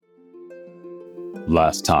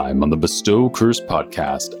Last time on the Bestow Curse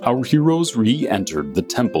podcast, our heroes re-entered the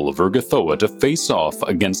Temple of Urgathoa to face off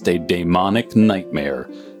against a demonic nightmare.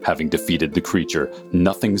 Having defeated the creature,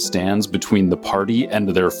 nothing stands between the party and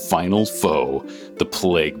their final foe, the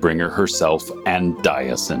Plaguebringer herself and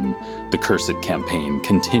Diason. The Cursed campaign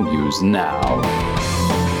continues now.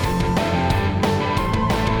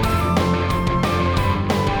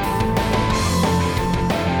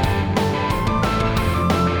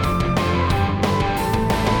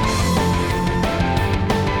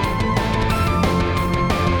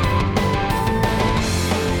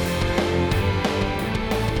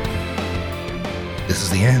 This is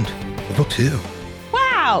the end of book 2.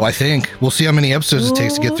 Wow. Well, I think we'll see how many episodes it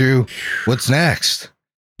takes to get through what's next.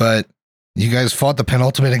 But you guys fought the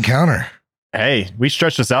penultimate encounter. Hey, we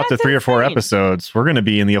stretched this out to 3 or 4 episodes. We're going to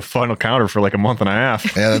be in the final counter for like a month and a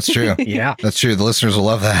half. Yeah, that's true. Yeah, that's true. The listeners will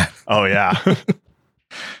love that. Oh, yeah.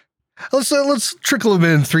 Let's trickle them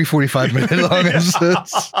in 345-minute long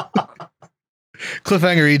episodes.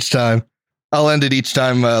 Cliffhanger each time. I'll end it each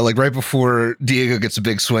time, like right before Diego gets a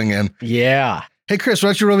big swing in. Yeah. Hey, Chris, why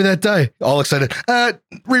don't you roll me that die? All excited.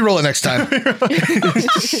 Re-roll it next time.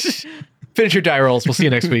 Finish your die rolls. We'll see you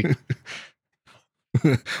next week.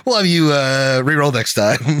 We'll have you re-roll next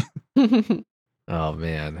time. Oh,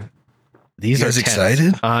 man. These you are guys tense.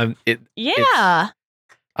 excited? Yeah.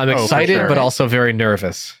 I'm excited, sure. but also very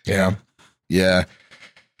nervous. Yeah. Yeah.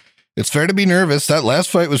 It's fair to be nervous. That last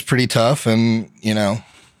fight was pretty tough, and, you know,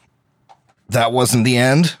 that wasn't the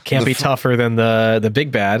end. Can't be tougher than the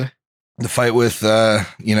big bad. The fight with,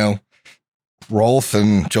 Rolf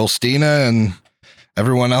and Jolstina and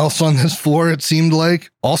everyone else on this floor, it seemed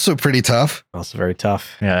like. Also pretty tough. Also very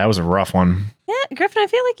tough. Yeah, that was a rough one. Yeah, Griffin, I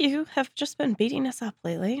feel like you have just been beating us up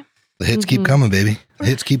lately. The hits keep coming, baby. The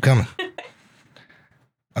hits keep coming.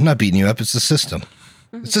 I'm not beating you up. It's the system.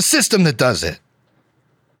 It's the system that does it.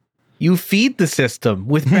 You feed the system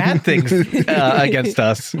with bad things against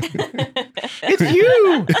us. It's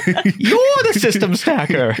you. You're the system's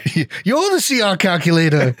hacker. You're the CR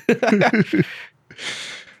calculator.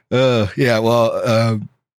 Yeah, well,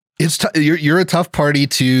 it's you're a tough party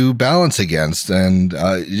to balance against, and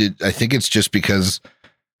I think it's just because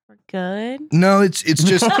We're good. no, it's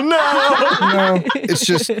just no,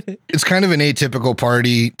 it's kind of an atypical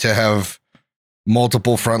party to have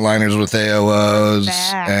multiple frontliners with AOs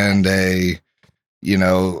and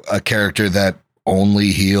a character that only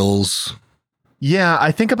heals. Yeah,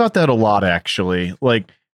 I think about that a lot, actually. Like,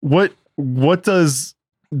 what does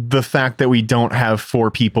the fact that we don't have 4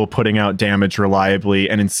 people putting out damage reliably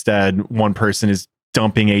and instead one person is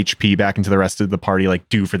dumping HP back into the rest of the party like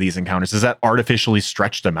do for these encounters? Does that artificially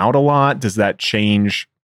stretch them out a lot? Does that change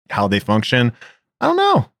how they function? I don't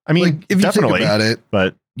know. I mean, Like, if you definitely, think about it,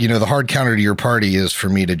 but the hard counter to your party is for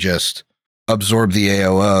me to just absorb the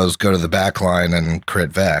AOs, go to the back line, and crit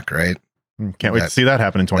Vac, right? can't wait to see that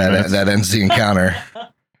happen in 20 minutes. That ends the encounter.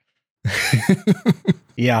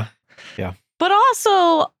 Yeah. But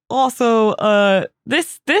also,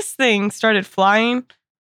 this thing started flying.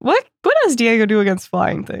 What does Diego do against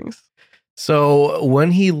flying things? So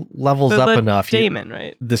when he levels up enough, Damon,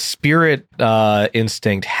 right? the spirit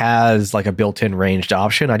instinct has like a built-in ranged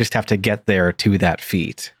option. I just have to get there to that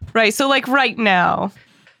feat. Right. So like right now.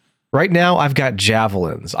 Right now, I've got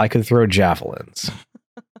javelins. I can throw javelins.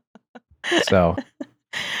 So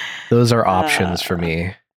those are options for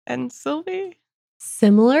me. And Sylvie?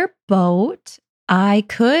 Similar boat. I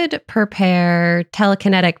could prepare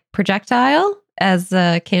telekinetic projectile as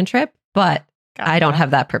a cantrip, but I don't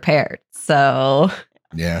have that prepared. So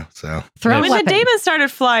Yeah, so. throw When the weapon. Damon started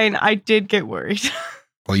flying, I did get worried.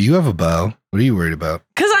 Well, you have a bow. What are you worried about?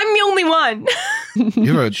 Because I'm the only one.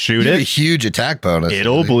 You have a, Shoot you have a it. huge attack bonus.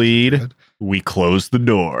 It'll bleed. We close the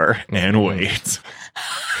door and wait.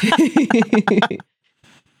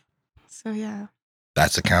 So yeah.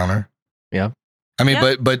 That's a counter. Yeah. I mean,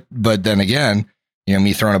 Yeah. but then again,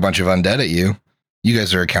 me throwing a bunch of undead at you. You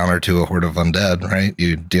guys are a counter to a horde of undead, right?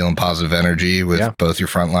 You're dealing positive energy with both your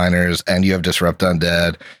frontliners, and you have disrupt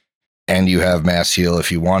undead, and you have mass heal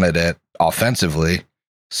if you wanted it offensively.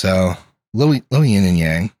 So, little yin and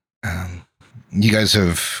yang. You guys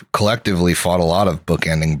have collectively fought a lot of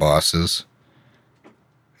bookending bosses.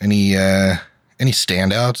 Any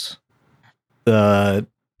standouts? The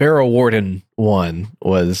Barrow Warden one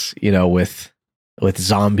was, with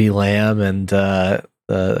Zombie Lamb and the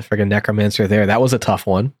friggin' Necromancer there. That was a tough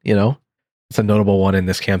one, It's a notable one in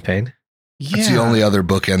this campaign. That's the only other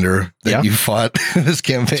bookender that you fought in this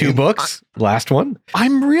campaign. 2 books. Last one.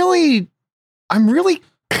 I'm really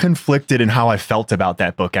conflicted in how I felt about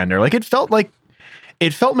that bookender. Like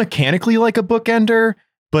it felt mechanically like a bookender,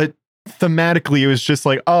 but thematically, it was just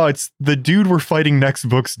like, oh, it's the dude we're fighting next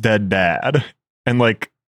book's dead dad, and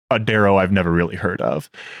like a Darrow I've never really heard of.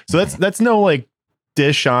 So that's no like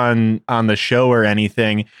dish on the show or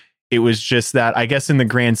anything. It was just that, I guess, in the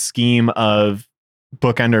grand scheme of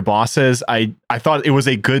bookender bosses, I thought it was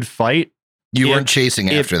a good fight. You weren't chasing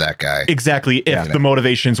after that guy. Exactly. If the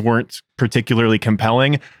motivations weren't particularly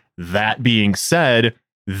compelling. That being said,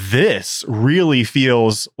 this really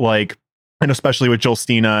feels like, and especially with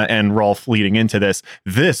Jolstina and Rolf leading into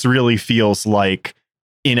this really feels like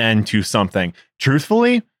an end to something.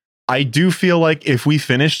 Truthfully, I do feel like if we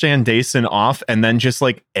finished Shandaisen off and then just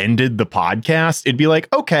like ended the podcast, it'd be like,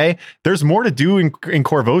 okay, there's more to do in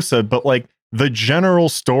Korvosa, but like the general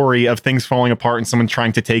story of things falling apart and someone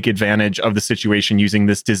trying to take advantage of the situation using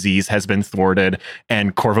this disease has been thwarted,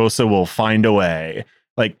 and Korvosa will find a way.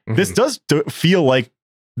 Like, this does feel like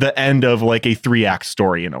the end of like a 3-act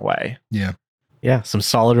story in a way. Yeah. Yeah. Some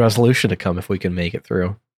solid resolution to come if we can make it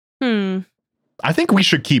through. I think we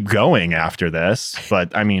should keep going after this,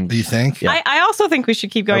 but I mean, do you think? Yeah. I also think we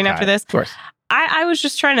should keep going after this. Of course. I was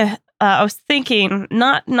just trying to, I was thinking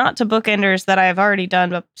not to bookenders that I've already done,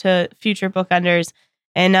 but to future bookenders.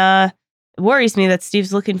 And it worries me that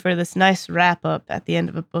Steve's looking for this nice wrap up at the end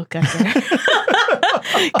of a bookender.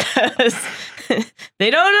 Because they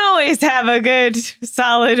don't always have a good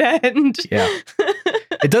solid end. Yeah.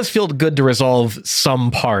 It does feel good to resolve some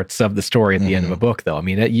parts of the story at the end of a book, though. I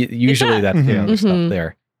mean, usually that's the other stuff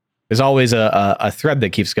there. There's always a thread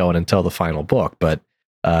that keeps going until the final book, but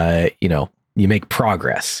you know, you make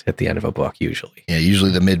progress at the end of a book usually. Yeah,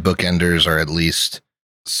 usually the mid-book enders are at least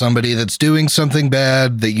somebody that's doing something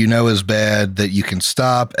bad that you know is bad that you can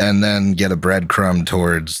stop and then get a breadcrumb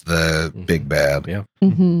towards the big bad. Yeah.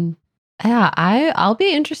 Yeah, I'll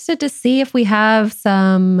be interested to see if we have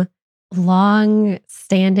some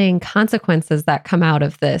long-standing consequences that come out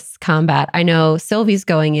of this combat. I know Sylvie's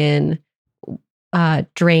going in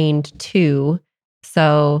drained too,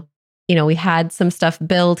 so you know we had some stuff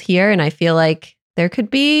build here, and I feel like there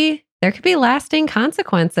could be lasting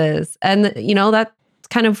consequences, and you know that's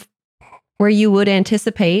kind of where you would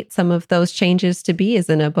anticipate some of those changes to be, is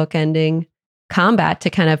in a book-ending combat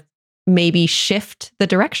to kind of maybe shift the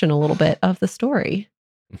direction a little bit of the story.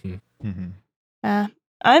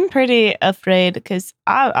 I'm pretty afraid because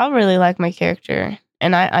I really like my character,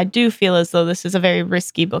 and I do feel as though this is a very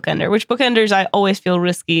risky bookender, which bookenders I always feel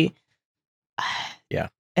risky. Yeah.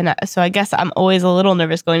 And so I guess I'm always a little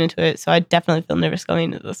nervous going into it, so I definitely feel nervous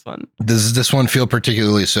going into this one. Does this one feel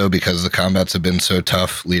particularly so because the combats have been so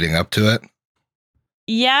tough leading up to it?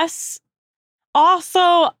 Yes.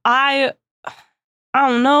 Also, I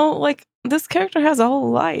don't know, like, this character has a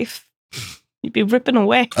whole life. You'd be ripping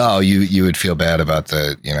away. Oh, you would feel bad about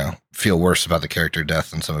feel worse about the character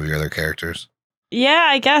death than some of your other characters. Yeah,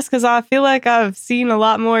 I guess, because I feel like I've seen a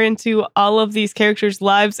lot more into all of these characters'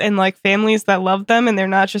 lives and like families that love them, and they're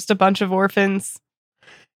not just a bunch of orphans.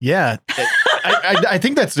 Yeah, I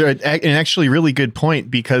think that's an actually really good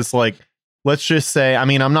point, because like, let's just say, I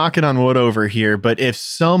mean, I'm knocking on wood over here, but if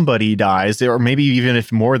somebody dies, or maybe even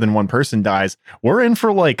if more than one person dies, we're in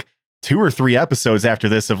for like 2 or 3 episodes after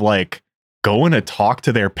this of like going to talk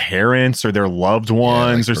to their parents or their loved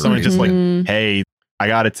ones, or someone just like, hey, I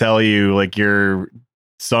got to tell you, like, your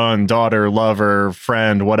son, daughter, lover,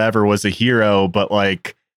 friend, whatever was a hero, but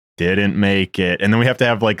like didn't make it. And then we have to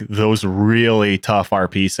have like those really tough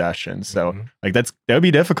RP sessions. So like that would be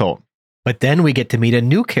difficult. But then we get to meet a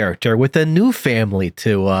new character with a new family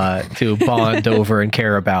to bond over and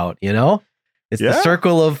care about, you know? It's the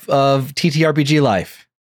circle of TTRPG life.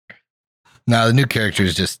 No, the new character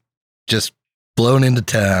is just blown into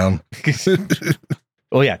town.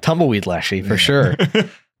 Oh yeah, Tumbleweed Lashy for sure.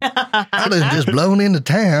 I done just blown into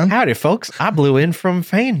town. Howdy, folks. I blew in from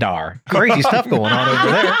Feindar. Crazy stuff going on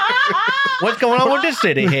over there. What's going on with this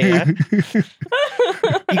city here?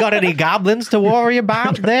 You got any goblins to worry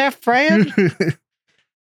about there, friend?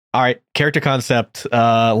 All right, character concept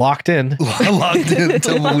locked in. Locked in.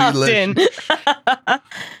 Locked in.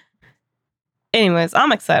 Anyways,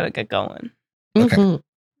 I'm excited to get going. Okay.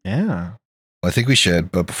 Yeah. Well, I think we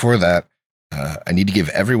should, but before that, I need to give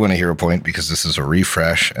everyone a hero point because this is a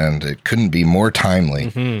refresh and it couldn't be more timely.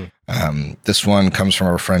 This one comes from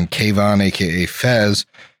our friend Kayvon, aka Fez.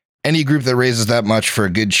 Any group that raises that much for a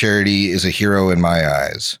good charity is a hero in my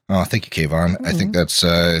eyes. Oh, thank you, Kayvon. I think that's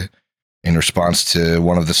in response to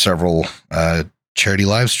one of the several charity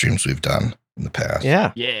live streams we've done in the past.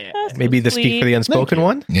 Yeah. That's Maybe the sweet. Speak for the Unspoken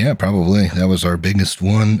one? Yeah, probably. That was our biggest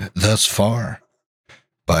one thus far.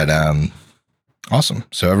 But awesome.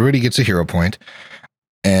 So everybody gets a hero point,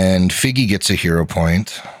 and Figgy gets a hero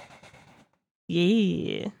point.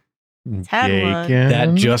 Yeah. Had one.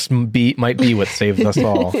 That just might be what saves us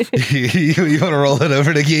all. You want to roll it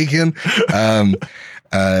over to Geekin?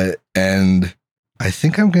 And I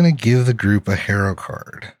think I'm going to give the group a hero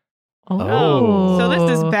card. Oh. So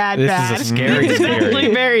this is bad. This is a scary, This is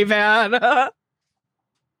actually very bad.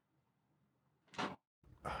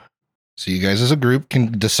 So you guys as a group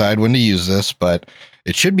can decide when to use this, but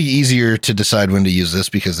it should be easier to decide when to use this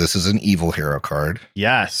because this is an evil hero card.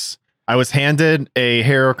 Yes. I was handed a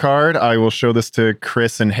hero card. I will show this to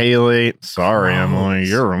Chris and Haley. Sorry, Emily,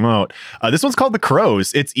 you're remote. This one's called the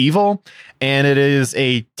Crows. It's evil, and it is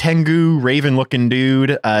a Tengu raven-looking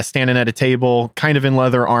dude standing at a table, kind of in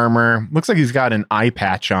leather armor. Looks like he's got an eye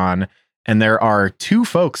patch on. And there are two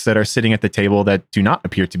folks that are sitting at the table that do not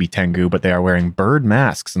appear to be Tengu, but they are wearing bird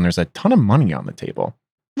masks, and there's a ton of money on the table.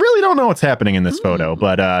 Really don't know what's happening in this photo,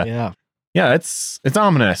 but yeah, it's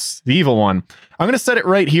ominous. The evil one. I'm going to set it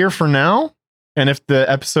right here for now, and if the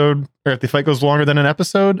episode or if the fight goes longer than an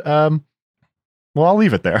episode, well, I'll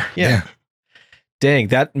leave it there. Yeah. Dang,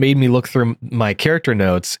 that made me look through my character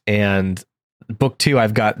notes, and book 2,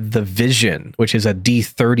 I've got the Vision, which is a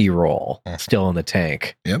D30 roll still in the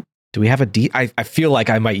tank. Yep. Do we have a D? I feel like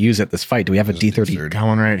I might use it this fight. Do we have a D30? Got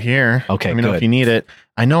one right here. Okay, Let me know if you need it.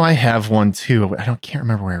 I know I have one too. Can't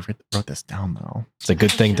remember where I wrote this down though. It's a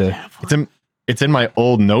good thing to. It's in my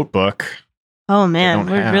old notebook. Oh man,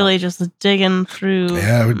 we're really just digging through.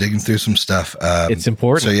 Yeah, we're digging through some stuff. It's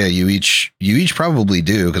important. So yeah, you each probably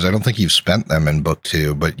do, because I don't think you've spent them in book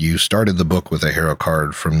 2, but you started the book with a hero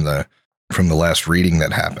card from the last reading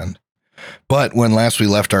that happened. But when last we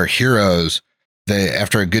left our heroes,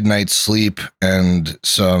 after a good night's sleep and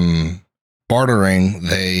some bartering,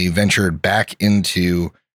 they ventured back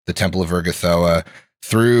into the Temple of Urgathoa,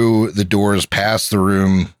 through the doors past the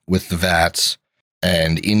room with the vats,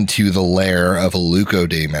 and into the lair of a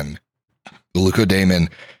leucodaemon. The leucodaemon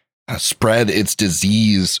spread its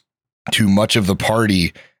disease to much of the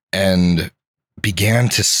party and began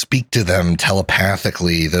to speak to them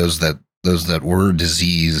telepathically, those that were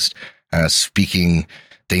diseased, speaking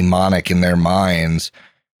demonic in their minds.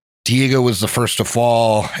 Diego was the first to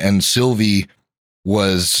fall, and Sylvie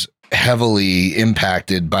was heavily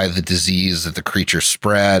impacted by the disease that the creature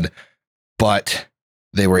spread, but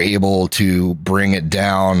they were able to bring it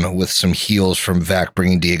down with some heals from Vec,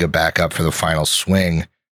 bringing Diego back up for the final swing.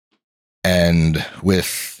 And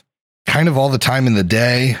with kind of all the time in the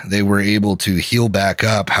day, they were able to heal back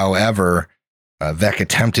up. However, Vec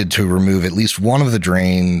attempted to remove at least one of the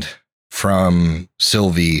drained from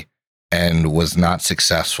Sylvie and was not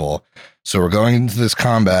successful. So we're going into this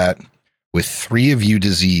combat with 3 of you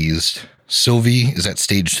diseased. Sylvie is at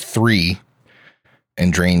stage 3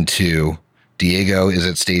 and drained 2. Diego is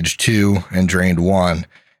at stage 2 and drained 1.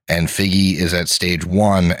 And Figgy is at stage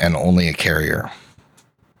 1 and only a carrier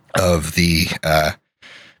of the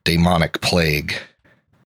demonic plague.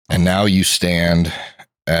 And now you stand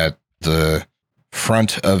at the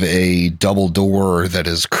front of a double door that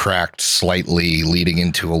is cracked slightly, leading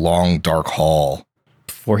into a long, dark hall.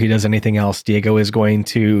 Before he does anything else, Diego is going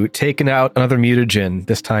to take out another mutagen,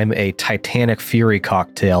 this time a Titanic Fury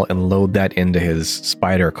cocktail, and load that into his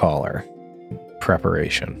spider collar.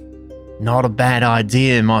 Preparation. Not a bad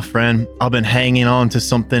idea, my friend. I've been hanging on to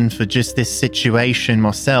something for just this situation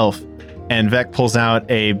myself. And Vec pulls out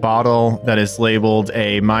a bottle that is labeled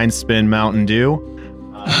a Mind Spin Mountain Dew.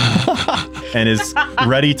 And is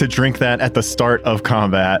ready to drink that at the start of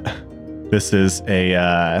combat. This is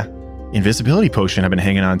a invisibility potion I've been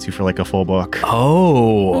hanging on to for like a full book.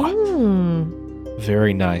 Oh,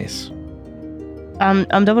 very nice.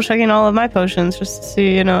 I'm double checking all of my potions just to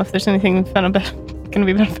see, if there's anything going to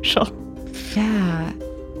be beneficial. Yeah.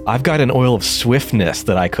 I've got an oil of swiftness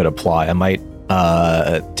that I could apply. I might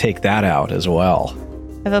take that out as well.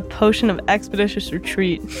 I have a potion of expeditious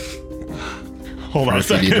retreat. Hold on a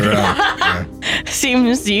second.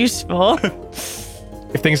 Seems useful.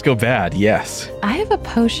 If things go bad, yes. I have a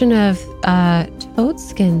potion of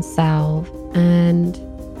toadskin salve, and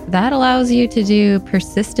that allows you to do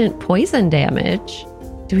persistent poison damage.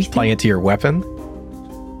 Do we apply it to your weapon?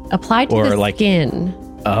 Apply to the skin.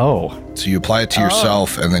 Oh. So you apply it to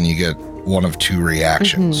yourself, and then you get one of 2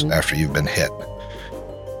 reactions after you've been hit.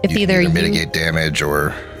 It's you either mitigate damage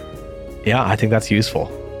or... Yeah, I think that's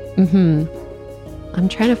useful. I'm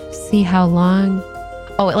trying to see how long.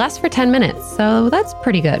 Oh, it lasts for 10 minutes, so that's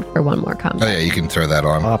pretty good for one more combat. Oh yeah, you can throw that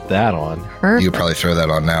on. Pop that on. Perfect. You could probably throw that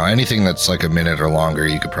on now. Anything that's like a minute or longer,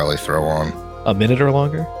 you could probably throw on. A minute or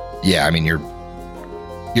longer? Yeah, I mean you're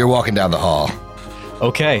walking down the hall.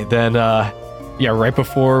 Okay, then right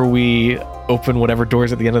before we open whatever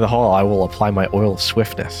doors at the end of the hall, I will apply my oil of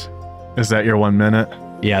swiftness. Is that your 1 minute?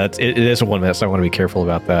 Yeah, it is a 1 minute, so I want to be careful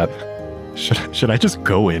about that. Should I just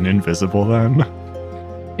go in invisible then?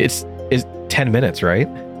 It's 10 minutes, right?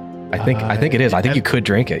 I think it is. I think you could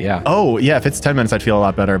drink it, yeah. Oh, yeah, if it's 10 minutes, I'd feel a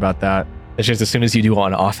lot better about that. It's just as soon as you do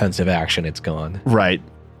an offensive action, it's gone. Right.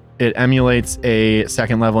 It emulates a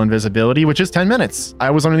second level invisibility, which is 10 minutes.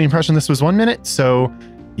 I was under the impression this was 1 minute, so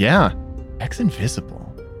yeah. X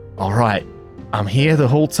invisible. All right. I'm here the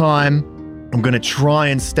whole time. I'm going to try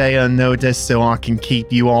and stay unnoticed so I can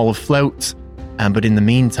keep you all afloat. But in the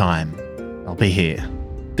meantime, I'll be here.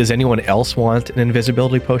 Does anyone else want an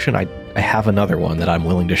invisibility potion? I have another one that I'm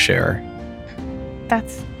willing to share.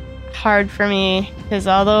 That's hard for me because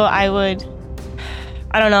although I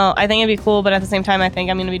don't know, I think it'd be cool, but at the same time, I think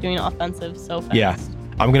I'm going to be doing offensive so fast. Yeah,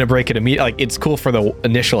 I'm going to break it immediately. Like, it's cool for the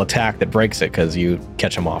initial attack that breaks it because you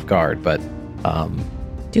catch them off guard, but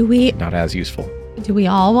not as useful. Do we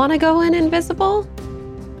all want to go in invisible?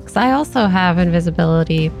 Because I also have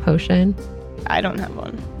invisibility potion. I don't have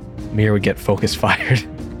one. Mir would get focus fired.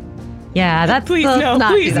 Yeah, that's please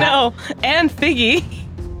no. And Figgy.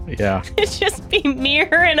 Yeah. It's just be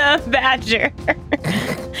Mir and a badger.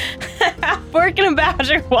 Working a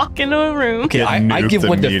badger, walk into a room. Okay, I give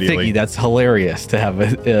one to Figgy. That's hilarious to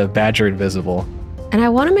have a badger invisible. And I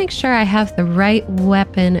want to make sure I have the right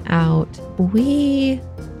weapon out. We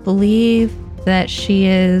believe that she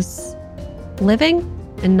is living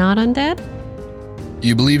and not undead?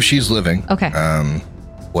 You believe she's living. Okay.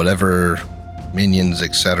 Whatever minions,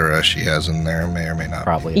 etc. she has in there may or may not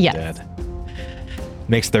probably yes. Dead.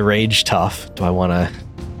 Makes the rage tough. Do I want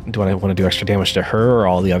to do extra damage to her or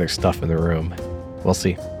all the other stuff in the room? We'll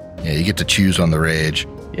see. Yeah, you get to choose on the rage.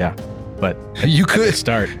 Yeah, but you could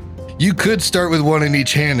start. You could start with one in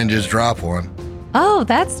each hand and just drop one. Oh,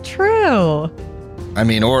 that's true. I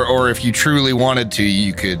mean, or if you truly wanted to,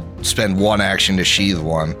 you could spend one action to sheath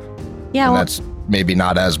one. Yeah, and that's maybe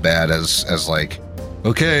not as bad as like,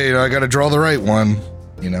 okay, I got to draw the right one,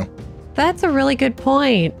 you know? That's a really good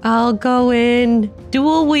point. I'll go in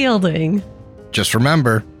dual wielding. Just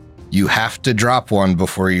remember, you have to drop one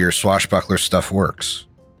before your swashbuckler stuff works.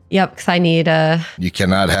 Yep, because I need a... You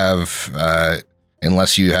cannot have,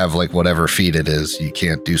 unless you have like whatever feat it is, you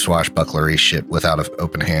can't do swashbucklery shit without an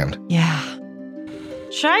open hand. Yeah.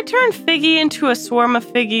 Should I turn Figgy into a swarm of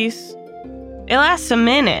Figgies? It lasts a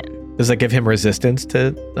minute. Does that give him resistance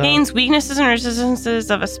to... Gains weaknesses and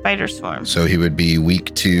resistances of a spider swarm. So he would be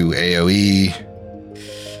weak to AoE.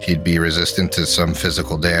 He'd be resistant to some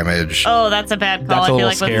physical damage. Oh, that's a bad call. I feel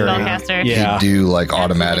like with spellcaster. Yeah. He'd do like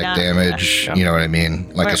automatic damage. Yeah. You know what I mean?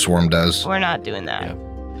 Like a swarm does. We're not doing that.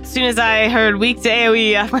 Yeah. As soon as I heard weak to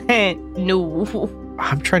AoE, I went, no.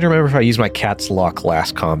 I'm trying to remember if I used my cat's luck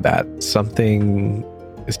last combat. Something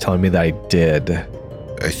is telling me that I did.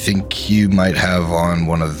 I think you might have on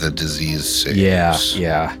one of the disease saves.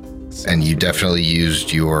 Yeah. And you definitely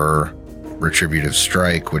used your retributive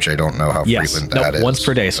strike, which I don't know how frequent that is. Once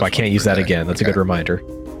per day, so I can't use that again. That's a good reminder.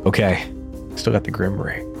 Okay. Still got the Grim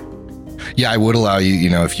Ring. Yeah, I would allow you,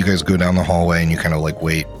 you know, if you guys go down the hallway and you kind of like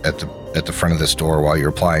wait at the front of this door while you're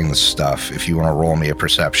applying the stuff, if you want to roll me a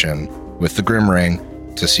perception with the Grim Ring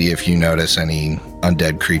to see if you notice any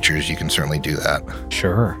undead creatures, you can certainly do that.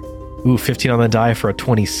 Sure. Ooh, 15 on the die for a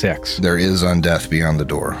 26. There is undeath beyond the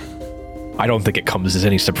door. I don't think it comes as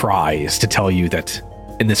any surprise to tell you that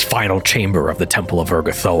in this final chamber of the Temple of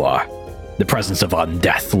Urgathoa, the presence of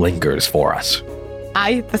undeath lingers for us.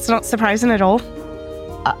 That's not surprising at all.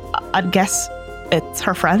 I'd guess it's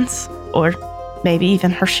her friends, or maybe even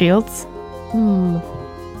her shields.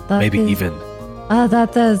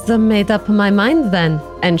 That has made up my mind then.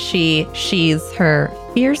 And she sheathes her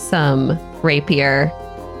fearsome rapier,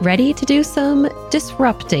 ready to do some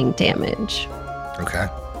disrupting damage. Okay.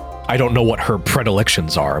 I don't know what her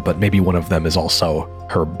predilections are, but maybe one of them is also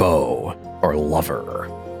her beau or lover.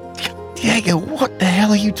 Diego, what the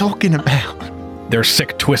hell are you talking about? They're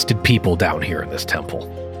sick, twisted people down here in this temple.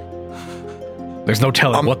 There's no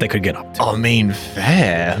telling what they could get up to. I mean,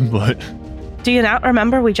 fair, but... Do you not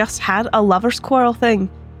remember we just had a lover's quarrel thing?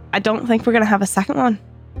 I don't think we're going to have a second one.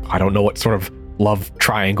 I don't know what sort of love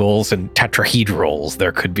triangles and tetrahedrals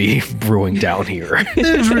there could be brewing down here.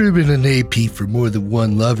 There's room in an AP for more than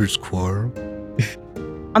one lover's quarrel.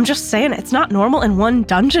 I'm just saying, it's not normal in one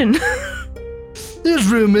dungeon. There's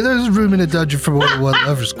room in a dungeon for more than one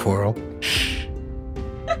lover's quarrel.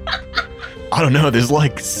 I don't know, there's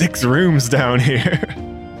like 6 rooms down here.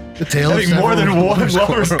 The tale of more than one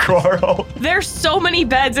lover's quarrel. There's so many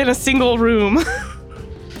beds in a single room.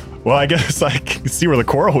 Well, I guess I can see where the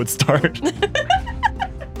quarrel would start.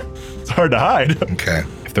 It's hard to hide. Okay.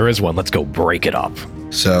 If there is one, let's go break it up.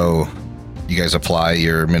 So, you guys apply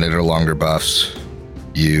your minute or longer buffs.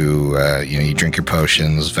 You drink your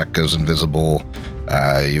potions. Vec goes invisible.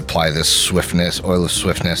 You apply this swiftness, oil of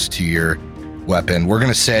swiftness, to your weapon. We're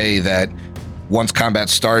going to say that once combat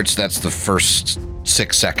starts, that's the first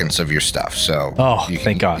 6 seconds of your stuff. So,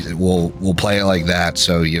 thank God. We'll play it like that.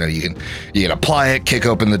 So you can apply it, kick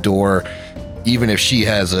open the door. Even if she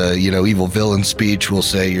has a evil villain speech, we'll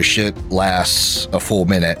say your shit lasts a full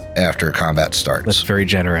minute after combat starts. That's very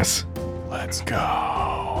generous. Let's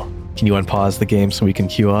go. Can you unpause the game so we can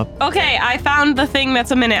queue up? Okay, I found the thing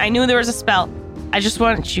that's a minute. I knew there was a spell. I just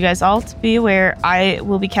want you guys all to be aware. I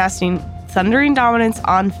will be casting Thundering Dominance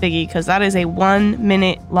on Figgy because that is a 1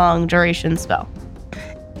 minute long duration spell.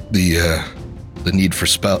 The need for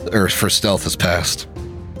stealth is past.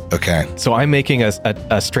 Okay. So I'm making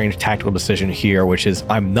a strange tactical decision here, which is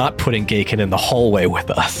I'm not putting Gaken in the hallway with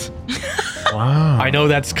us. Wow. I know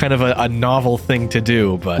that's kind of a novel thing to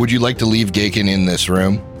do, but... Would you like to leave Gaken in this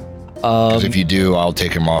room? Because if you do, I'll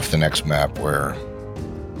take him off the next map where...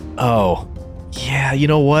 Oh, yeah, you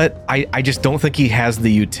know what? I just don't think he has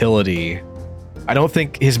the utility. I don't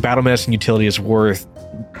think his battle medicine utility is worth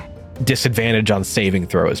disadvantage on saving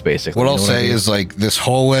throws, basically. What I'll say is, like, this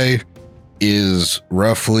hallway is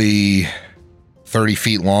roughly 30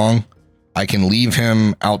 feet long. I can leave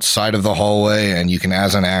him outside of the hallway, and you can,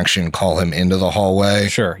 as an action, call him into the hallway.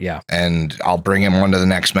 Sure, yeah. And I'll bring him onto the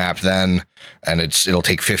next map then, and it'll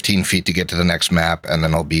take 15 feet to get to the next map, and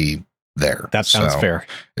then I'll be there. That sounds fair.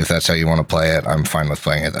 If that's how you want to play it, I'm fine with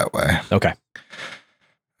playing it that way. Okay.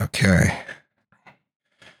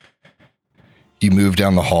 You move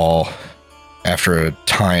down the hall. After a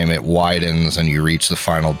time, it widens, and you reach the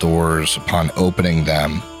final doors. Upon opening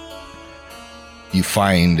them, you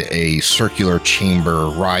find a circular chamber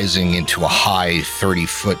rising into a high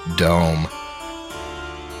 30-foot dome.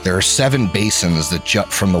 There are 7 basins that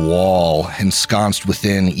jut from the wall, ensconced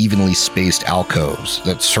within evenly spaced alcoves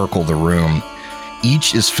that circle the room.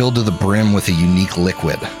 Each is filled to the brim with a unique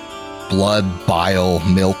liquid: blood, bile,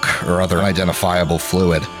 milk, or other unidentifiable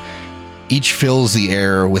fluid. Each fills the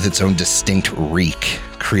air with its own distinct reek,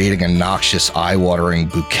 creating a noxious, eye-watering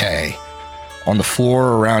bouquet. On the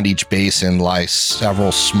floor around each basin lie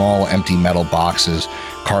several small empty metal boxes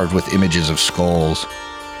carved with images of skulls.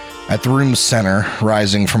 At the room's center,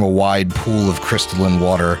 rising from a wide pool of crystalline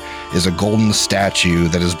water, is a golden statue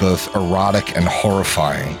that is both erotic and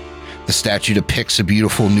horrifying. The statue depicts a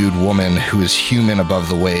beautiful nude woman who is human above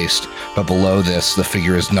the waist, but below this, the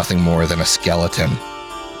figure is nothing more than a skeleton.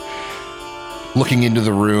 Looking into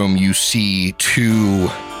the room, you see 2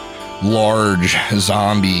 large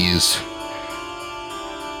zombies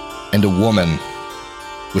and a woman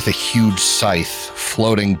with a huge scythe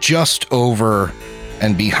floating just over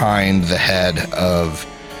and behind the head of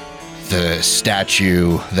the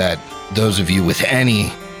statue that those of you with any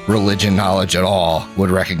religion knowledge at all would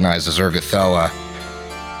recognize as Urgathoa.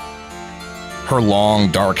 Her long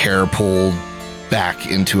dark hair pulled back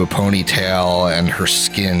into a ponytail and her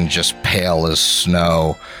skin just pale as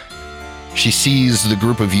snow. She sees the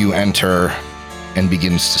group of you enter and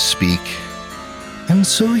begins to speak. And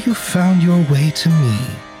so you found your way to me,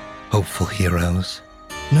 hopeful heroes.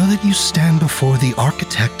 Know that you stand before the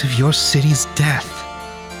architect of your city's death.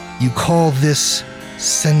 You call this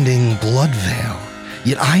sending blood veil,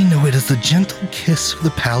 yet I know it as the gentle kiss of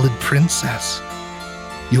the pallid princess.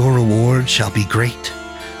 Your reward shall be great.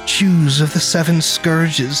 Choose of the 7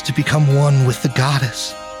 scourges to become one with the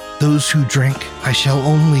goddess. Those who drink I shall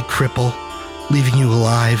only cripple, leaving you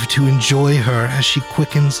alive to enjoy her as she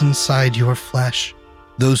quickens inside your flesh.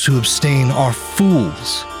 Those who abstain are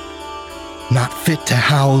fools, not fit to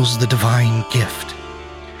house the divine gift.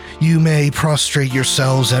 You may prostrate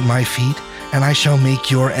yourselves at my feet, and I shall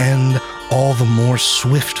make your end all the more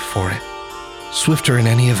swift for it. Swifter in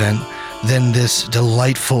any event than this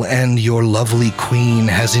delightful end your lovely queen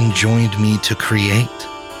has enjoined me to create.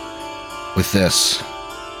 With this,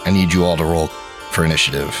 I need you all to roll for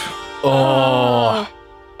initiative. Oh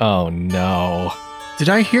no. Did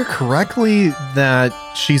I hear correctly that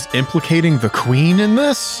she's implicating the queen in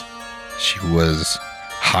this? She was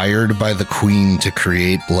hired by the queen to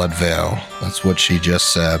create Blood Veil. That's what she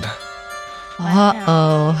just said.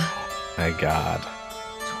 Uh-oh. My God.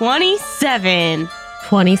 27.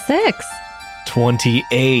 26.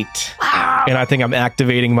 28. Wow. And I think I'm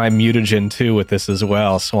activating my mutagen too with this as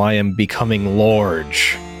well, so I am becoming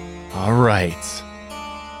large. All right.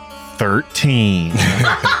 13.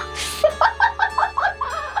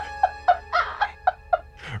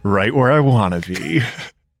 Right where I want to be.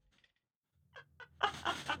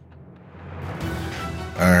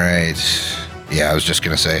 All right. Yeah, I was just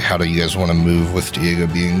going to say, how do you guys want to move with Diego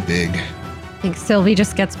being big? think Sylvie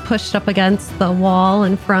just gets pushed up against the wall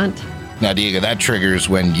in front. Now, Diego, that triggers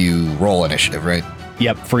when you roll initiative, right?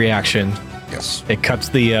 Yep, free action. Yes. It cuts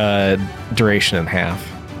the duration in half.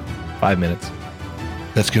 5 minutes.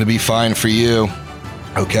 That's going to be fine for you.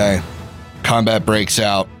 Okay. Combat breaks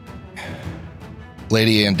out.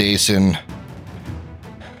 Lady Andason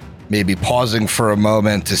maybe pausing for a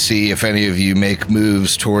moment to see if any of you make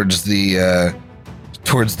moves towards the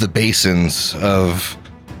basins of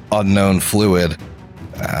unknown fluid.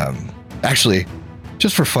 Actually,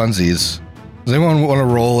 just for funsies, does anyone want to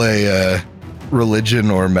roll a religion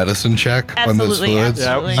or medicine check on those fluids?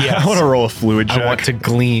 Absolutely. I want to roll a fluid check. I want to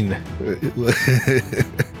glean.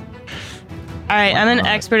 All right, I'm an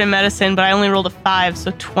expert in medicine, but I only rolled a 5,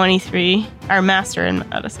 so 23. Our master in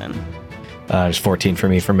medicine. There's 14 for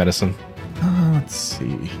me for medicine. Let's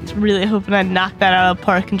see. Just really hoping I'd knock that out of the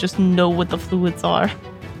park and just know what the fluids are.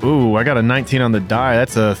 Ooh, I got a 19 on the die.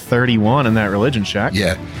 That's a 31 in that religion check.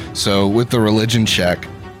 Yeah. So with the religion check,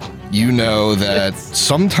 you know that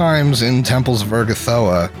sometimes in temples of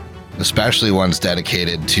Urgathoa, especially ones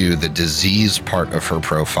dedicated to the disease part of her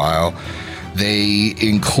profile, they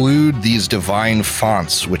include these divine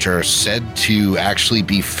fonts, which are said to actually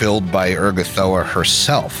be filled by Urgathoa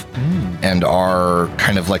herself and are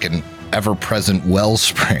kind of like an ever-present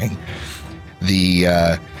wellspring.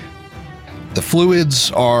 The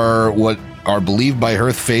fluids are what are believed by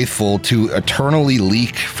her faithful to eternally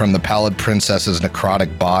leak from the Pallid Princess's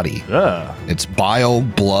necrotic body. It's bile,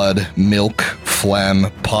 blood, milk,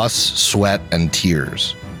 phlegm, pus, sweat, and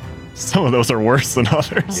tears. Some of those are worse than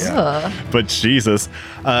others. Ugh. But Jesus.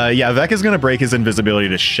 Vec is going to break his invisibility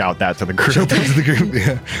to shout that to the group.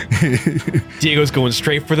 Diego's going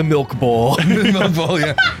straight for the milk bowl. Milk bowl,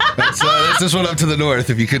 yeah. That's this one up to the north,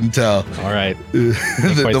 if you couldn't tell. All right.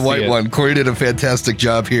 The white one. Corey did a fantastic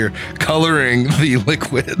job here coloring the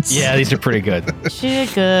liquids. Yeah, these are pretty good. She did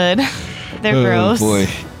good. They're gross. Oh, boy.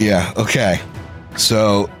 Yeah, okay.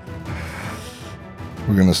 So,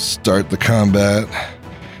 we're going to start the combat.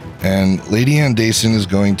 And Lady Andason is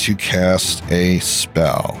going to cast a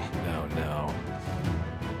spell. No.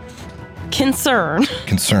 Concern.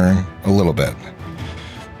 Concern a little bit.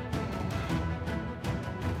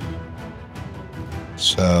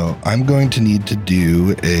 So I'm going to need to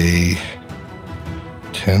do a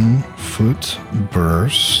 10-foot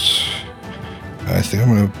burst. I think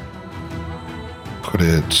I'm going to put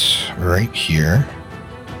it right here.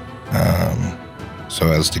 So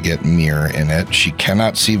as to get Mir in it. She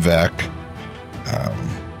cannot see Vec.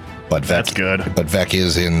 But Vec, That's good. But Vec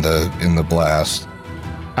is in the blast.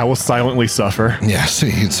 I will silently suffer. Yes,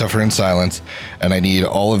 you can suffer in silence. And I need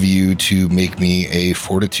all of you to make me a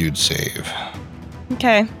fortitude save.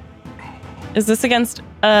 Okay. Is this against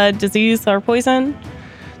disease or poison?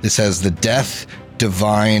 This has the death,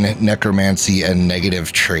 divine, necromancy, and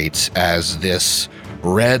negative traits as this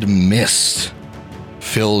red mist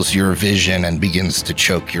fills your vision and begins to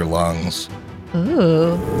choke your lungs.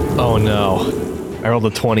 Ooh. Oh no. I rolled a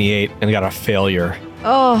 28 and got a failure.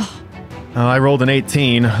 Oh, I rolled an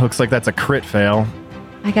 18. Looks like that's a crit fail.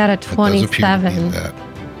 I got a It does appear to be 27. that.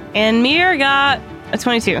 And Mir got a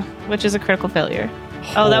 22, which is a critical failure.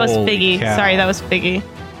 Oh, that was Holy Figgy. cow. Sorry, that was Figgy,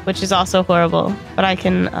 which is also horrible. But I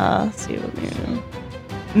can see what Mir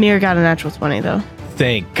did. Mir got a natural 20, though,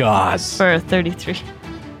 Thank God. for 33.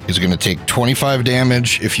 He's going to take 25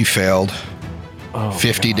 damage if you failed, Oh,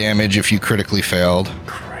 50 God. damage if you critically failed.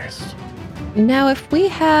 Christ. Now, if we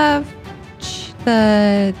have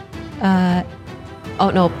the,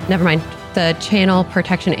 oh no, never mind. The channel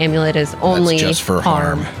protection amulet is only just for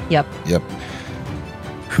harm. Yep. Yep.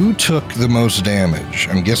 Who took the most damage?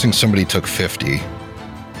 I'm guessing somebody took 50.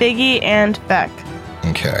 Figgy and Beck.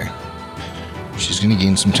 Okay. She's going to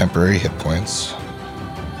gain some temporary hit points.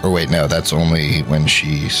 Or wait, no, that's only when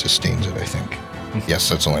she sustains it, I think. Yes,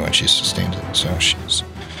 that's only when she sustains it. So she's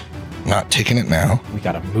not taking it now. We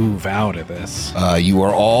gotta move out of this. You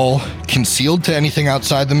are all concealed to anything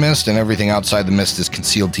outside the mist, and everything outside the mist is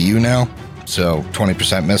concealed to you now. So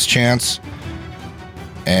 20% miss chance.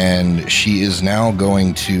 And she is now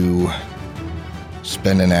going to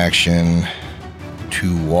spend an action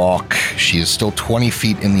to walk. She is still 20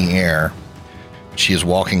 feet in the air. She is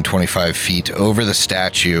walking 25 feet over the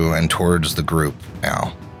statue and towards the group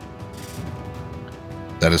now.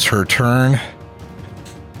 That is her turn.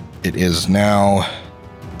 It is now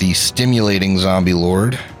the stimulating zombie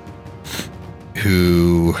lord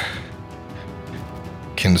who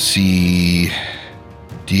can see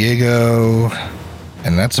Diego,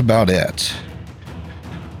 and that's about it.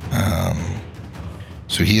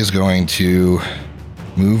 So he is going to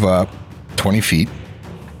move up 20 feet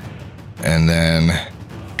and then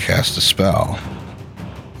cast a spell,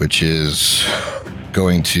 which is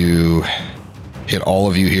going to hit all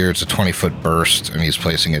of you here. It's a 20-foot burst, and he's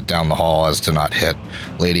placing it down the hall as to not hit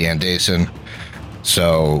Lady Andason.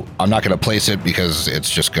 So I'm not going to place it because it's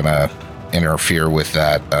just going to interfere with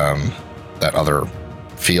that other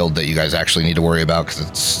field that you guys actually need to worry about because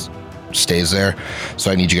it stays there.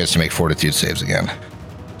 So I need you guys to make fortitude saves again.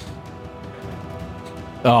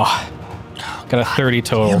 Oh, got a 30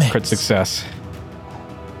 total crit success.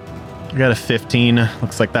 I got a 15.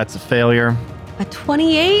 Looks like that's a failure. A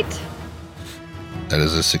 28? That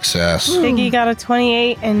is a success. Biggie got a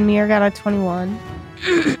 28 and Mir got a 21.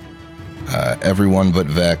 Everyone but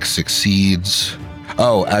Vex succeeds.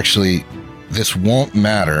 Oh, actually, this won't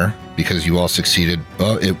matter because you all succeeded.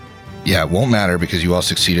 Well, it won't matter because you all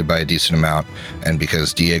succeeded by a decent amount, and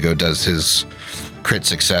because Diego does his crit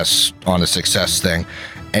success on a success thing.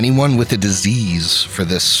 Anyone with a disease for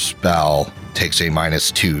this spell takes a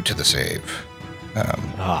 -2 to the save.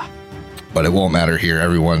 But it won't matter here.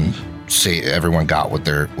 Everyone got what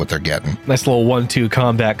they're getting. Nice little 1-2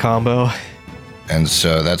 combat combo. And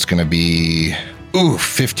so that's going to be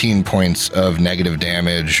 15 points of negative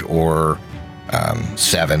damage, or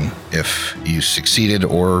 7 if you succeeded,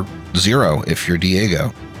 or 0 if you're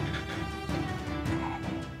Diego.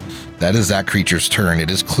 That is that creature's turn. It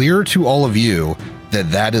is clear to all of you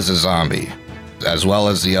that is a zombie, as well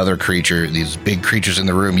as the other creature, these big creatures in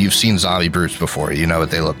the room. You've seen zombie brutes before. You know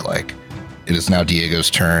what they look like. It is now Diego's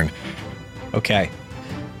turn. Okay.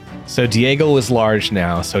 So Diego is large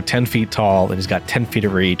now, so 10 feet tall, and he's got 10 feet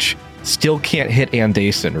of reach. Still can't hit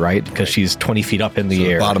Andason, right? Because she's 20 feet up in the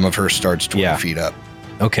air. The bottom of her starts 20 feet up.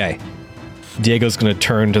 Okay. Diego's going to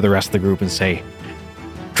turn to the rest of the group and say,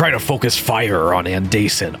 try to focus fire on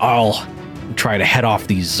Andason. I'll try to head off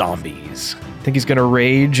these zombies. I think he's going to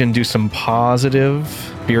rage and do some positive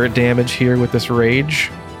spirit damage here with this rage.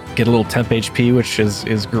 Get a little temp HP, which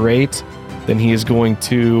is great. Then he is going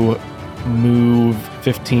to move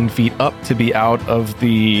 15 feet up to be out of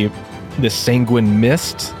the sanguine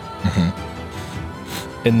mist.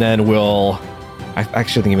 Mm-hmm. And then I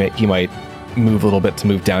actually think he might move a little bit to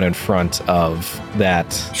move down in front of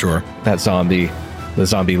that zombie, the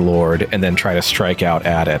zombie lord, and then try to strike out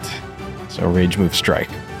at it. So rage move strike.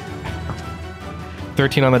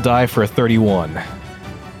 13 on the die for a 31.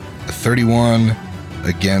 A 31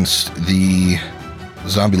 against the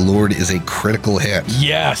zombie lord is a critical hit.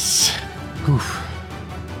 Yes. Oof.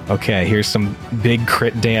 Okay, here's some big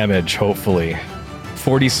crit damage, hopefully.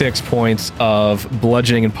 46 points of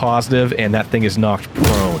bludgeoning and positive, and that thing is knocked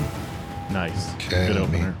prone. Nice. Okay, Good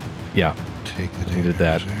opener. Yeah. Take the Needed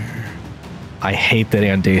that. I hate that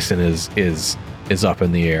Andason is up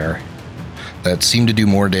in the air. That seemed to do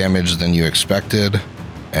more damage than you expected,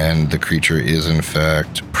 and the creature is in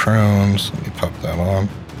fact prone. So let me pop that on.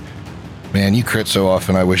 Man, you crit so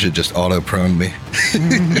often, I wish it just auto-proned me.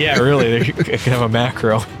 Yeah, really. I could have a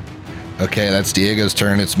macro. Okay, that's Diego's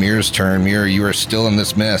turn. It's Mir's turn. Mir, you are still in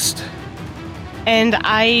this mist. And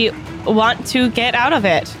I want to get out of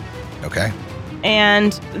it. Okay.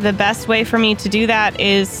 And the best way for me to do that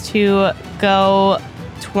is to go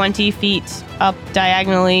 20 feet up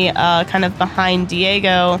diagonally, kind of behind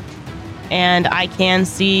Diego. And I can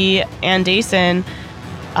see Andason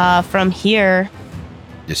from here.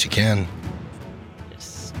 Yes, you can.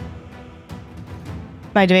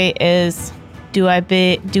 My debate is, do I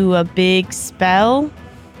do a big spell?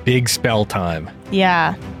 Big spell time.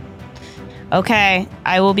 Yeah. Okay,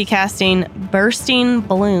 I will be casting Bursting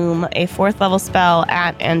Bloom, a 4th level spell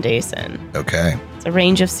at Andason. Okay. It's a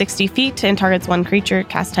range of 60 feet and targets one creature,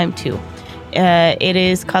 cast time 2. It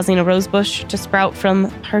is causing a rose bush to sprout from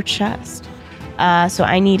her chest. So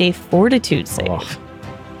I need a fortitude save. Oh.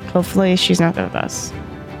 Hopefully she's not good with us.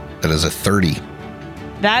 That is a 30.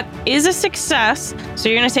 That is a success. So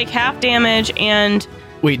you're going to take half damage and...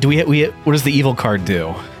 Wait, what does the evil card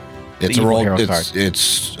do? It's a roll.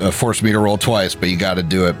 It's forced me to roll twice, but you got to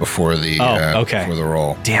do it before the before the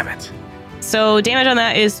roll. Damn it. So damage on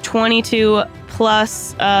that is 22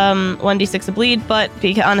 plus 1d6 of bleed, but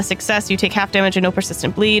on a success, you take half damage and no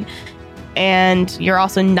persistent bleed, and you're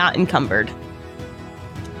also not encumbered.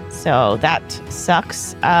 So that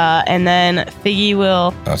sucks. And then Figgy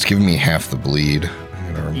will... Oh, it's giving me half the bleed.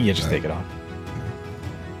 Yeah, just take it off.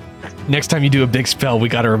 Next time you do a big spell, we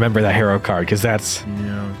got to remember that hero card, because that's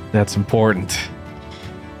important.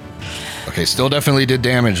 Okay, still definitely did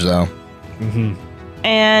damage, though. Mm-hmm.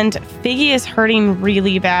 And Figgy is hurting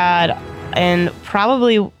really bad and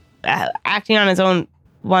probably acting on his own,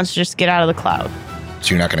 wants to just get out of the cloud.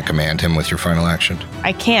 So you're not going to command him with your final action?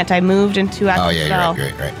 I can't. I moved into active spell.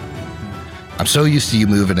 You're right. I'm so used to you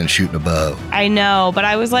moving and shooting a bow. I know, but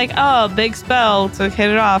I was like, oh, big spell to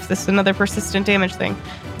hit it off. This is another persistent damage thing.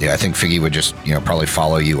 Yeah, I think Figgy would just, probably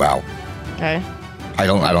follow you out. Okay. I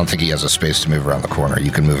don't think he has a space to move around the corner.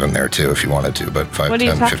 You can move him there too if you wanted to, but 5,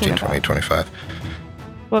 10, 15, 20, 25.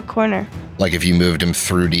 What corner? Like if you moved him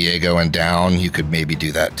through Diego and down, you could maybe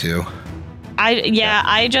do that too.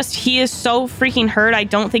 He is so freaking hurt. I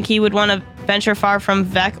don't think he would want to venture far from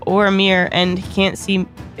Vec or Amir, and he can't see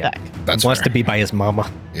Vec. He wants to be by his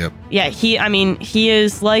mama. Yep. Yeah, he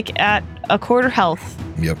is like at a quarter health.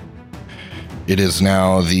 Yep. It is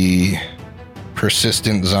now the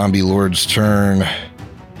persistent zombie lord's turn.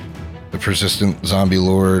 The persistent zombie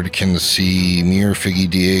lord can see Mir, Figgy,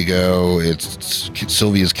 Diego.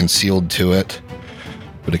 Sylvia's concealed to it,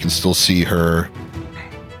 but it can still see her.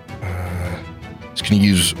 It's going to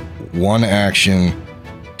use one action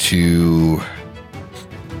to...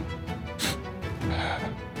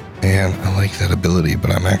 Man, I like that ability,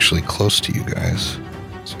 but I'm actually close to you guys,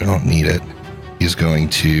 so I don't need it. He's going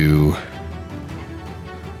to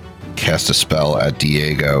cast a spell at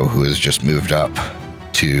Diego, who has just moved up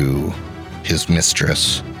to his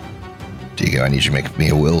mistress. Diego, I need you to make me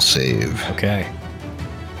a will save. Okay.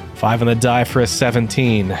 5 on the die for a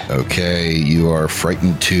 17. Okay, you are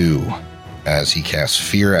frightened 2 as he casts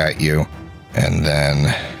fear at you, and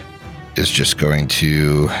then is just going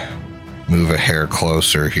to move a hair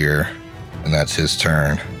closer here, and that's his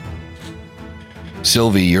turn.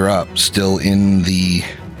 Sylvie, you're up, still in the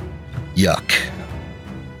yuck.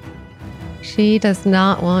 She does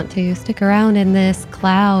not want to stick around in this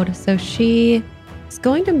cloud, so she is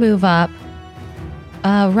going to move up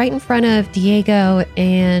right in front of Diego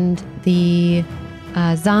and the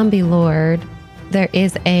zombie lord. There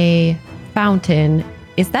is a fountain.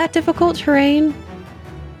 Is that difficult terrain?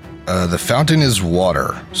 The fountain is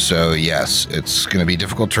water, so yes, it's going to be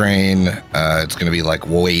difficult terrain. It's going to be like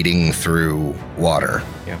wading through water.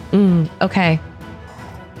 Yeah. Okay.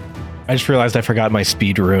 I just realized I forgot my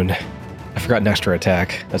speed rune. I forgot an extra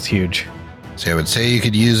attack. That's huge. So I would say you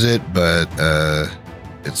could use it, but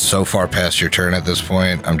it's so far past your turn at this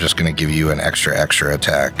point. I'm just going to give you an extra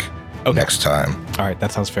attack next time. All right,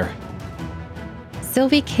 that sounds fair.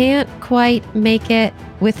 Sylvie can't quite make it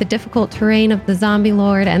with the difficult terrain of the zombie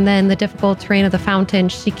lord and then the difficult terrain of the fountain.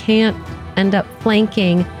 She can't end up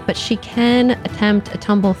flanking, but she can attempt a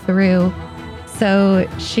tumble through. So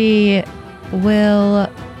she will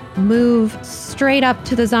move straight up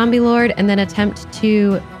to the zombie lord and then attempt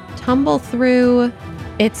to tumble through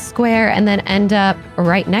its square and then end up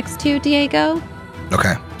right next to Diego.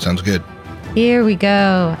 Okay, sounds good. Here we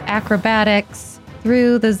go. Acrobatics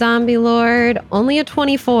through the zombie lord. Only a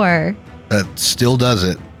 24. That still does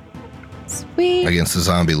it. Sweet. Against the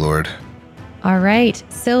zombie lord. All right.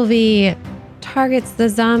 Sylvie targets the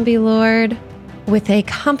zombie lord with a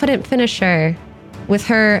confident finisher with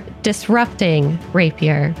her disrupting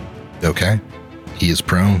rapier. Okay. He is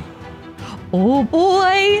prone. Oh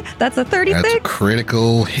boy. That's a 36. That's a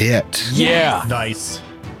critical hit. Yeah. Nice.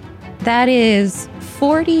 That is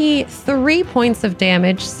 43 points of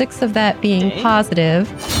damage, 6 of that being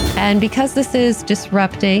positive. And because this is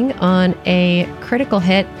disrupting on a critical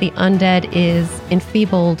hit, the undead is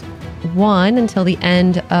enfeebled 1 until the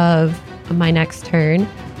end of my next turn.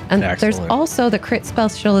 And Excellent. There's also the crit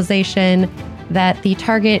specialization that the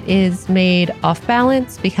target is made off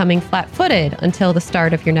balance, becoming flat-footed until the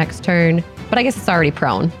start of your next turn. But I guess it's already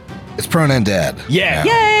prone. It's prone and dead. Yeah.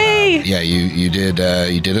 Yay! Yeah, you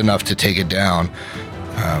did enough to take it down.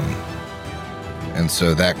 And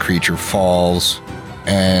so that creature falls,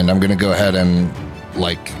 and I'm going to go ahead and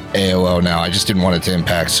AOO now. I just didn't want it to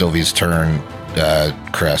impact Sylvie's turn,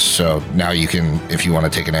 Chris. So now you can, if you want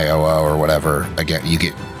to take an AOO or whatever, again, you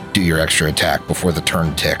do your extra attack before the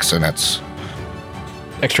turn ticks, and that's...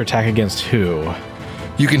 Extra attack against who?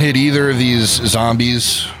 You can hit either of these zombie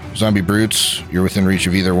brutes. You're within reach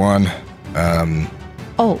of either one.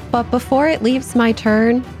 But before it leaves my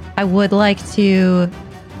turn, I would like to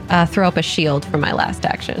throw up a shield for my last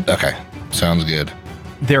action. Okay, sounds good.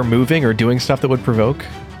 They're moving or doing stuff that would provoke?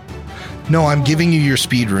 No, I'm giving you your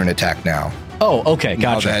speed rune attack now. Oh, okay,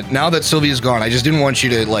 gotcha. Now that Sylvia's gone, I just didn't want you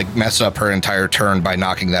to mess up her entire turn by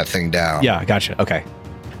knocking that thing down. Yeah, gotcha. Okay.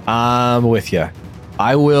 I'm with you.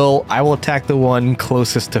 I will attack the one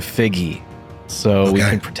closest to Figgy, so we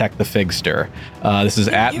can protect the Figster. This is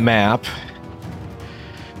at map.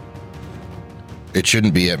 It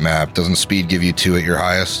shouldn't be at map. Doesn't speed give you 2 at your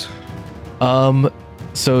highest?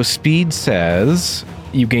 So speed says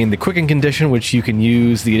you gain the quicken condition, which you can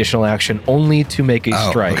use the additional action only to make a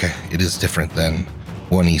strike. Okay. It is different than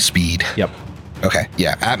 1E speed. Yep. Okay.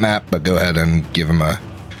 Yeah, at map, but go ahead and give him a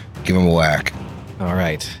Give him a whack. All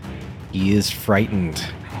right. He is frightened.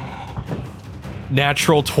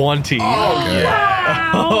 Natural 20. Okay.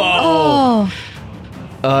 Oh.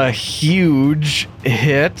 A huge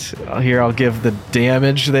hit. Here, I'll give the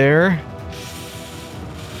damage there.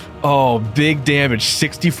 Oh, big damage.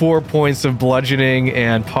 64 points of bludgeoning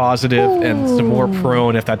and positive, and some more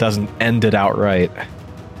prone if that doesn't end it outright.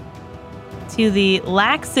 To the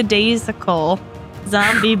lackadaisical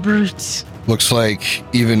zombie brute. Looks like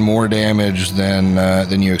even more damage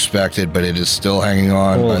than you expected, but it is still hanging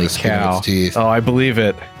on by Holy the skin cow. of its teeth. Oh, I believe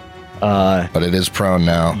it. But it is prone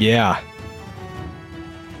now. Yeah.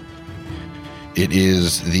 It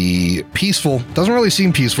is the peaceful, doesn't really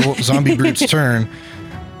seem peaceful, zombie brute's turn,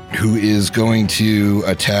 who is going to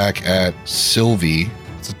attack at Sylvie.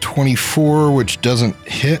 It's a 24, which doesn't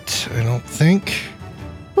hit, I don't think.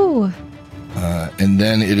 Ooh. And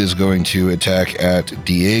then it is going to attack at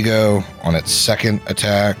Diego on its second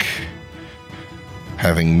attack,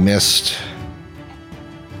 having missed.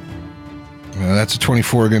 That's a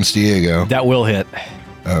 24 against Diego. That will hit.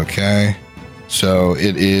 Okay. So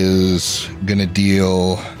it is going to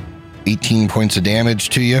deal 18 points of damage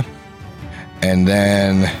to you. And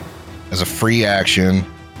then, as a free action,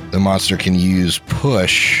 the monster can use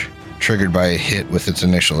push, triggered by a hit with its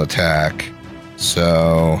initial attack.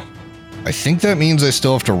 So I think that means I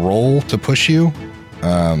still have to roll to push you.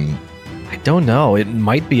 I don't know. It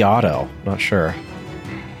might be auto. Not sure.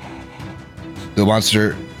 The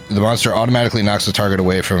monster automatically knocks the target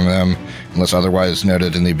away from them, unless otherwise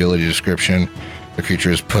noted in the ability description. The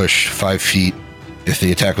creature is pushed 5 feet. If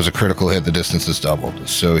the attack was a critical hit, the distance is doubled.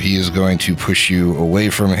 So he is going to push you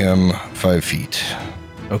away from him 5 feet.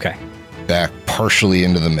 Okay. Back partially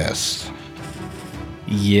into the mist.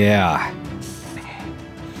 Yeah.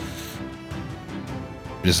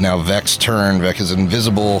 It is now Vec's turn. Vec is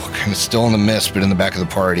invisible, kind of still in the mist, but in the back of the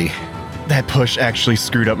party. That push actually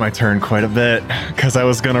screwed up my turn quite a bit because I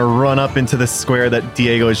was going to run up into the square that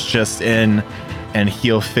Diego is just in and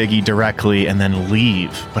heal Figgy directly and then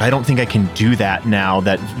leave. But I don't think I can do that now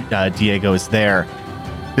that Diego is there.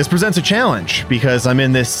 This presents a challenge because I'm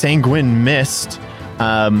in this sanguine mist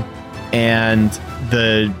and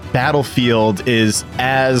the battlefield is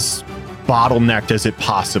as bottlenecked as it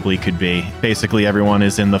possibly could be. Basically, everyone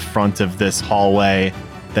is in the front of this hallway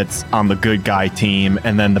that's on the good guy team,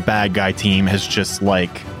 and then the bad guy team has just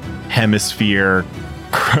like hemisphere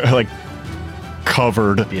like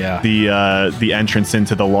covered the entrance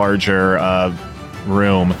into the larger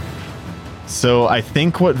room. So I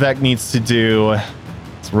think what Vec needs to do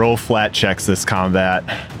is roll flat checks this combat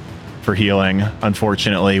for healing,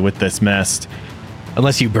 unfortunately, with this mist.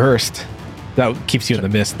 Unless you burst. That keeps you in the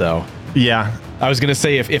mist, though. Yeah. I was going to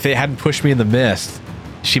say, if they hadn't pushed me in the mist,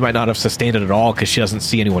 she might not have sustained it at all because she doesn't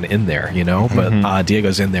see anyone in there, you know? But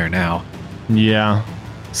Diego's in there now. Yeah.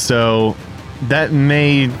 So that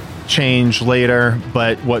may change later,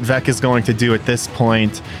 but what Vec is going to do at this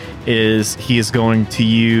point is he is going to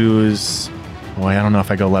use... Boy, I don't know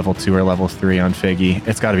if I go level 2 or level 3 on Figgy.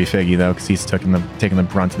 It's got to be Figgy, though, because he's taking the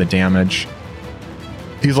brunt of the damage.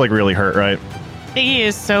 He's, like, really hurt, right? Figgy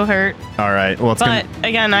is so hurt. All right. Well, but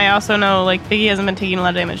again, I also know like Figgy hasn't been taking a lot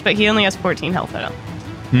of damage, but he only has 14 health right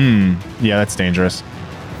now. Yeah, that's dangerous.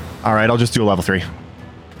 All right, I'll just do a level 3.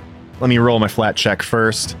 Let me roll my flat check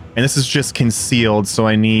first. And this is just concealed, so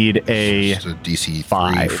I need a DC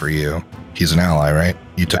 5 3 for you. He's an ally, right?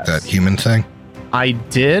 You took that human thing? I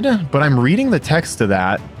did, but I'm reading the text of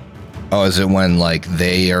that. Oh, is it when like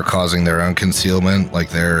they are causing their own concealment, like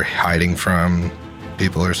they're hiding from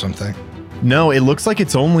people or something? No, it looks like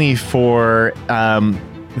it's only for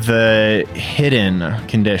the hidden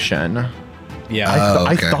condition. Yeah.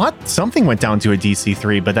 I thought something went down to a DC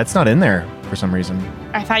 3, but that's not in there for some reason.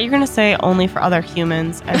 I thought you were going to say only for other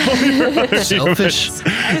humans. Selfish.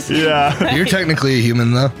 Yeah. You're technically a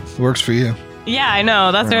human, though. Works for you. Yeah, I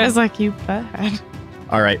know. That's why I was like, you bad.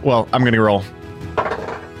 All right. Well, I'm going to roll.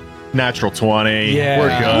 Natural 20. Yeah.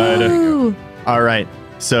 We're good. Ooh. All right.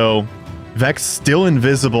 So Vec's still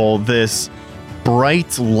invisible. This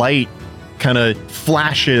bright light kind of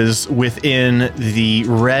flashes within the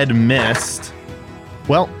red mist.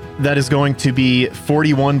 Well, that is going to be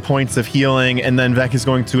 41 points of healing, and then Vec is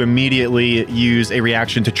going to immediately use a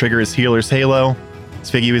reaction to trigger his healer's halo.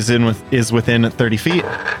 Figgy is within 30 feet,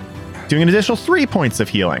 doing an additional 3 points of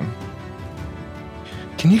healing.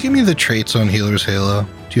 Can you give me the traits on Healer's Halo?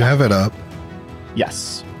 Do you have it up?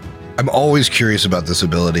 Yes. I'm always curious about this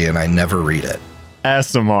ability, and I never read it.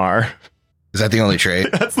 SMR. Is that the only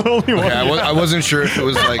trait? That's the only one. Okay, I wasn't sure if it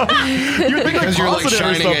was like because you're like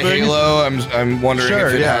shining a halo. I'm wondering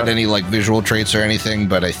if it had any like visual traits or anything,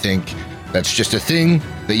 but I think That's just a thing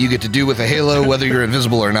that you get to do with a halo, whether you're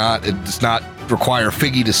invisible or not. It does not require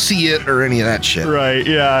Figgy to see it or any of that shit. Right,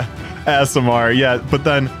 yeah. ASMR, yeah. But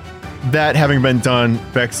then that having been done,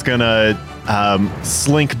 Beck's gonna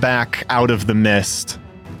slink back out of the mist,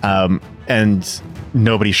 and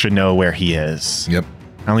nobody should know where he is. Yep.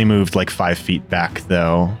 I only moved like 5 feet back,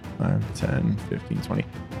 though. 5, 10, 15, 20.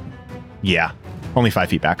 Yeah, only 5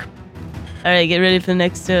 feet back. All right, get ready for the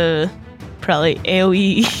next, probably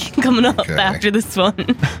AoE coming up after this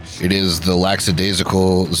one. It is the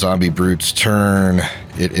lackadaisical zombie brute's turn.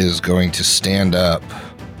 It is going to stand up.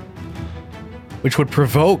 Which would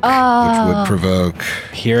provoke. Which would provoke.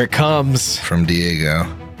 Here it comes. From Diego.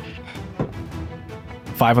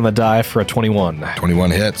 5 on the die for a 21.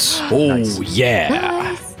 21 hits. Oh, nice. Yeah.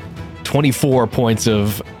 Nice. 24 points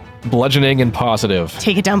of bludgeoning and positive.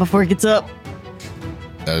 Take it down before it gets up.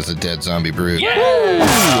 That is a dead zombie brute.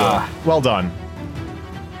 Yeah! Well done.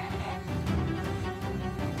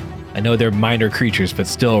 I know they're minor creatures, but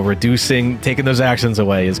still taking those actions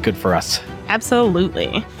away is good for us.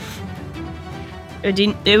 Absolutely.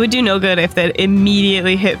 It would do no good if that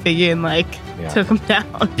immediately hit Figgy and took him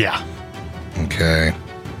down. Yeah. Okay.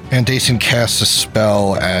 And Dacian casts a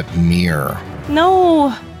spell at Mir.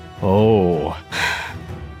 No. Oh.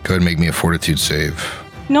 Go ahead and make me a fortitude save.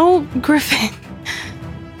 No, Griffin.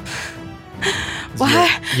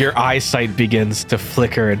 Why? Your eyesight begins to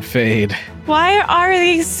flicker and fade. Why are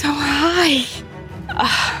these so high?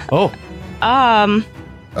 Oh.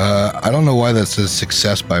 I don't know why that says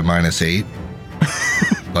success by -8,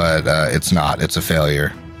 but it's not. It's a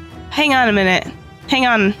failure. Hang on a minute. Hang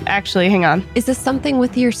on. Actually, hang on. Is this something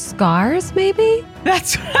with your scars, maybe?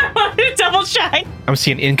 That's what I wanted to double check. I'm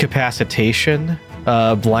seeing incapacitation.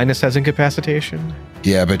 Blindness has incapacitation.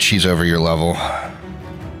 Yeah, but she's over your level.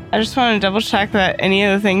 I just want to double check that any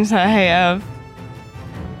of the things I have.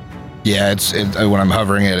 Yeah, when I'm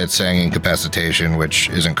hovering it, it's saying incapacitation, which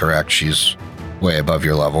isn't correct. She's way above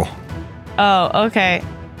your level. Oh, okay.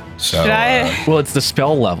 So, well, it's the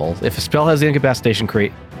spell level. If a spell has the incapacitation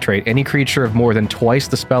trait, any creature of more than twice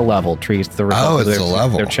the spell level treats the result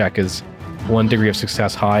of their check as 1 degree of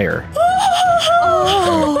success higher.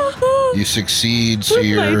 You succeed, so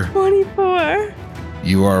you're 24.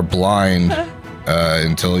 You are blind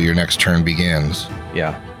until your next turn begins.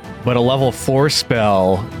 Yeah. But a level 4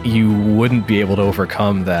 spell, you wouldn't be able to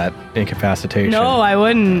overcome that incapacitation. No, I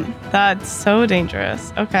wouldn't. That's so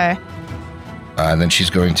dangerous. Okay. And then she's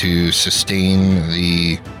going to sustain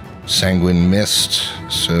the sanguine mist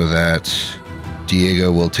so that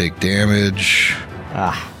Diego will take damage.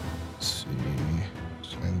 Let's see.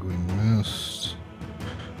 Sanguine mist.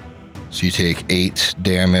 So you take 8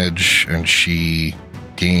 damage, and she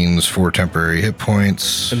gains 4 temporary hit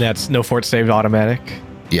points. And that's no fort saved automatic?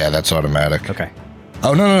 Yeah, that's automatic. Okay.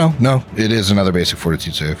 Oh, no. It is another basic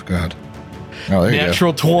fortitude save. Go ahead. Oh, there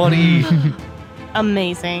Natural you go. 20.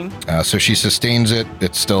 Amazing. So she sustains it.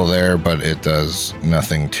 It's still there, but it does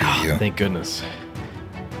nothing to you. Thank goodness.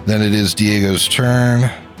 Then it is Diego's turn.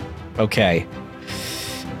 Okay.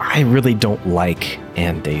 I really don't like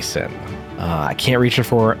Dacian. I can't reach her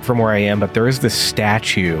from where I am, but there is this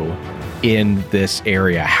statue in this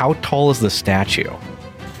area. How tall is the statue?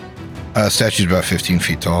 Statue's about 15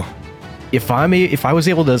 feet tall. If I was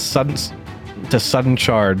able to sudden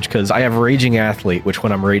charge, because I have Raging Athlete, which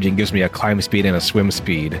when I'm raging gives me a climb speed and a swim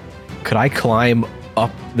speed, could I climb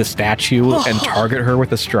up the statue and target her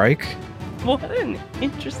with a strike? What an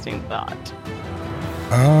interesting thought.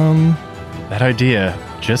 That idea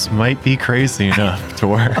just might be crazy enough to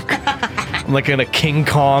work. I'm like gonna King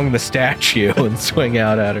Kong the statue and swing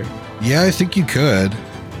out at her. Yeah, I think you could.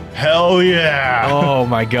 Hell yeah! Oh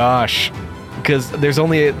my gosh. Because there's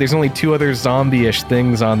only 2 other zombie-ish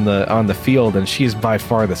things on the field, and she's by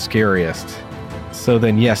far the scariest. So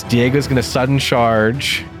then, yes, Diego's gonna sudden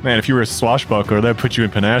charge. Man, if you were a swashbuckler, that'd put you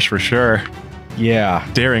in panache for sure. Yeah,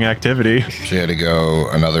 daring activity. She had to go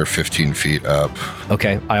another 15 feet up.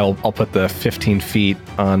 Okay, I'll put the 15 feet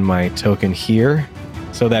on my token here.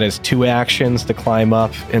 So that is 2 actions to climb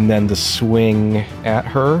up and then to swing at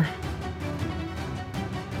her.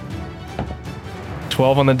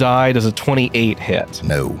 12 on the die. Does a 28 hit?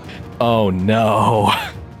 No. Oh, no.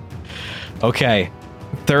 Okay.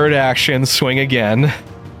 3rd action, swing again,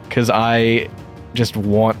 because I just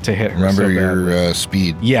want to hit her. Remember so your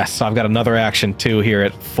speed. Yes, I've got another action, too, here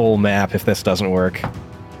at full map if this doesn't work.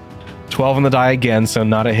 12 on the die again, so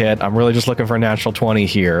not a hit. I'm really just looking for a natural 20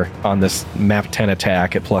 here on this map 10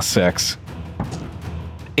 attack at +6.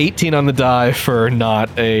 18 on the die for not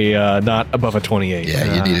above a 28.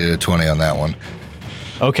 Yeah, you needed a 20 on that one.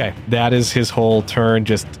 Okay, that is his whole turn,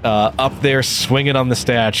 just up there swinging on the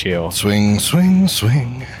statue. Swing, swing,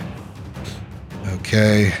 swing.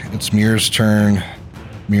 Okay, it's Mir's turn.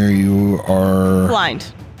 Mir, you are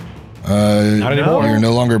Blind. Not anymore. You're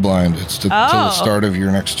no longer blind. It's till the start of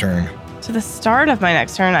your next turn. To the start of my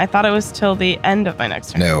next turn. I thought it was till the end of my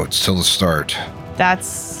next turn. No, it's till the start.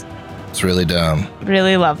 That's It's really dumb.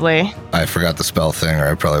 really lovely. I forgot the spell thing, or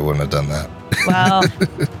I probably wouldn't have done that. Well,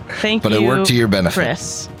 thank But you. it worked to your benefit.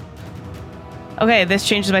 Chris. Okay, this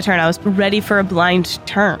changes my turn. I was ready for a blind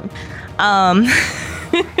turn.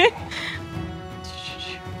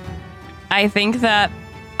 I think that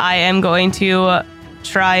I am going to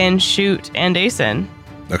try and shoot Andason.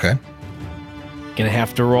 Okay. Gonna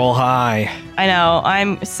have to roll high. I know.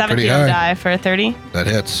 I'm 17 Pretty on high. die for 30. That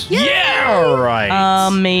hits. All right.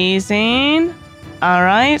 Amazing. All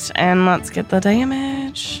right, and let's get the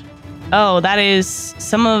damage. Oh, that is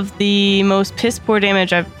some of the most piss poor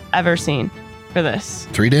damage I've ever seen for this.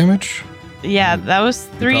 3 damage? Yeah, that was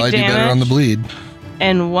 3 Probably damage. do better on the bleed.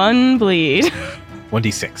 And 1 bleed.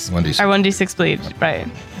 1d6. 1d6. Or 1d6 bleed, right.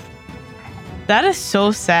 That is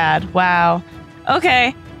so sad. Wow.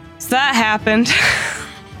 Okay, so that happened.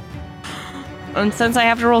 And since I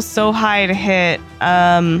have to roll so high to hit,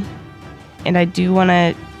 and I do want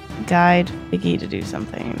to guide Figgy to do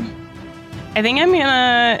something. I think I'm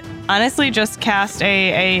gonna honestly just cast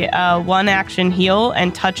a 1-action heal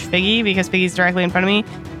and touch Figgy because Figgy's directly in front of me,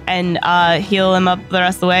 and heal him up the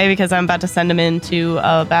rest of the way because I'm about to send him into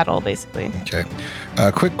a battle, basically. Okay.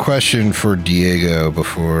 Quick question for Diego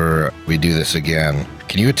before we do this again.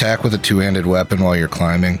 Can you attack with a 2-handed weapon while you're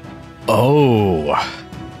climbing? Oh,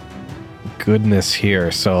 goodness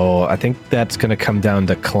here. So I think that's going to come down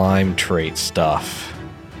to climb trait stuff.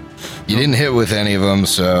 You didn't hit with any of them,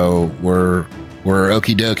 so we're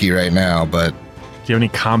okie dokie right now, but Do you have any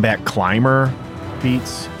combat climber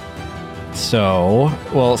feats? So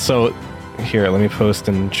here, let me post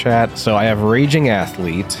in chat. So I have Raging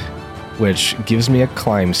Athlete, which gives me a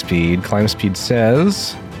climb speed. Climb speed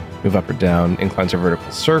says move up or down, inclines or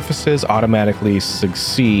vertical surfaces, automatically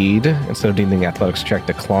succeed instead of needing athletics check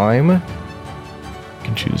to climb. You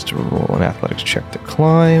can choose to roll an athletics check to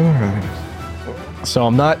climb. So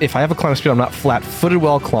if I have a climb speed, I'm not flat-footed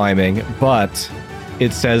while climbing, but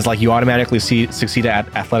it says like you automatically succeed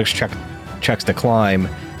at athletics checks to climb,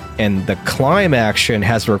 and the climb action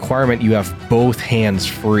has a requirement you have both hands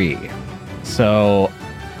free. So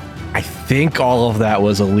I think all of that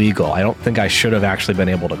was illegal. I don't think I should have actually been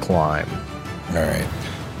able to climb. all right.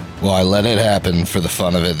 Well, I let it happen for the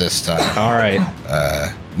fun of it this time. All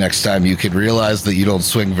right. Next time you could realize that you don't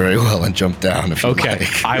swing very well and jump down if you Okay.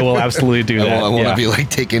 like. I will absolutely do that. I won't yeah. be like,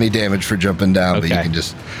 take any damage for jumping down, but you Okay. can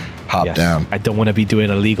just hop Yes. down. I don't want to be doing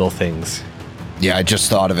illegal things. Yeah, I just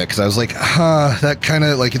thought of it because I was like, that kind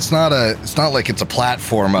of like it's not like it's a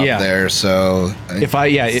platform up Yeah. there. So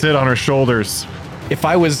Sit on her shoulders. If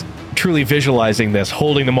I was truly visualizing this,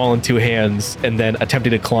 holding them all in 2 hands and then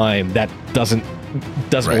attempting to climb, that doesn't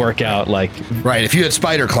Right. work out. Like, right, if you had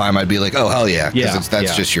spider climb, I'd be like, oh hell yeah, Yeah, because that's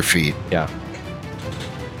yeah. just your feet. yeah.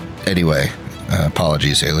 Anyway,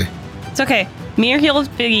 apologies, Haley. It's okay. Mir healed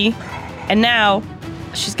Figgy, and now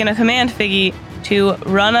she's going to command Figgy to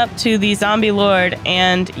run up to the zombie lord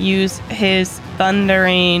and use his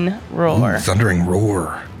thundering roar. Ooh, thundering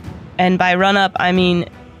roar. And by run up, I mean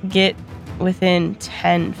get within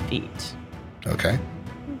 10 feet. Okay.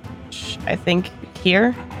 I think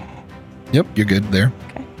here. Yep, you're good there.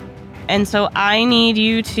 And so I need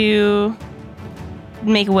you to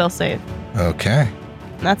make a will save. Okay.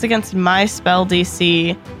 And that's against my spell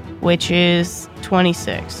DC, which is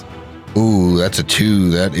 26. Ooh, that's a 2.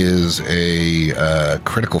 That is a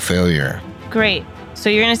critical failure. Great. So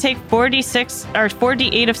you're going to take 46 or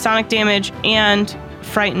 48 of sonic damage and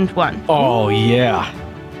frightened 1. Oh, yeah.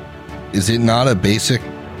 Is it not a basic?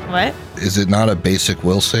 What? Is it not a basic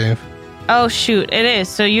will save? Oh, shoot. It is.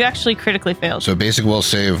 So you actually critically failed. So basic will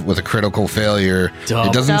save with a critical failure. Double.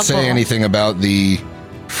 It doesn't say Double. anything about the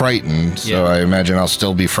frightened, so Yeah. I imagine I'll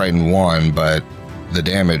still be frightened 1, but the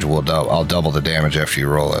damage will I'll double the damage after you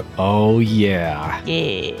roll it. Oh, yeah.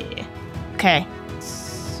 Yeah. Okay.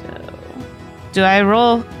 So do I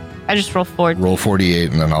roll? I just roll 4. Roll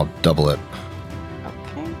 48 and then I'll double it.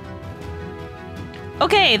 Okay.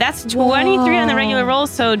 Okay, that's 23 on the regular roll,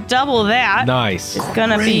 so double that. Nice. It's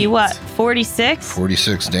gonna be what? 46?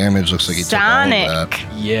 46 damage. Looks like you took all of that. Sonic.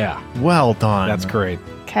 Yeah. Well done. That's great.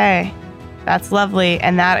 Okay. That's lovely.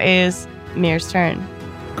 And that is Mir's turn.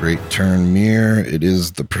 Great turn, Mir. It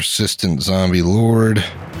is the persistent zombie lord.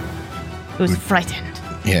 Who's frightened.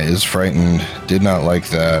 Yeah, is frightened. Did not like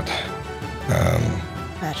that.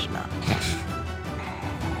 Imagine not.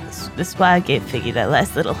 This is why I gave Figgy that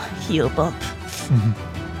last little heel bump.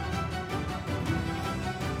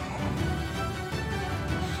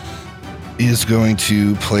 Is going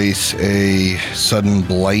to place a sudden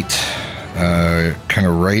blight kind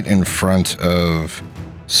of right in front of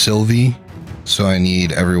Sylvie. So I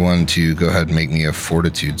need everyone to go ahead and make me a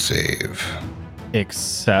fortitude save.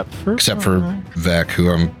 Except for Vec, who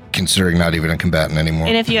I'm considering not even a combatant anymore.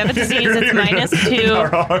 And if you have a disease, it's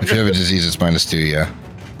 -2. If you have a disease, it's -2, yeah.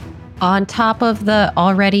 On top of the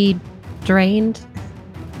already drained?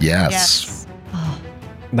 Yes.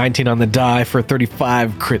 19 on the die for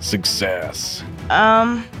 35 crit success.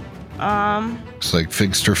 Looks like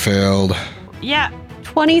Figster failed. Yeah.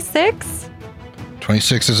 26?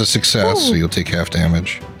 26 is a success, so you'll take half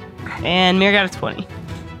damage, And Mir got a 20.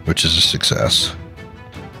 which is a success.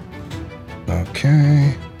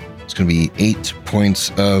 Okay. It's going to be 8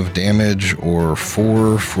 points of damage, or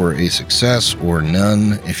 4 for a success, or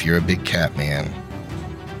none if you're a big cat man.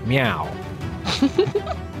 Meow.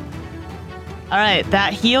 All right,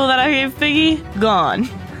 that heal that I gave Figgy, gone.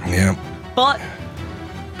 Yep. But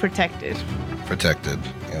protected. Protected.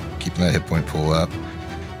 Yep. Keeping that hit point pool up.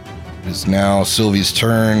 It is now Sylvie's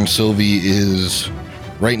turn. Sylvie is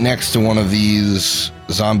right next to one of these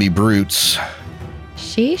zombie brutes.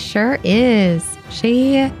 She sure is.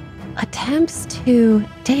 She attempts to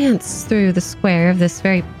dance through the square of this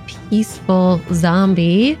very peaceful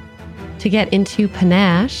zombie to get into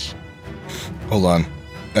panache. Hold on.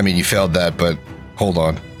 I mean, you failed that, but hold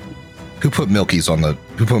on. Who put Milky's on the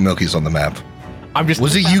map?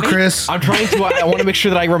 Was it you, Chris? I'm trying to. I want to make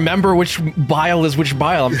sure that I remember which bile is which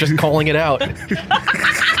bile. I'm just calling it out.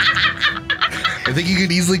 I think you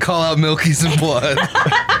could easily call out Milky's and blood.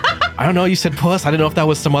 I don't know. You said puss. I didn't know if that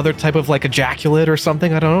was some other type of like ejaculate or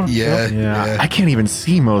something. I don't know. Yeah. I can't even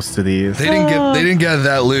see most of these. They didn't get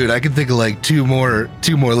that loot. I can think of like two more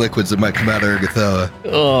liquids that might come out of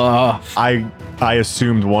Ergothoa. I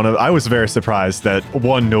assumed I was very surprised that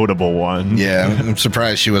one notable one. Yeah, I'm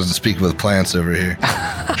surprised she wasn't speaking with plants over here.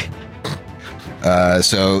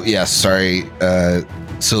 So yeah, sorry,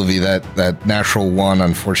 Sylvie, that natural one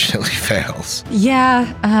unfortunately fails.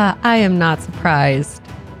 Yeah, I am not surprised.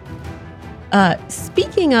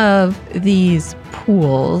 Speaking of these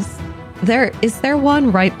pools, is there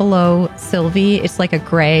one right below Sylvie? It's like a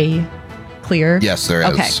gray clear. Yes, there is.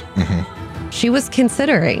 Okay. Mm-hmm. She was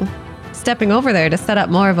considering stepping over there to set up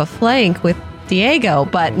more of a flank with Diego,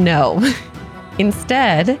 but no.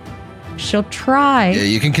 Instead, she'll try. Yeah,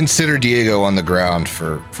 you can consider Diego on the ground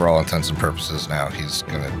for all intents and purposes now.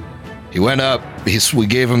 He went up, we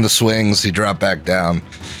gave him the swings, he dropped back down.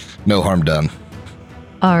 No harm done.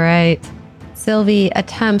 All right. Sylvie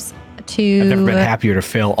attempts to... I've never been happier to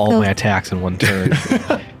fail all my attacks in one turn.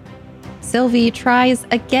 Sylvie tries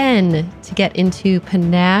again to get into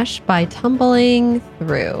panache by tumbling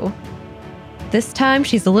through. This time,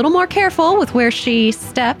 she's a little more careful with where she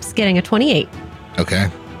steps, getting a 28. Okay,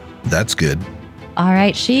 that's good. All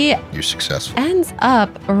right, You're successful. Ends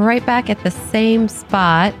up right back at the same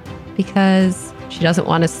spot because she doesn't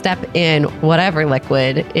want to step in whatever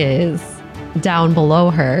liquid is down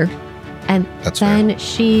below her. And then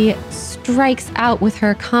she strikes out with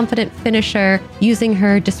her confident finisher using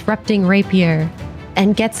her disrupting rapier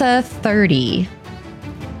and gets a 30.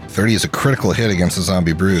 30 is a critical hit against the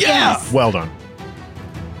zombie brute. Yes! Well done.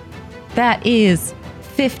 That is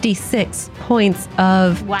 56 points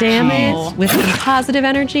of damage with some positive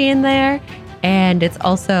energy in there. And it's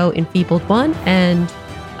also enfeebled 1 and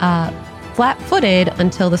flat-footed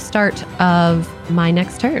until the start of my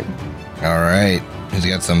next turn. All right. He's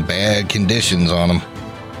got some bad conditions on him.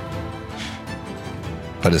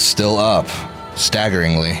 But it's still up,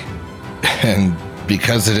 staggeringly. And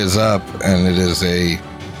because it is up and it is a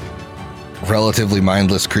relatively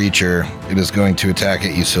mindless creature, it is going to attack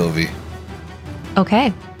at you, Sylvie.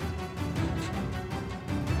 Okay.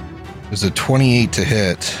 There's a 28 to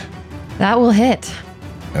hit. That will hit.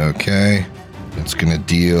 Okay. It's going to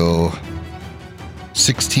deal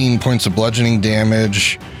 16 points of bludgeoning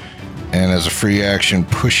damage. And as a free action,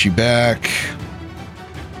 push you back.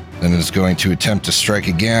 Then it's going to attempt to strike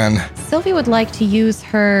again. Sylvie would like to use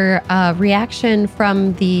her reaction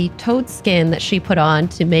from the toad skin that she put on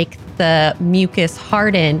to make the mucus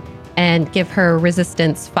harden and give her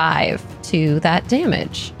resistance 5 to that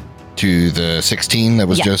damage. To the 16 that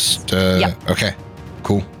was Yes. just... Yep. Okay,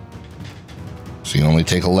 cool. So you only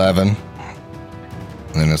take 11. And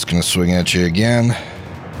then it's going to swing at you again.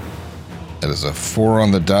 That is a 4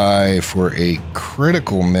 on the die for a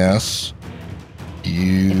critical miss.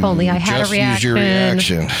 You If only I had just a reaction. used your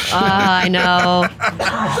reaction. I know.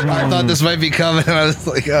 I thought this might be coming, and I was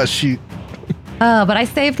like, oh, shoot. But I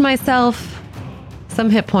saved myself some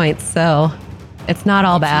hit points, so it's not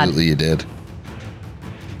all Absolutely, you did.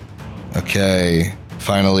 Okay.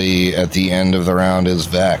 Finally, at the end of the round is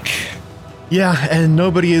Vec. Yeah, and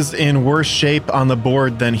nobody is in worse shape on the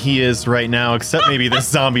board than he is right now, except maybe this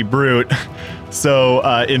zombie brute. So,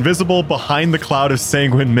 invisible behind the cloud of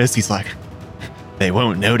sanguine mist, he's like, they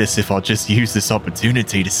won't notice if I'll just use this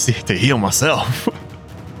opportunity to heal myself.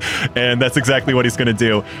 And that's exactly what he's going to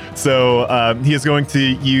do. So he is going to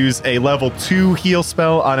use a level 2 heal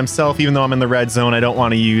spell on himself. Even though I'm in the red zone, I don't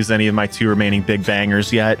want to use any of my 2 remaining big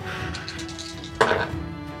bangers yet.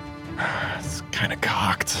 It's kind of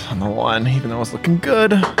cocked on the 1, even though it's looking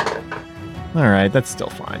good. All right, that's still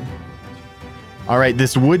fine. All right,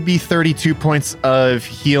 this would be 32 points of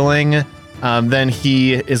healing. Then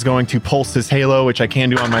he is going to pulse his halo, which I can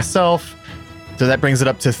do on myself. So that brings it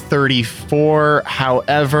up to 34.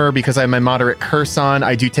 However, because I have my moderate curse on,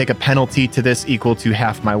 I do take a penalty to this equal to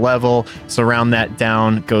half my level. So round that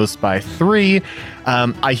down goes by 3.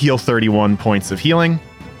 I heal 31 points of healing.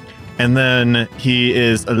 And then he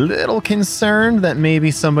is a little concerned that maybe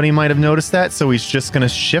somebody might have noticed that. So he's just going to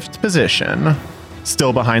shift position,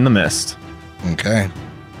 still behind the mist. Okay.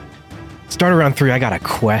 Start around 3. I got a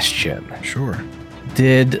question. Sure.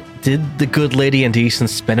 Did the good lady Andesen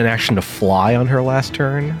spend an action to fly on her last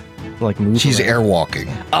turn? Like move? She's around?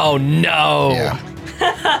 airwalking. Oh no! Yeah.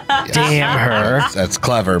 Damn her! That's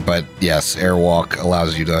clever, but yes, airwalk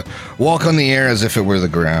allows you to walk on the air as if it were the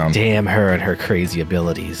ground. Damn her and her crazy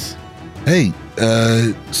abilities. Hey,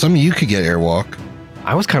 some of you could get airwalk.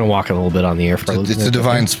 I was kind of walking a little bit on the air for a little bit. It's a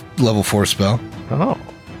divine level 4 spell. Oh.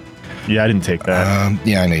 Yeah, I didn't take that.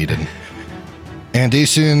 Yeah, I know you didn't.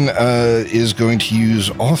 Andesen is going to use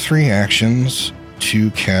all 3 actions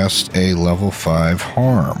to cast a level 5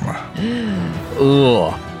 harm.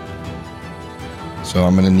 Ugh. So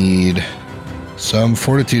I'm going to need some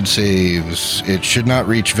fortitude saves. It should not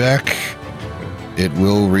reach Vec. It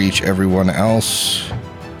will reach everyone else,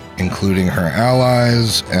 including her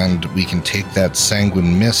allies, and we can take that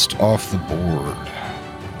sanguine mist off the board.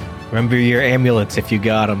 Remember your amulets if you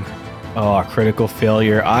got them. Oh, critical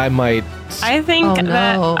failure. I think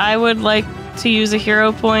that I would like to use a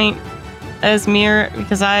hero point as mirror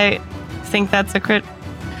because I think that's a crit.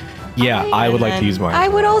 Yeah, I would like to use mine. I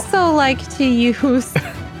would also like to use.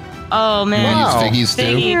 Oh man, wow. Figgy's too?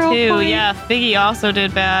 Figgy too. Yeah, Figgy also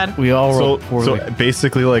did bad. We all rolled poorly. So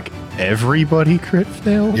basically, like everybody crit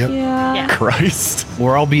failed. Yep. Yeah. Christ.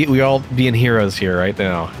 We're all being heroes here right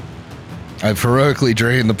now. I've heroically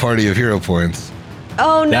drained the party of hero points.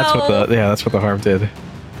 Oh no! That's what the harm did.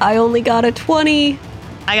 I only got a 20.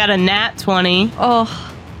 I got a nat 20.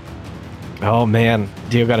 Oh man,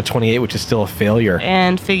 Diego got a 28, which is still a failure.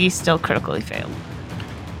 And Figgy still critically failed.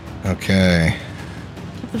 Okay.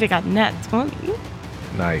 I think I got nat 20.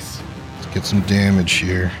 Nice. Let's get some damage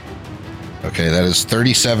here. Okay, that is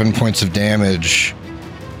 37 points of damage.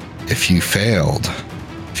 If you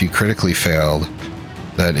critically failed,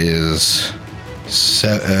 that is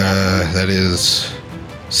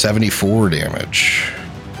 74 damage.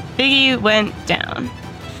 Figgy went down.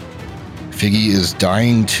 Figgy is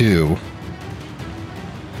dying too.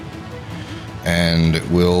 And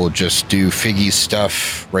we'll just do Figgy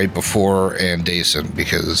stuff right before Andesen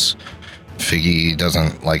because Figgy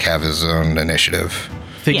doesn't have his own initiative.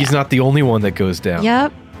 Figgy's not the only one that goes down.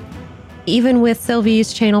 Yep. Even with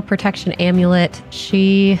Sylvie's channel protection amulet,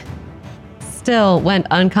 she still went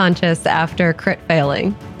unconscious after crit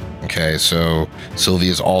failing. Okay, so Sylvie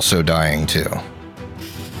is also dying too.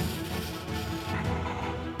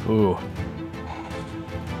 Ooh.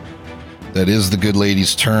 That is the good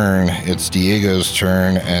lady's turn. It's Diego's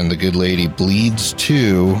turn, and the good lady bleeds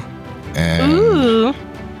too. And Ooh.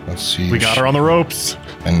 let's see. We got her on the ropes.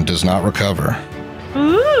 And does not recover.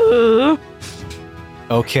 Ooh.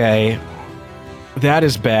 Okay. That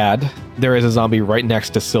is bad. There is a zombie right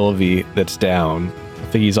next to Sylvie that's down. I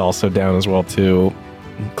think he's also down as well too.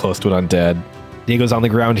 Close to an undead. Diego's on the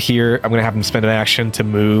ground here. I'm going to have him spend an action to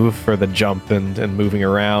move for the jump and moving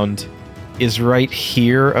around. Is right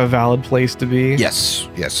here a valid place to be? Yes.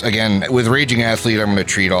 Again, with Raging Athlete, I'm going to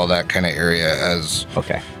treat all that kind of area as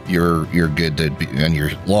okay. You're good to be, and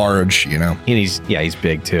you're large, you know. And he's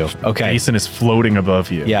big too. Okay. Jason is floating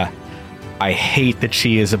above you. Yeah. I hate that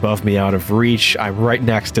she is above me out of reach. I'm right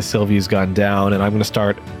next to Sylvie's gun down, and I'm going to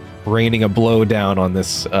start raining a blow down on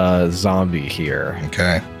this zombie here.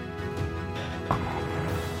 Okay.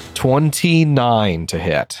 29 to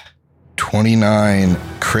hit. 29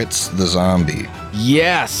 crits the zombie.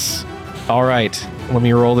 Yes. All right. Let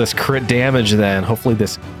me roll this crit damage then. Hopefully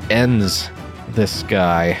this ends this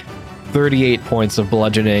guy. 38 points of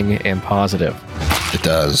bludgeoning and positive. It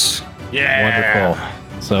does. Yeah.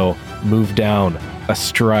 Wonderful. So move down a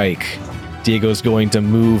strike. Diego's going to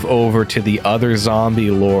move over to the other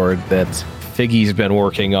zombie lord that Figgy's been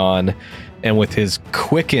working on, and with his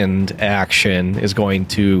quickened action is going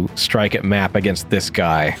to strike at map against this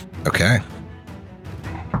guy. Okay.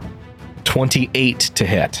 28 to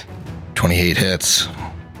hit. 28 hits.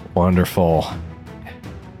 Wonderful.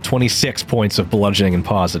 26 points of bludgeoning and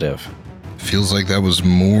positive. Feels like that was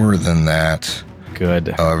more than that. Good.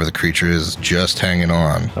 However, the creature is just hanging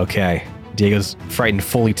on. Okay. Diego's frightened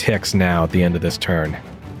fully ticks now at the end of this turn.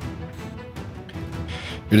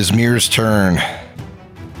 It is Mir's turn.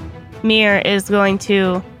 Mir is going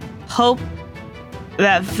to hope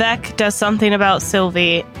that Vec does something about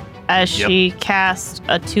Sylvie as she casts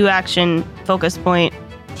a 2-action focus point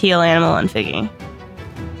heal animal on Figgy.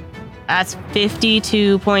 That's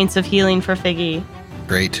 52 points of healing for Figgy.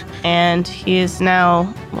 Great. And he is now,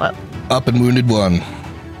 what? Up and wounded 1.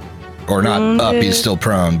 Or not Wounded up, he's still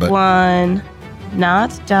prone, but 1,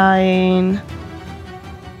 not dying.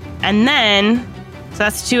 And then, so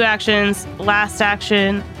that's 2 actions. Last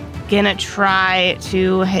action, gonna try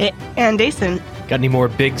to hit Andason. Got any more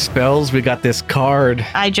big spells? We got this card.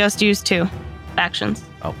 I just used 2 actions.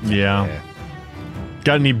 Oh, Yeah.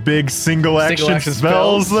 Got any big single action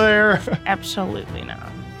spells there? Absolutely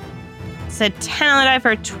not. Said 10 on the die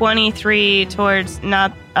for 23 towards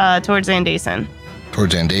Andason.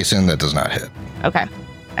 towards Andason, that does not hit. Okay.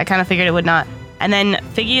 I kind of figured it would not. And then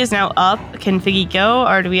Figgy is now up. Can Figgy go,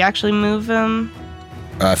 or do we actually move him?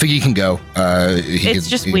 Figgy can go. He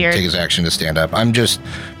can weird. take his action to stand up. I'm just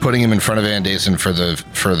putting him in front of Andason for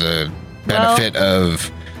the benefit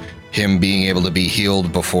of him being able to be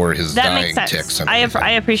healed before his That dying makes sense. ticks. And I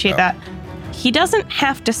everything. appreciate that. He doesn't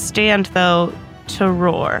have to stand, though, to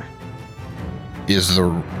roar. Is the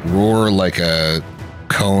roar like a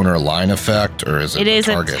cone or line effect, or is it? It is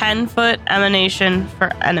a target? 10-foot emanation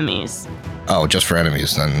for enemies. Oh, just for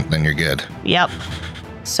enemies. Then you're good. Yep.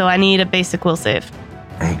 So I need a basic will save.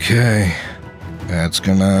 Okay, that's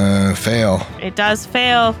gonna fail. It does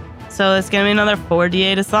fail, so it's gonna be another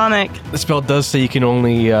 4d8 of Sonic. The spell does say you can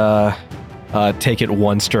only take it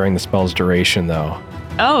once during the spell's duration, though.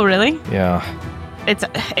 Oh, really? Yeah.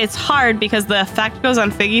 It's hard because the effect goes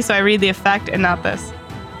on Figgy, so I read the effect and not this.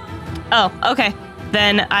 Oh, okay.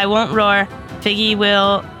 Then I won't roar. Figgy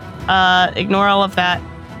will ignore all of that,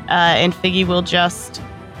 and Figgy will just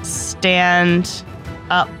stand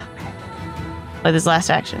up with his last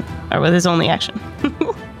action, or with his only action.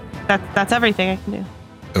 That's everything I can do.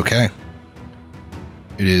 Okay.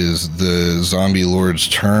 It is the zombie lord's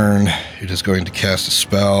turn. It is going to cast a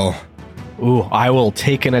spell. Ooh, I will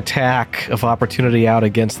take an attack of opportunity out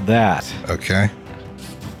against that. Okay.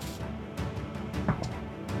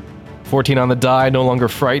 14 on the die, no longer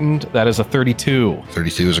frightened. That is a 32.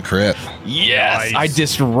 32 is a crit. Yes! Nice. I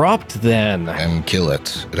disrupt then. And kill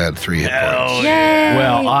it. It had 3 hit points. Yay!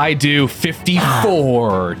 Well, I do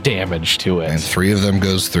 54 damage to it. And 3 of them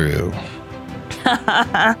goes through.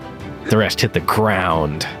 The rest hit the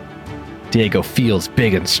ground. Diego feels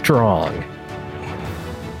big and strong.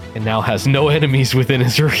 And now has no enemies within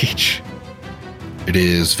his reach. It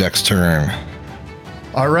is Vex's turn.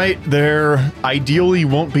 All right, there ideally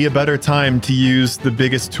won't be a better time to use the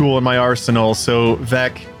biggest tool in my arsenal. So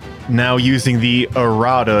Vec, now using the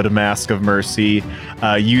errata Mask of Mercy,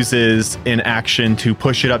 uses an action to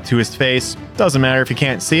push it up to his face. Doesn't matter if you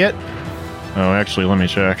can't see it. Oh, actually, let me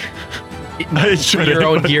check. For your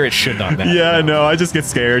own gear, it should not matter. Yeah, no, I just get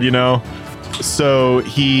scared, you know. So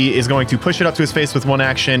he is going to push it up to his face with one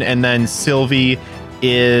action, and then Sylvie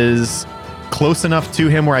is close enough to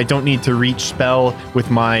him where I don't need to reach spell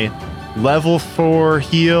with my level 4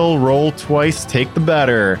 heal. Roll twice, take the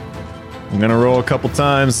better. I'm gonna roll a couple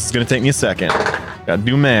times. It's gonna take me a second. Gotta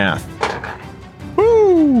do math.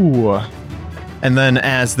 Woo! And then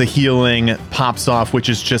as the healing pops off, which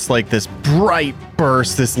is just like this bright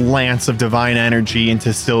burst, this lance of divine energy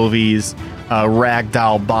into Sylvie's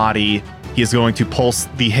ragdoll body, he is going to pulse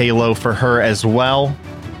the halo for her as well,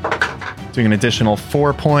 doing an additional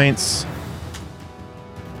 4 points.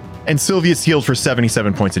 And Sylvie is healed for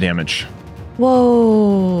 77 points of damage.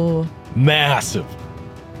 Whoa. Massive.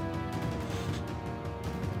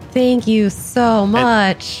 Thank you so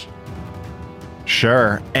much.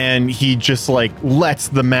 Sure. And he just like lets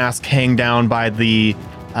the mask hang down by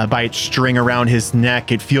its string around his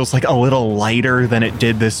neck. It feels like a little lighter than it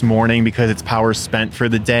did this morning because its power's spent for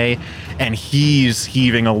the day. And he's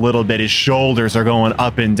heaving a little bit. His shoulders are going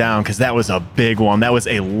up and down because that was a big one. That was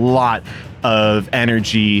a lot of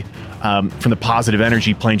energy from the positive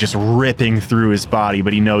energy plane just ripping through his body,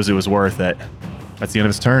 but he knows it was worth it. That's the end of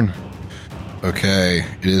his turn. Okay,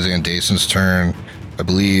 it is Andason's turn. I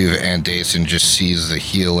believe Andason just sees the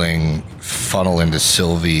healing funnel into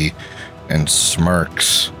Sylvie and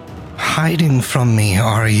smirks. Hiding from me,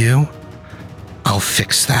 are you? I'll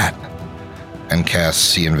fix that. And casts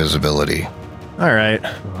See Invisibility. All right.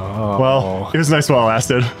 Oh. Well, it was nice while it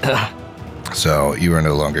lasted. So you are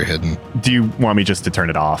no longer hidden. Do you want me just to turn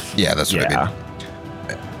it off? Yeah, that's what I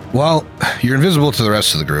mean. Well, you're invisible to the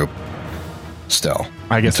rest of the group. Still.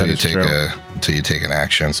 I guess until that is true. Until you take an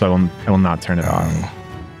action. So I will not turn it on.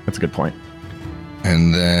 That's a good point.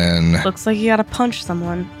 And then Looks like you gotta punch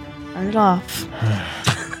someone. Turn it off.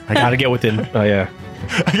 I gotta get within. Oh yeah.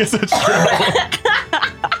 I guess that's true.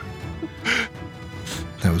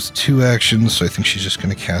 that was 2 actions, so I think she's just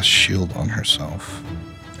going to cast Shield on herself.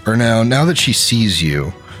 Or now that she sees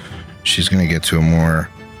you, she's going to get to a more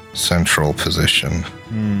central position.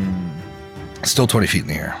 Still 20 feet in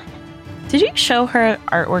the air. Did you show her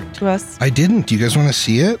artwork to us? I didn't. Do you guys want to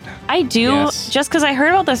see it? I do, Yes. just because I heard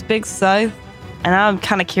about this big scythe, and I'm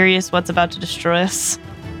kind of curious what's about to destroy us.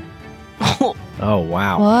 Oh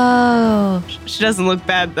wow. Whoa. She doesn't look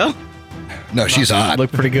bad though. No, she's hot.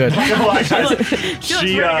 Look pretty good.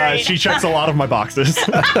 She checks a lot of my boxes.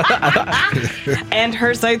 And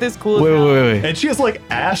her scythe is cool. Wait. And she has like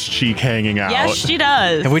ass cheek hanging out. Yes, she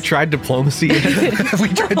does. Have we tried diplomacy yet? We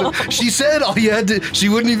tried to, she said all you had to. She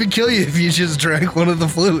wouldn't even kill you if you just drank one of the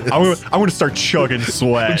fluids. I'm gonna start chugging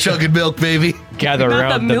sweat. Chugging milk, baby. Gather Not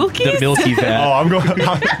around the the Milkies? milky Oh, vat. I'm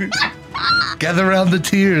going. Gather around the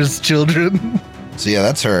tears, children. So yeah,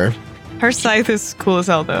 that's her. Her scythe is cool as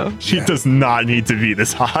hell though. She does not need to be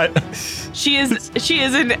this hot. She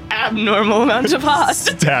is an abnormal amount of hot.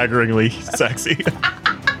 Staggeringly sexy.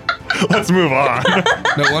 Let's move on.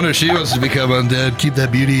 No wonder she wants to become undead. Keep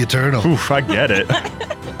that beauty eternal. Oof, I get it.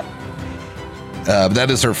 But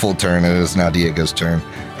that is her full turn. It is now Diego's turn.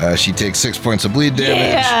 She takes 6 points of bleed damage.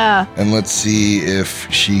 Yeah. And let's see if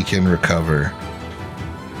she can recover.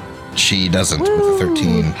 She doesn't with a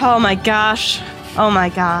 13. Oh my gosh. Oh my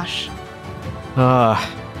gosh.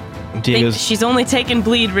 Diego's. She's only taking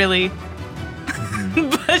bleed really.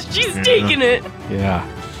 But she's taking it. Yeah.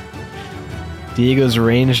 Diego's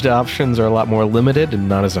ranged options are a lot more limited and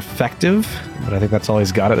not as effective, but I think that's all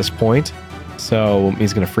he's got at this point. So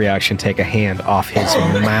he's going to free action take a hand off his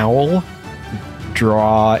maul,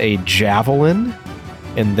 draw a javelin,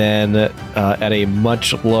 and then at a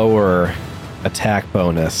much lower attack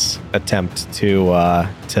bonus, attempt to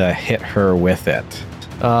hit her with it.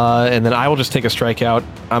 And then I will just take a strike out.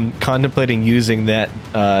 I'm contemplating using that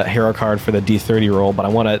hero card for the D30 roll, but I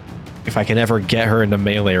want to, if I can ever get her into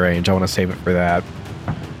melee range, I want to save it for that.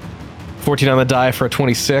 14 on the die for a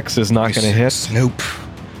 26 is not going to hit. Nope.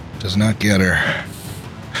 Does not get her.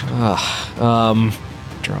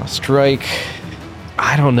 Draw a strike.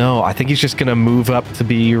 I don't know. I think he's just going to move up to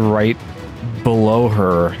be right below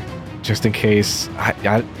her, just in case.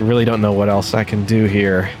 I really don't know what else I can do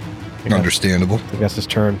here. Understandable. I think that's his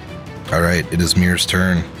turn. All right, it is Mir's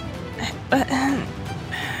turn.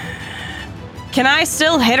 Can I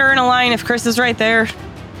still hit her in a line if Chris is right there?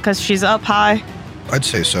 Because she's up high. I'd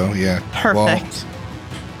say so, yeah. Perfect. Well,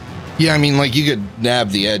 yeah, I mean, like, you could nab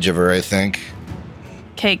the edge of her, I think.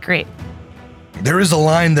 Okay, great. There is a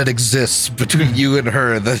line that exists between you and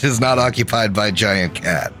her that is not occupied by a giant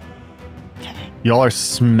cat. Y'all are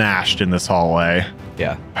smashed in this hallway.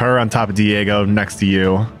 Yeah. Her on top of Diego, next to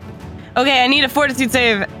you. Okay, I need a fortitude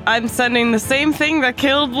save. I'm sending the same thing that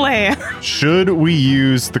killed Lamb. Should we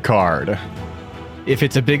use the card? If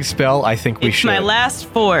it's a big spell, I think we It's should. my last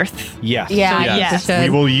fourth. Yes. Yeah, So I think yes. we We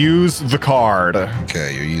should. will use the card.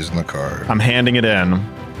 Okay, you're using the card. I'm handing it in.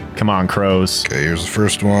 Come on, crows. Okay, here's the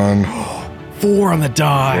first one. 4 on the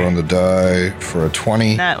die. 4 on the die for a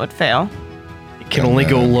 20. That would fail. It can only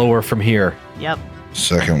go lower from here. Yep.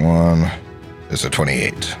 Second one is a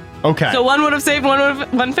 28. Okay. So one would have saved,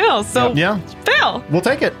 one fails. So yeah, fail. we'll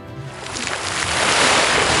take it.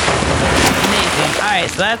 Amazing. All right,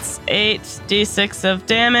 so that's 8d6 of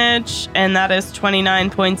damage, and that is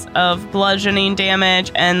 29 points of bludgeoning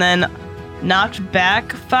damage, and then knocked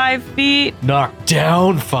back 5 feet. Knocked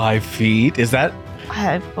down 5 feet. Is that?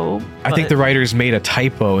 I hope. I think the writers made a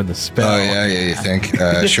typo in the spell. Oh, yeah, you think?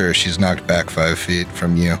 Sure, she's knocked back 5 feet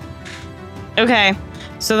from you. Okay,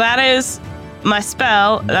 so that is my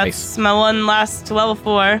spell. Nice. That's my one last level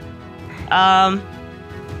 4.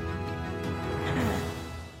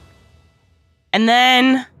 And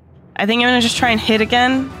then I think I'm gonna just try and hit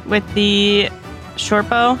again with the short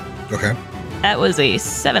bow. Okay. That was a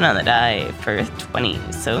 7 on the die for 20,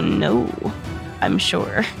 so no, I'm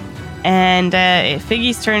sure. And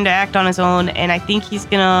Figgy's turn to act on his own, and I think he's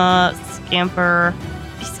gonna scamper.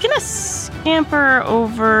 He's gonna scamper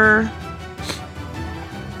over.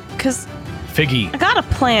 Because Figgy. I got a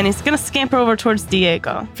plan. He's gonna scamper over towards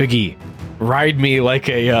Diego. Figgy, ride me like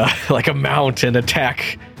a mount and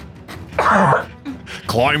attack.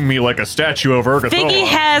 Climb me like a statue of Urgathoa. Figgy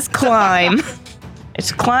has climb.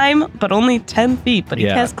 It's climb, but only 10 feet, but he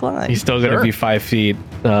has climb. He's still going to be 5 feet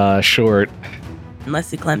short.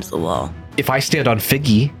 Unless he climbs the wall. If I stand on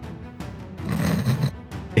Figgy,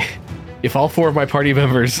 if all 4 of my party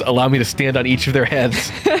members allow me to stand on each of their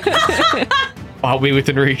heads, I'll be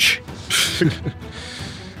within reach.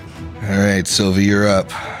 All right, Sylvie, you're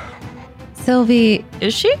up. Sylvie,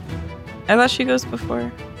 Is she? I thought she goes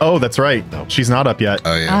before. Oh, that's right. She's not up yet.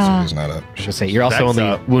 Oh, yeah, Sylvie's not up. I should say, you're also That's only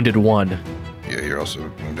up. wounded 1. Yeah, you're also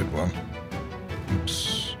wounded 1.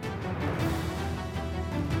 Oops.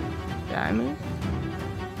 Did I move?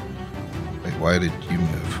 Wait, why did you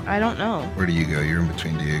move? I don't know. Where do you go? You're in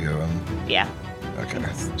between Diego and... Yeah. Okay.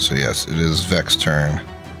 So, yes, it is Vex's turn.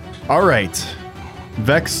 All right.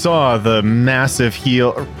 Vex saw the massive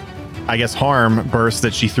harm burst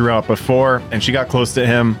that she threw out before, and she got close to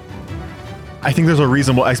him. I think there's a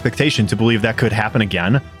reasonable expectation to believe that could happen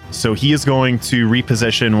again. So he is going to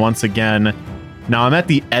reposition once again. Now I'm at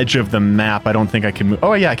the edge of the map. I don't think I can move.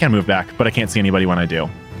 Oh, yeah, I can move back, but I can't see anybody when I do.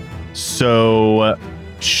 So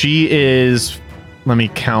she is, let me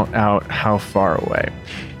count out how far away.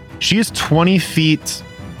 She is 20 feet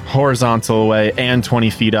horizontal away and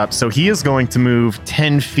 20 feet up. So he is going to move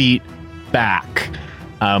 10 feet back,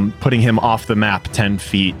 putting him off the map 10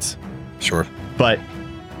 feet. Sure. But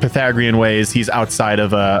Pythagorean ways, he's outside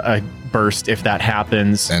of a burst if that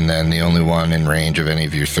happens. And then the only one in range of any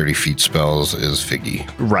of your 30 feet spells is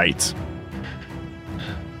Figgy. Right.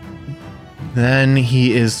 Then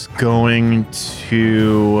he is going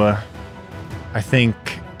to... I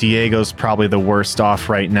think Diego's probably the worst off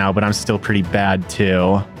right now, but I'm still pretty bad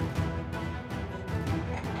too.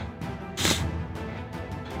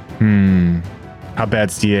 How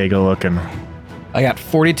bad's Diego looking? I got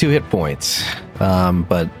 42 hit points,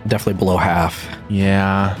 but definitely below half.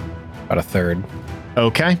 Yeah. About a third.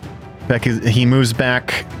 Okay. He moves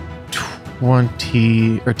back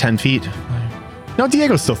 20 or 10 feet. No,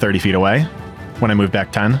 Diego's still 30 feet away when I move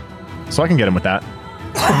back 10. So I can get him with that.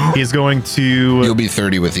 He's going to... You'll be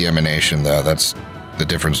 30 with the emanation, though. That's the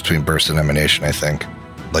difference between burst and emanation, I think.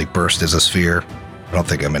 Like, burst is a sphere. I don't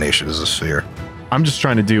think emanation is a sphere. I'm just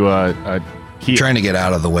trying to do Trying to get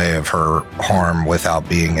out of the way of her harm without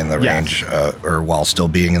being in the range, or while still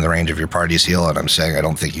being in the range of your party's heal, and I'm saying I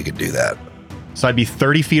don't think you could do that. So I'd be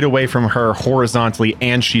 30 feet away from her horizontally,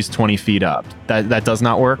 and she's 20 feet up. That does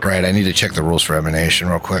not work? Right, I need to check the rules for emanation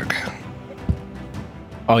real quick.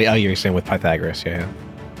 Oh, yeah, you're saying with Pythagoras, yeah.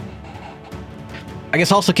 I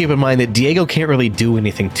guess also keep in mind that Diego can't really do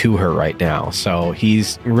anything to her right now, so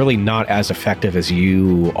he's really not as effective as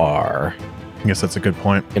you are. I guess that's a good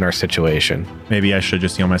point. In our situation. Maybe I should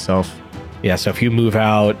just heal myself. Yeah, so if you move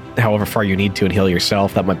out however far you need to and heal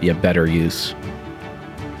yourself, that might be a better use.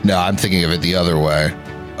 No, I'm thinking of it the other way.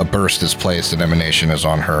 A burst is placed and emanation is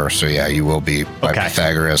on her, so yeah, you will be by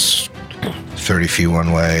Pythagoras. 30 feet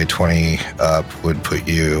one way, 20 up would put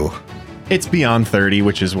you... It's beyond 30,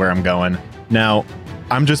 which is where I'm going. Now,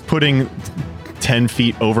 I'm just putting 10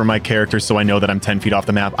 feet over my character so I know that I'm 10 feet off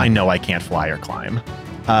the map. I know I can't fly or climb.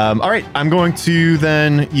 All right, I'm going to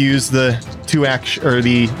then use the 2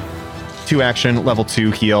 action level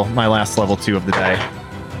 2 heal, my last level 2 of the day.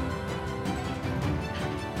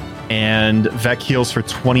 And Vec heals for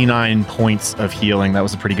 29 points of healing. That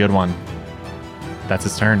was a pretty good one. That's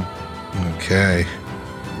his turn. Okay.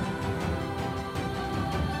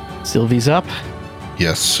 Sylvie's up.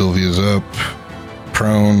 Yes, Sylvia's up,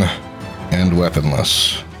 prone, and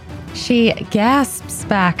weaponless. she gasps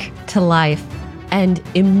back to life and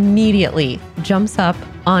immediately jumps up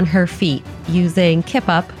on her feet using Kip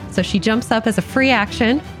Up. So she jumps up as a free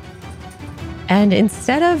action. And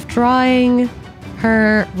instead of drawing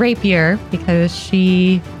her rapier, because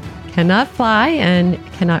she cannot fly and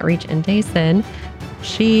cannot reach Endason,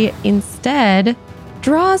 she instead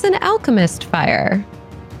draws an alchemist fire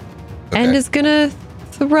and is going to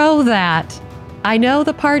throw that. I know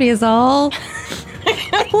the party is all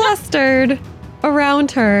clustered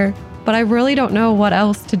around her, but I really don't know what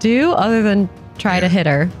else to do other than try to hit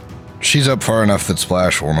her. She's up far enough that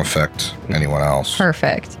splash won't affect anyone else.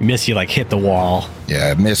 Perfect. Miss, you like hit the wall.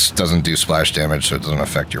 Yeah, miss doesn't do splash damage, so it doesn't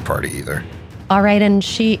affect your party either. All right, and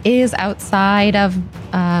she is outside of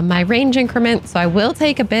my range increment, so I will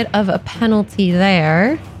take a bit of a penalty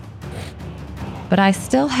there. But I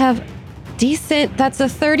still have decent. That's a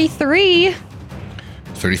 33.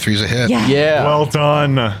 33 is a hit. Yeah. Well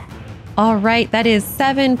done. All right, that is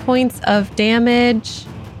 7 points of damage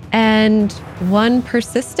and 1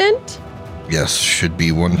 persistent. Yes, should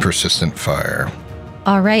be 1 persistent fire.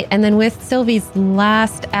 All right, and then with Sylvie's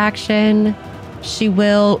last action, she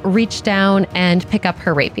will reach down and pick up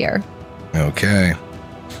her rapier. Okay.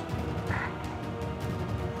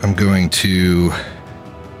 I'm going to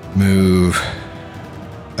move.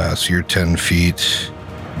 So you're 10 feet.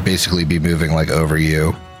 Basically be moving like over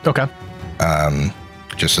you. Okay.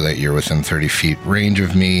 Just so that you're within 30 feet range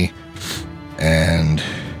of me. And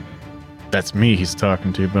That's me he's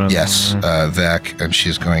talking to, but yes, Vec, and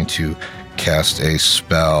she's going to cast a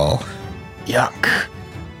spell. Yuck.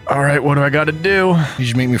 All right, what do I got to do? You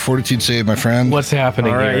should make me a fortitude save, my friend. What's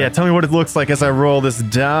happening All right, here? yeah, tell me what it looks like as I roll this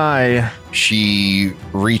die. She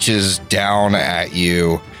reaches down at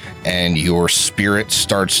you, and your spirit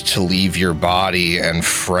starts to leave your body and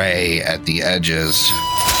fray at the edges.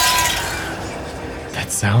 That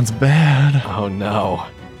sounds bad. Oh, no.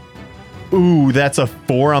 Ooh, that's a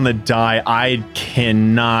 4 on the die. I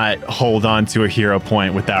cannot hold on to a hero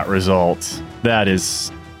point with that result. That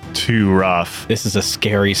is too rough. This is a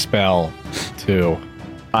scary spell, too.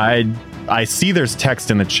 I see there's text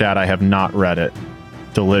in the chat. I have not read it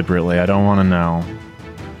deliberately. I don't want to know.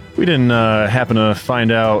 We didn't happen to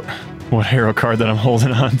find out what hero card that I'm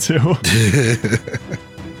holding on to.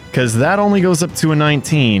 Because that only goes up to a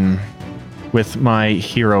 19 with my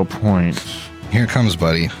hero point. Here it comes,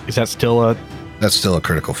 buddy. Is that still a... That's still a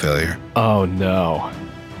critical failure. Oh, no.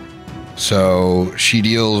 So she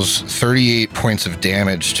deals 38 points of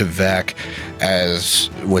damage to Vec,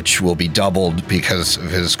 which will be doubled because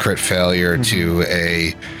of his crit failure to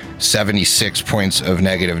a 76 points of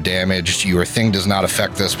negative damage. Your thing does not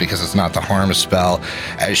affect this because it's not the harm spell.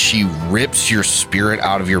 As she rips your spirit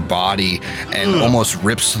out of your body and almost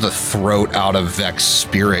rips the throat out of Vec's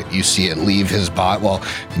spirit, you see it leave his body. Well,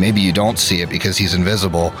 maybe you don't see it because he's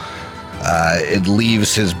invisible. It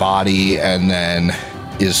leaves his body and then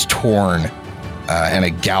is torn, and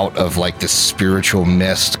a gout of like this spiritual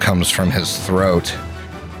mist comes from his throat.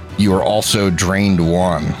 You are also drained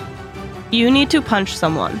 1. You need to punch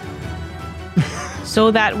someone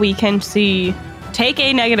so that we can take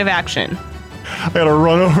a negative action. I gotta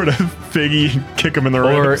run over to Figgy and kick him in the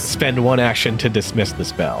Or ribs. spend 1 action to dismiss the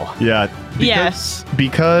spell. Yeah. Yes.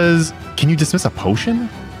 Because can you dismiss a potion?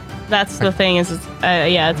 That's the thing it's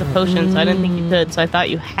a potion, so I didn't think you could, so I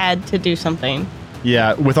thought you had to do something.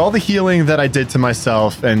 Yeah, with all the healing that I did to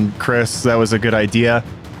myself and Chris, that was a good idea.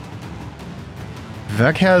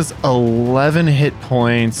 Vec has 11 hit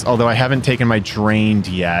points, although I haven't taken my drained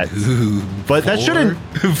yet. But that shouldn't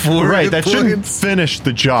that shouldn't finish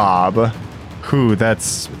the job.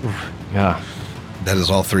 That's Yeah. That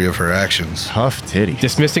is all 3 of her actions. tough titty.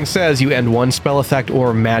 Dismissing says you end 1 spell effect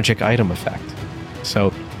or magic item effect.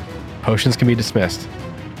 So potions can be dismissed.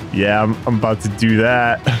 Yeah, I'm about to do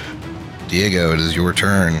that. Diego, it is your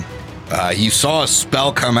turn. You saw a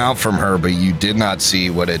spell come out from her, but you did not see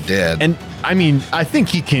what it did. And I mean, I think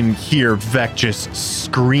he can hear Vec just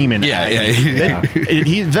screaming.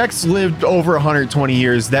 Vec's lived over 120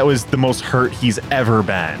 years. That was the most hurt he's ever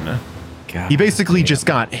been. God. He basically just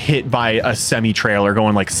got hit by a semi-trailer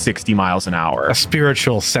going like 60 miles an hour. A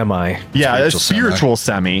spiritual semi. Yeah, a spiritual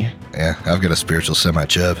semi. Yeah, I've got a spiritual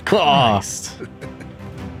semi-chub. Nice.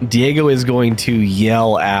 Diego is going to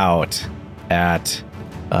yell out at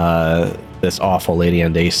this awful Lady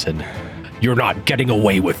Andason. You're not getting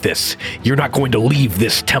away with this. You're not going to leave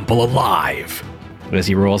this temple alive. As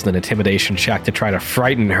he rolls an intimidation check to try to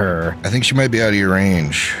frighten her. I think she might be out of your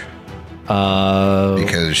range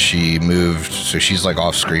because she moved, so she's like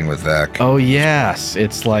off screen with Vec. Oh, yes.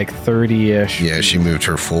 It's like 30-ish. Yeah, she moved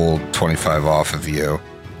her full 25 off of you.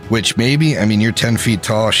 Which maybe, I mean, you're 10 feet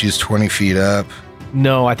tall, she's 20 feet up.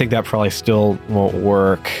 No, I think that probably still won't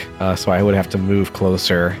work. So I would have to move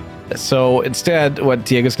closer. So instead, what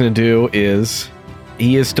Diego's going to do is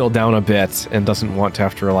he is still down a bit and doesn't want to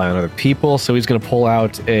have to rely on other people. So he's going to pull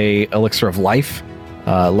out a elixir of life,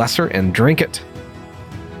 lesser, and drink it.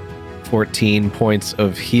 14 points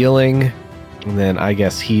of healing. And then I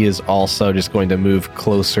guess he is also just going to move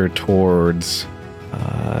closer towards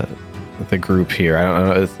the group here. I don't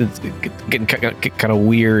know. It's getting kind of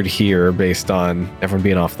weird here based on everyone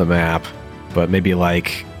being off the map. But maybe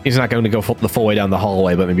like he's not going to go the full way down the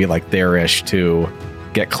hallway, but maybe like there-ish to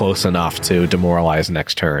get close enough to demoralize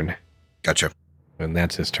next turn. Gotcha. And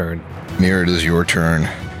that's his turn. Mirror, it is your turn.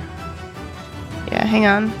 Yeah, hang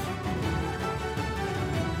on.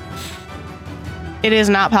 It is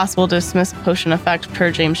not possible to dismiss potion effect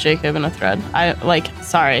per James Jacob in a thread.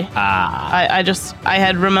 Sorry. I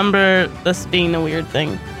had remember this being a weird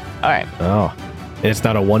thing. All right. Oh. It's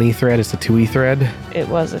not a 1E thread, it's a 2E thread? It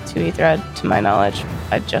was a 2E thread, to my knowledge.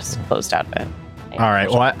 I just closed out of it. All right.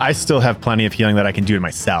 Well, I still have plenty of healing that I can do it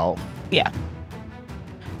myself. Yeah.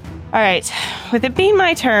 All right. With it being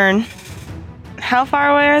my turn, how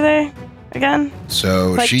far away are they again?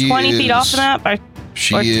 So like she 20 feet off the map?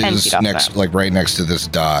 She or 10 is feet off the next, map? like right next to this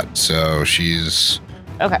dot. So she's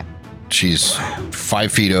Okay.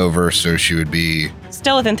 5 feet over. So she would be.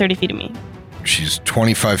 Still within 30 feet of me. She's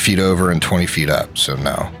 25 feet over and 20 feet up. So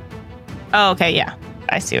no. Oh, okay. Yeah.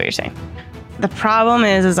 I see what you're saying. The problem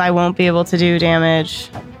is I won't be able to do damage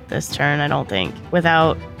this turn, I don't think,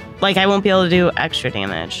 without, I won't be able to do extra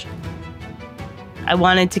damage. I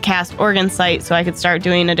wanted to cast Organ Sight so I could start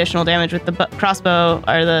doing additional damage with the crossbow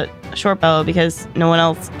or the short bow because no one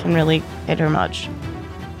else can really hit her much.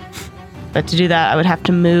 But to do that, I would have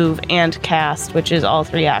to move and cast, which is all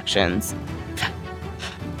 3 actions.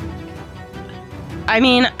 I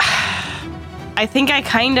mean, I think I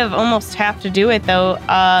kind of almost have to do it though,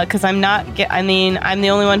 because I'm the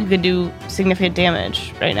only one who could do significant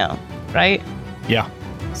damage right now, right? Yeah.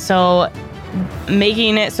 So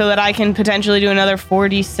making it so that I can potentially do another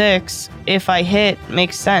 4d6 if I hit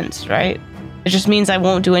makes sense, right? It just means I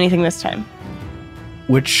won't do anything this time.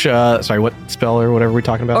 Which, what spell or whatever we're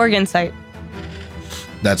talking about? Organ Sight.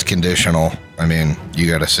 That's conditional. I mean, you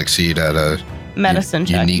got to succeed at a Medicine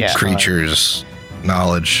check, unique yeah. creature's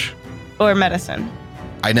knowledge. Or medicine.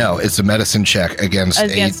 I know it's a medicine check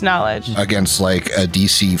against knowledge. Against like a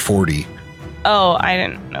DC 40. Oh, I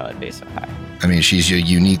didn't know it'd be so high. I mean, she's a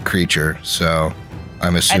unique creature, so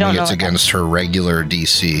I'm assuming it's know against her regular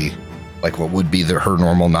DC, like what would be her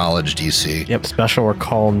normal knowledge DC. Yep, special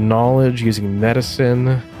recall knowledge using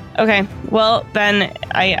medicine. Okay, well then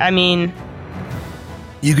I mean,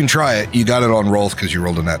 you can try it. You got it on rolls because you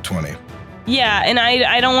rolled a nat 20. yeah, and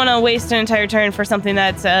I don't want to waste an entire turn for something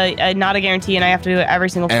that's not a guarantee, and I have to do it every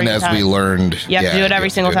single And freaking as time. we learned, You have to do it every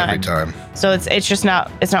single time. Every time. So it's just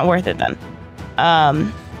not worth it then.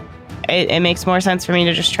 It makes more sense for me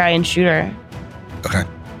to just try and shoot her. Okay.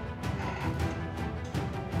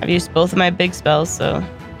 I've used both of my big spells, so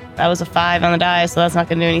that was a 5 on the die, so that's not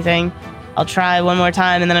going to do anything. I'll try one more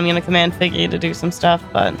time, and then I'm going to command Figgy to do some stuff,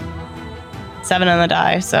 but 7 on the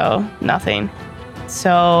die, so nothing.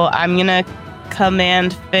 So I'm going to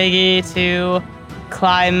command Figgy to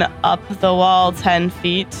climb up the wall 10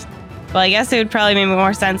 feet. Well, I guess it would probably make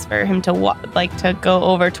more sense for him to to go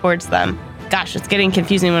over towards them. Gosh, it's getting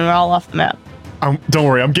confusing when we're all off the map. Don't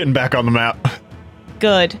worry, I'm getting back on the map.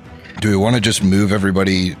 Good. Do we want to just move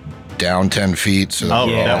everybody down 10 feet? So Oh,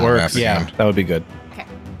 we're that all works. half Yeah, again? that would be good.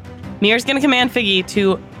 Mir's going to command Figgy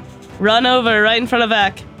to run over right in front of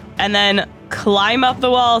Ek and then climb up the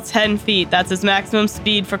wall 10 feet. That's his maximum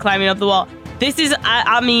speed for climbing up the wall. This is,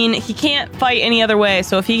 I mean, he can't fight any other way.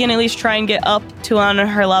 So if he can at least try and get up to on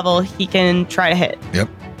her level, he can try to hit. Yep.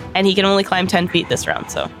 And he can only climb 10 feet this round.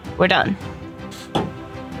 So we're done.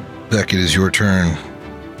 Beck, it is your turn.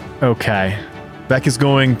 Okay. Beck is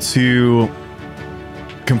going to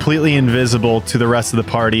completely invisible to the rest of the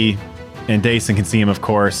party, and Dason can see him, of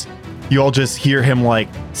course. You all just hear him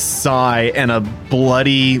sigh, and a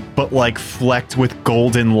bloody but flecked with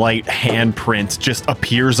golden light handprint just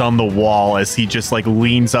appears on the wall as he just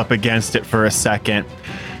leans up against it for a second.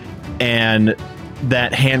 And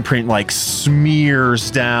that handprint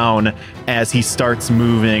smears down as he starts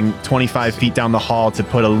moving 25 feet down the hall to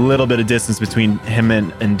put a little bit of distance between him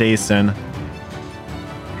and Dason.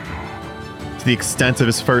 To the extent of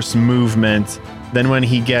his first movement. Then when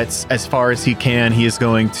he gets as far as he can, he is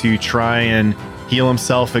going to try and heal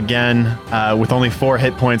himself again. With only 4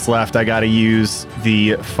 hit points left, I got to use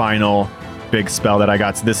the final big spell that I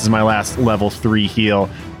got. So this is my last level 3 heal,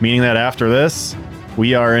 meaning that after this,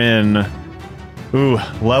 we are in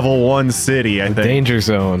level 1 city, I think. Danger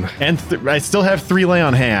zone. And I still have 3 lay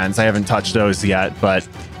on hands. I haven't touched those yet, but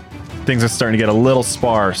things are starting to get a little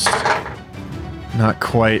sparse. Not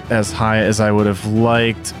quite as high as I would have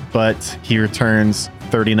liked, but he returns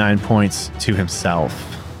 39 points to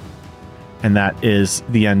himself. And that is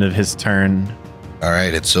the end of his turn. All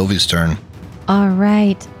right, it's Sylvie's turn. All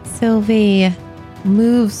right. Sylvie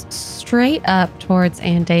moves straight up towards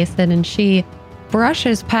Dason, and she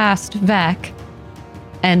brushes past Vec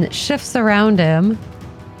and shifts around him,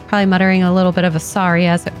 probably muttering a little bit of a sorry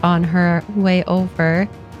as on her way over.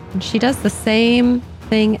 And she does the same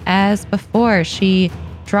thing as before. She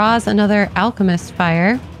draws another alchemist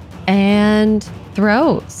fire and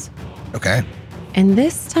throws. Okay. And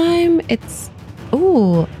this time it's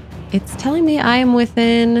It's telling me I am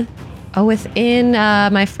within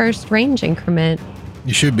my first range increment.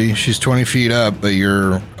 You should be. She's 20 feet up, but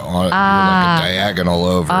you're like a diagonal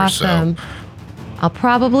over. Awesome. So I'll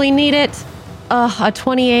probably need it. A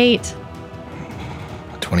 28.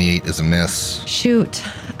 28 is a miss. Shoot.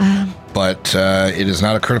 But it is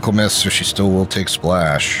not a critical miss, so she still will take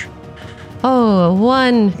splash. Oh,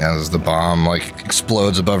 1. As the bomb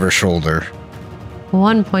explodes above her shoulder.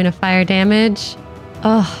 1 point of fire damage.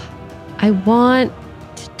 Oh, I want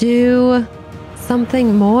to do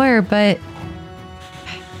something more, but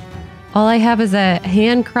all I have is a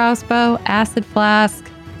hand crossbow, acid flask,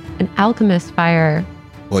 and alchemist fire.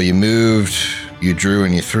 Well, you moved, you drew,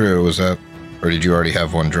 and you threw. Was that, or did you already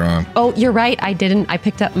have one drawn? Oh, you're right. I didn't. I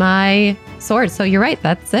picked up my sword, so you're right.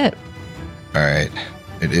 That's it. All right.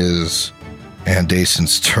 It is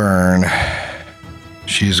Andason's turn.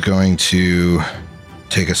 She's going to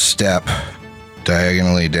take a step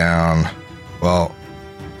diagonally down. Well,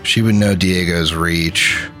 she would know Diego's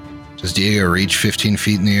reach. Does Diego reach 15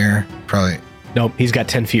 feet in the air? Probably. Nope, he's got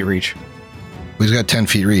 10 feet reach. Well, he's got 10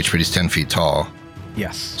 feet reach, but he's 10 feet tall.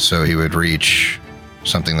 Yes. So he would reach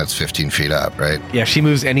something that's 15 feet up, right? Yeah, if she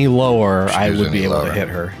moves any lower, I would be able to hit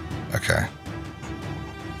her. Okay.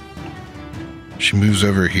 She moves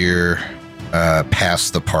over here,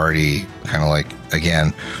 past the party, kind of like,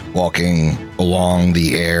 again, walking along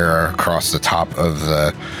the air across the top of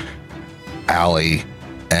the alley.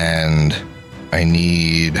 And I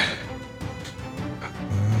need...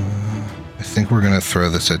 I think we're going to throw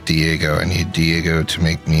this at Diego. I need Diego to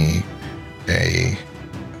make me a...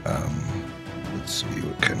 let's see,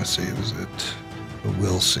 what kind of save is it? A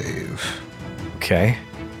will save. Okay.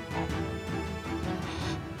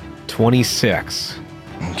 26.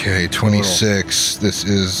 Okay, 26. This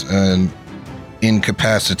is an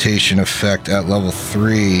incapacitation effect at level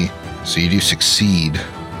 3, so you do succeed.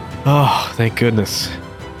 Oh, thank goodness.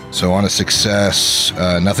 So on a success,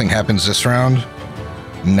 nothing happens this round.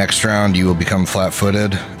 Next round, you will become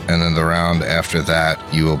flat-footed, and then the round after that,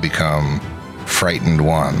 you will become frightened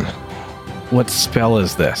 1. What spell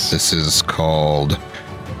is this? This is called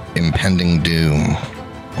Impending Doom.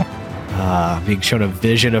 Being shown a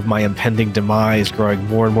vision of my impending demise, growing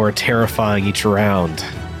more and more terrifying each round.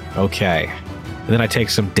 Okay. And then I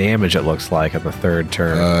take some damage, it looks like, on the third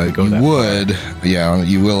turn. You would. Yeah,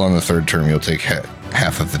 you will on the third turn. You'll take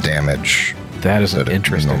half of the damage. That is an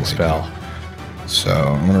interesting spell. So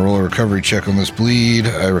I'm going to roll a recovery check on this bleed.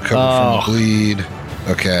 I recover from the bleed.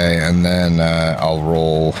 Okay, and then I'll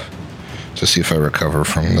roll to see if I recover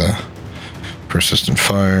from the persistent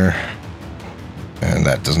fire. And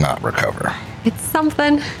that does not recover. It's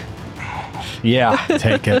something. Yeah.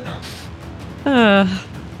 Take it.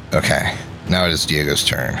 Okay, now it is Diego's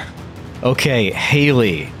turn. Okay,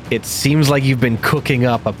 Haley, it seems like you've been cooking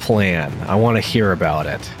up a plan. I want to hear about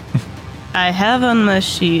it. I have on my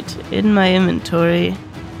sheet in my inventory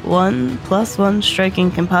 1+1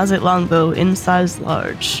 striking composite longbow in size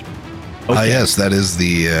large. Okay. Yes, that is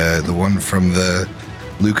the one from the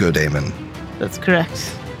Leucodaemon. That's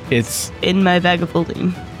correct. It's in my bag of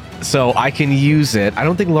holding. So I can use it. I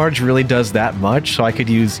don't think large really does that much, so I could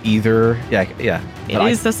use either. Yeah. It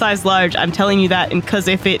is the size large. I'm telling you that, and because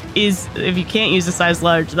if you can't use the size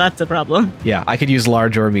large, that's a problem. Yeah, I could use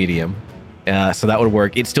large or medium. So that would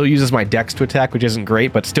work. It still uses my dex to attack, which isn't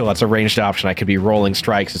great, but still, that's a ranged option. I could be rolling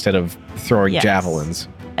strikes instead of throwing javelins.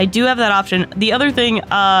 I do have that option. The other thing,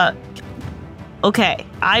 okay,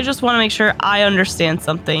 I just want to make sure I understand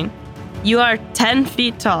something. You are 10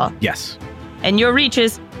 feet tall. Yes. And your reach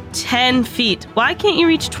is 10 feet. Why can't you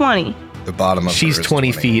reach 20? The bottom of She's her is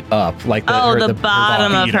 20 feet up. Like the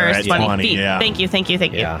bottom of her is 20 feet. Yeah. Thank you.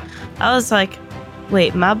 Yeah. I was like,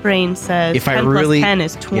 wait, my brain says if 10 I really, plus 10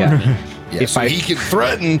 is 20. Yeah, so he can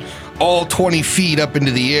threaten all 20 feet up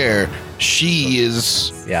into the air. She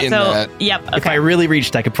is in that. Yep. Okay. If I really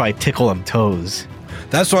reached, I could probably tickle them toes.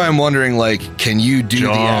 That's why I'm wondering, can you do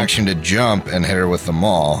the action to jump and hit her with the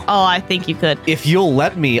maul? Oh, I think you could. If you'll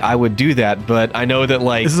let me, I would do that, but I know that,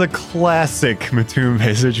 this is a classic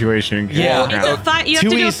Matumbe situation. Yeah. You have to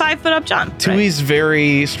do a 5-foot up jump. Tui's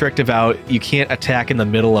very strict about you can't attack in the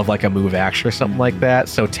middle of a move action or something like that.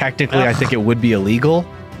 So technically, I think it would be illegal.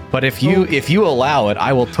 But if you allow it,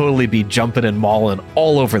 I will totally be jumping and mauling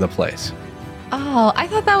all over the place. Oh, I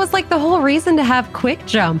thought that was the whole reason to have quick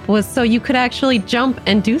jump was so you could actually jump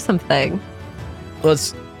and do something. Well,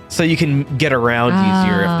 so you can get around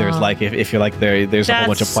easier if there's if you're there's a whole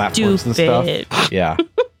bunch of platforms and stuff. Yeah.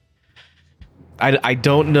 I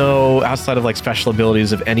don't know outside of special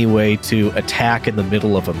abilities of any way to attack in the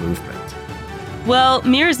middle of a movement. Well,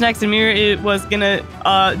 Mirror's next, and Mirror was gonna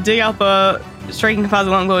dig out the striking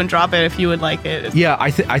composite longbow and drop it if you would like it. Yeah, I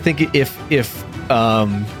think if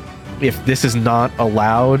this is not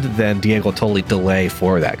allowed, then Diego will totally delay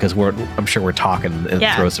for that because I'm sure we're talking in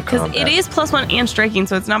throes of combat. Because it is +1 and striking,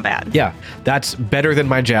 so it's not bad. Yeah, that's better than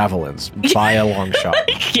my javelins by a long shot.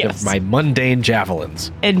 Yes. My mundane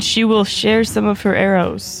javelins. And she will share some of her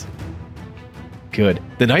arrows. Good.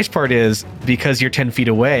 The nice part is because you're 10 feet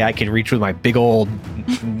away, I can reach with my big old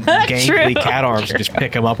gangly cat arms and just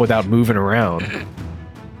pick them up without moving around.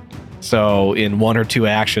 So in 1 or 2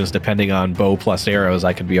 actions, depending on bow plus arrows,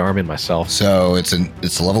 I could be arming myself. So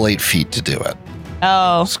it's level 8 feat to do it.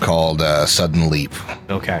 Oh. It's called Sudden Leap.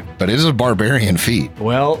 Okay. But it is a barbarian feat.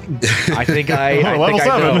 Well, I think I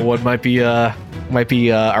know what might be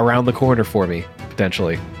around the corner for me,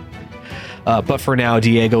 potentially. But for now,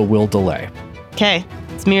 Diego will delay. Okay,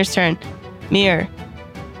 it's Mir's turn. Mir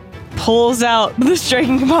pulls out the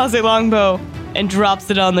striking composite longbow and drops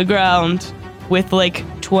it on the ground with like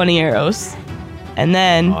 20 arrows. And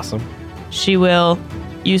then Awesome. she will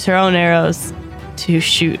use her own arrows to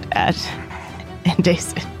shoot at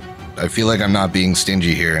Dason. I feel like I'm not being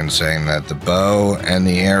stingy here in saying that the bow and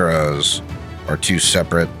the arrows are 2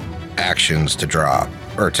 separate actions to drop,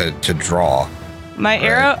 or to draw. My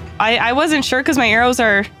arrow, I wasn't sure because my arrows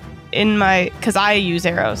are because I use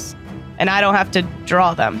arrows and I don't have to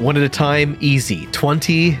draw them. 1 at a time, easy.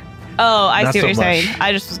 20. Oh, I Not see what so you're saying. much.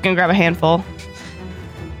 I just was going to grab a handful.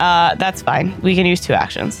 That's fine. We can use 2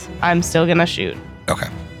 actions. I'm still going to shoot. Okay.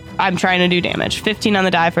 I'm trying to do damage. 15 on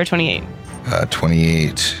the die for 28.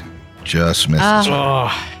 28 just misses. Oh,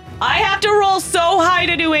 I have to roll so high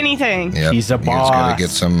to do anything. Yep. she's a You guys gotta boss. get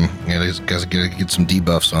some. You guys gotta get some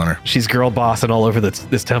debuffs on her. She's girl bossing all over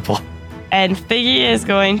this temple. And Figgy is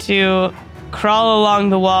going to crawl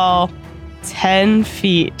along the wall 10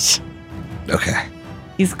 feet. Okay.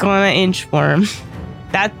 He's going to inch for him.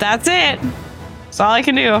 That's it. That's all I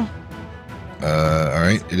can do. All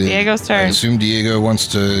right. It is Diego's turn. I assume Diego wants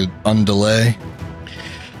to undelay.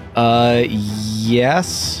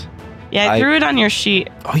 Yes. Yeah, I threw it on your sheet.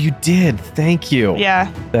 Oh, you did. Thank you.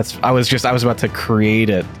 Yeah. I was about to create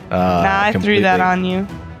it. I threw that on you.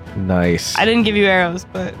 Nice. I didn't give you arrows,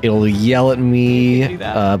 but It'll yell at me, You can do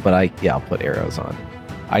that. but I'll put arrows on.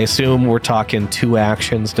 I assume we're talking 2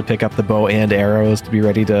 actions to pick up the bow and arrows to be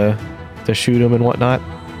ready to shoot them and whatnot.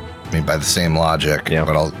 I mean, by the same logic, Yeah.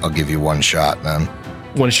 but I'll give you 1 shot then.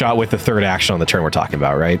 1 shot with the 3rd action on the turn we're talking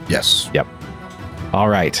about, right? Yes. Yep. All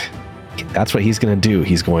right. That's what he's going to do.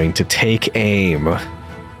 He's going to take aim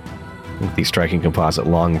with the striking composite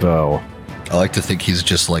longbow. I like to think he's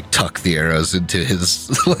just like tucked the arrows into his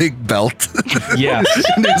like belt. Yes.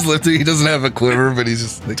 And he's lifting. He doesn't have a quiver, but he's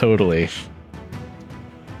just like, Totally.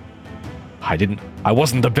 I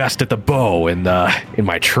wasn't the best at the bow in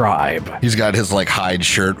my tribe. he's got his like hide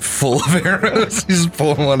shirt full of arrows. He's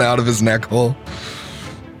pulling one out of his neck hole.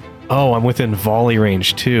 Oh, I'm within volley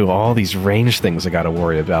range too. All these range things I got to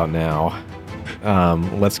worry about now.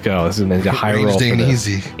 Let's go. This is going to be a high roll Ranged for ain't this.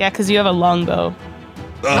 easy. yeah, because you have a longbow.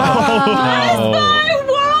 Oh. I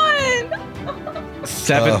won!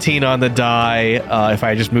 17 on the die. If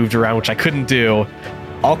I just moved around, which I couldn't do,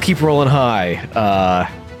 I'll keep rolling high.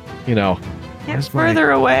 Get where's my-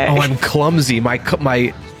 further away. Oh, I'm clumsy. My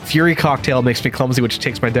Fury Cocktail makes me clumsy, which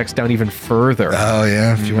takes my dex down even further. Oh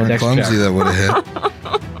yeah, if you My weren't next clumsy, check. that would have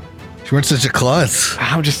hit. If you weren't such a klutz.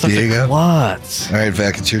 I'm just such Diego. a klutz. All right,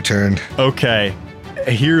 Vec, it's your turn. Okay,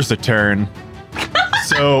 here's a turn.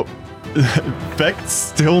 So, Beck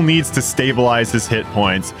still needs to stabilize his hit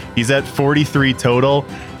points. He's at 43 total.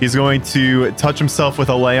 He's going to touch himself with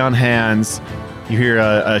a lay on hands. You hear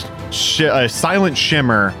a silent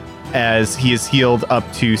shimmer as he is healed up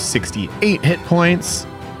to 68 hit points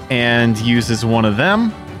and uses one of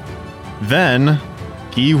them. Then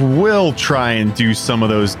he will try and do some of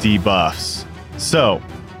those debuffs. So,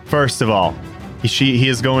 first of all, he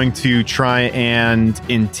is going to try and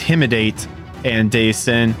intimidate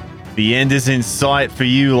Andason. The end is in sight for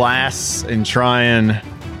you, lass, and try and...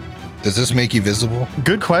 Does this make you visible?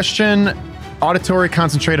 Good question. Auditory,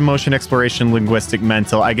 concentrate, emotion, exploration, linguistic,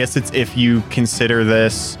 mental. I guess it's if you consider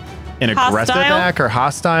this an aggressive Hostile? act or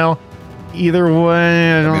hostile. Either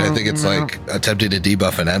way, I mean, I think it's like attempting to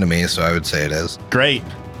debuff an enemy, so I would say it is. great.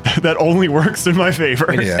 That only works in my favor.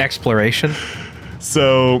 It's Yeah. exploration.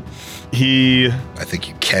 So he... I think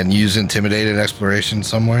you can use intimidate in exploration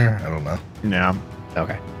somewhere. I don't know. Yeah.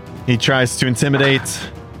 Okay. He tries to intimidate,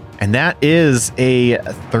 and that is a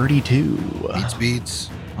 32. Beats.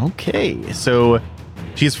 Okay, so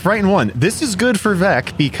She's frightened 1. This is good for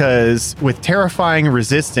Vec because with terrifying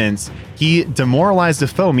resistance, he demoralized a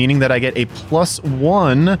foe, meaning that I get a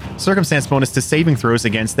 +1 circumstance bonus to saving throws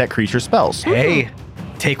against that creature's spells. Hey,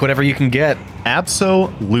 take whatever you can get.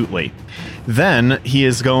 Absolutely. Then he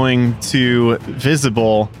is going to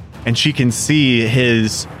visible, and she can see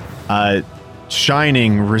his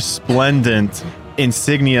shining, resplendent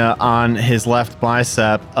insignia on his left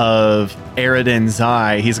bicep of Eridan's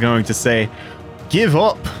eye. He's going to say, "Give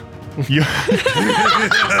up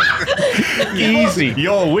Easy.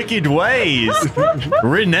 your wicked ways.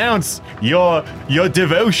 Renounce your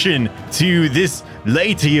devotion to this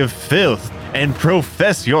lady of filth and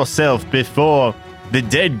profess yourself before the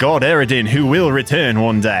dead god Eridan, who will return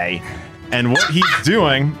one day." And what he's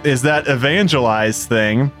doing is that evangelize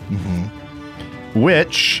thing,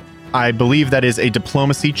 which I believe that is a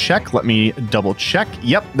diplomacy check. Let me double check.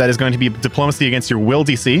 Yep, that is going to be diplomacy against your will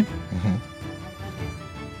DC.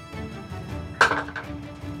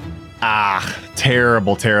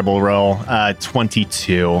 Terrible, terrible roll.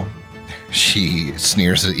 22. She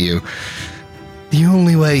sneers at you. The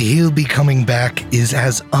only way he'll be coming back is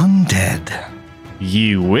as undead.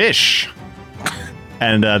 You wish.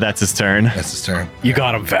 And that's his turn. That's his turn. You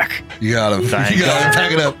got him, Vec. You got him. Thanks. You got him.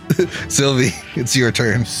 Pack it up. Sylvie, it's your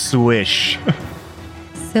turn. Swish.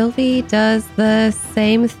 Sylvie does the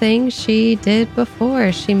same thing she did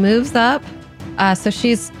before. She moves up. So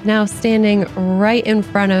she's now standing right in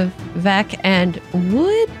front of Vec and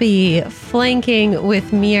would be flanking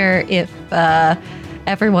with Mir if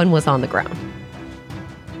everyone was on the ground.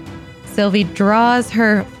 Sylvie draws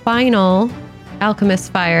her final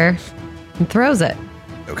alchemist fire and throws it.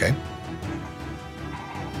 Okay.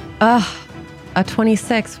 A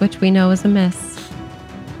 26, which we know is a miss.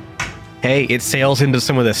 Hey, it sails into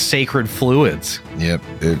some of the sacred fluids. Yep.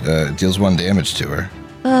 It deals 1 damage to her.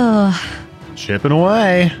 Oh, Chipping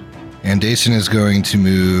away. And Dason is going to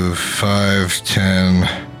move 5, 10,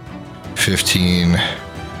 15,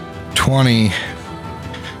 20,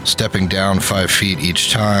 stepping down 5 feet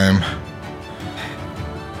each time.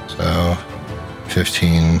 So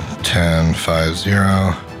 15, 10, 5,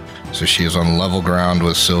 0. So she is on level ground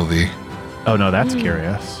with Sylvie. Oh, no, that's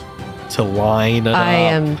curious. To line it I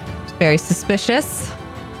up. am very suspicious.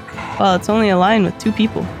 Well, it's only a line with 2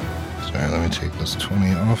 people. Sorry, let me take this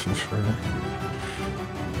 20 off of her.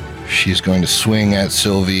 She's going to swing at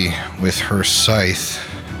Sylvie with her scythe.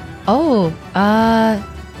 Oh,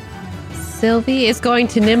 Sylvie is going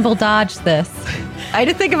to nimble dodge this. I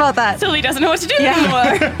did think about that. Sylvie doesn't know what to do Yeah.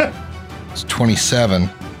 anymore. It's 27.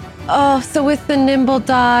 Oh, so with the nimble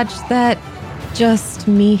dodge, that just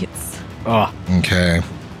meets. Oh. Okay.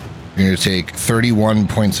 You're going to take 31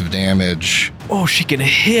 points of damage Oh, she can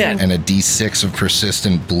hit. and a d6 of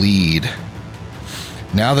persistent bleed.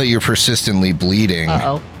 Now that you're persistently bleeding,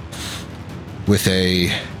 Uh-oh. with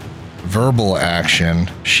a verbal action,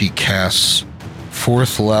 she casts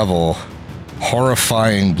 4th level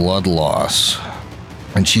horrifying blood loss.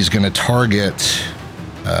 And she's going to target,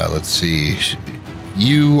 let's see,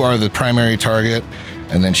 you are the primary target,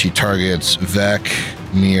 and then she targets Vec,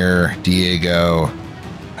 Mir, Diego.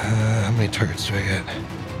 How many targets do I get?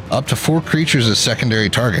 Up to 4 creatures as secondary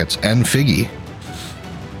targets, and Figgy.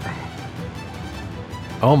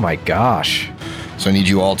 Oh my gosh. So I need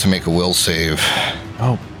you all to make a will save.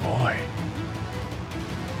 Oh, boy.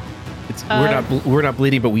 It's, we're not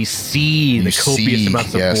bleeding, but we see the copious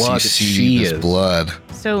amounts of blood you that see she this is. blood.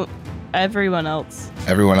 So everyone else.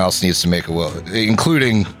 Everyone else needs to make a will,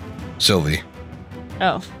 including Sylvie.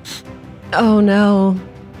 Oh. Oh, no.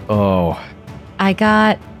 Oh. I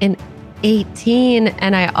got an 18,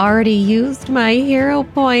 and I already used my hero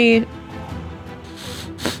point.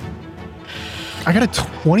 I got a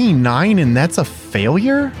 29, and that's a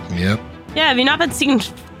failure? Yep. Yeah, have you not been seeing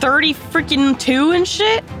 30 freaking 2 and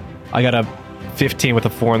shit? I got a 15 with a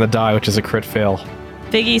 4 on the die, which is a crit fail.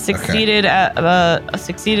 Figgy succeeded at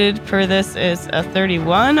succeeded for this is a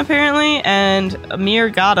 31 apparently, and Amir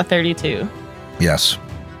got a 32. Yes.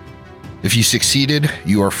 If you succeeded,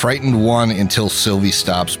 you are frightened 1 until Sylvie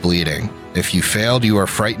stops bleeding. If you failed, you are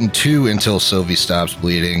frightened 2 until Sylvie stops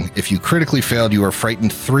bleeding. If you critically failed, you are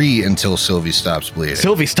frightened 3 until Sylvie stops bleeding.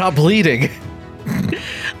 Sylvie, stop bleeding.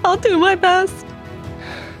 I'll do my best.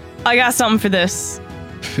 I got something for this.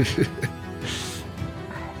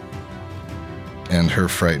 And her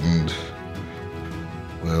frightened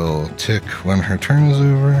will tick when her turn is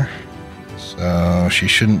over. So she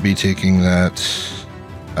shouldn't be taking that.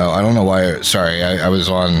 Oh, I don't know why. Sorry, I was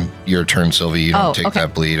on your turn, Sylvie. You don't take okay.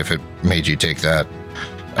 that bleed. If it made you take that,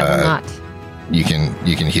 I will not. you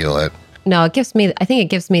can heal it. No, I think it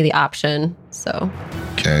gives me the option. So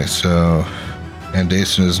Okay, so And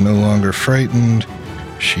Dason is no longer frightened.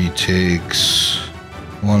 She takes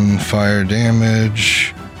 1 fire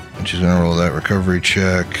damage. And she's going to roll that recovery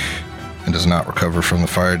check. And does not recover from the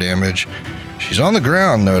fire damage. She's on the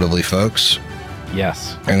ground, notably, folks.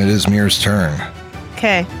 Yes. And it is Mir's turn.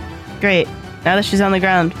 Okay, great. Now that she's on the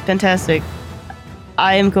ground, fantastic.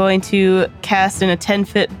 I am going to cast in a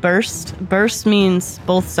 10-foot burst. Burst means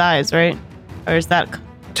both sides, right? Or is that...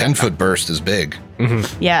 10-foot burst is big.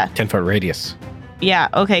 Mm-hmm. Yeah. 10-foot radius. Yeah,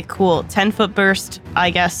 okay, cool. 10-foot burst,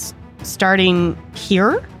 I guess, starting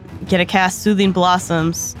here. Get a cast Soothing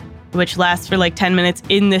Blossoms, which lasts for like 10 minutes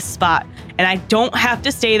in this spot. And I don't have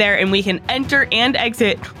to stay there, and we can enter and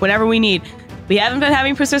exit whenever we need. We haven't been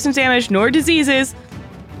having persistent damage nor diseases,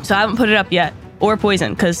 so I haven't put it up yet. Or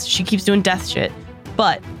poison, because she keeps doing death shit.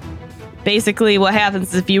 But basically what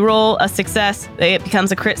happens is if you roll a success, it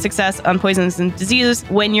becomes a crit success on poisons and diseases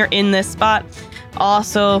when you're in this spot.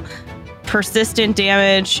 Also, persistent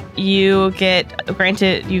damage, you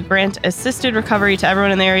grant assisted recovery to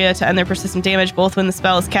everyone in the area to end their persistent damage, both when the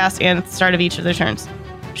spell is cast and at the start of each of their turns.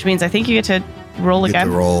 Which means I think you get to roll Get again.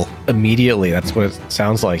 the roll. Immediately. That's what it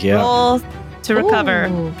sounds like, yeah. Roll to recover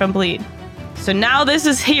Ooh. from bleed. So now this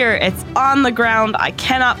is here. It's on the ground. I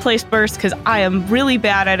cannot place burst because I am really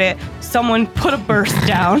bad at it. Someone put a burst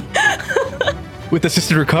down. With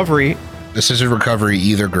assisted recovery. Assisted recovery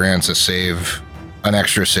either grants a save, an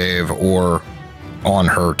extra save, or on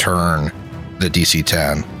her turn, the DC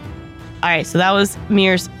 10. All right, so that was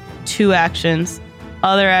Mir's 2 actions.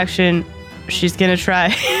 Other action, she's going to try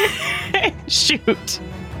shoot.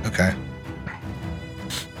 Okay.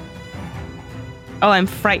 Oh, I'm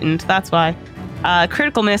frightened. That's why.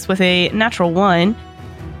 Critical miss with a natural 1.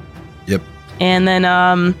 Yep. And then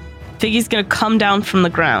Figgy's going to come down from the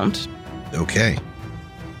ground. Okay.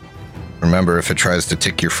 Remember, if it tries to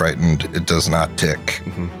tick your frightened, it does not tick.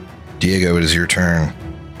 Mm-hmm. Diego, it is your turn.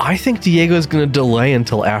 I think Diego's going to delay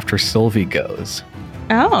until after Sylvie goes.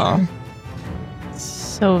 Oh.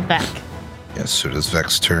 So Vec. Yes, so it is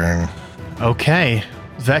Vec's turn. Okay.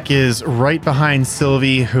 Vec is right behind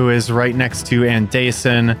Sylvie, who is right next to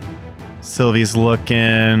Andason. Sylvie's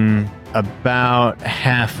looking about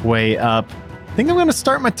halfway up. I think I'm going to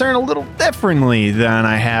start my turn a little differently than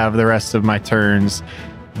I have the rest of my turns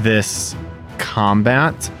this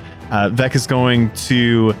combat. Vec is going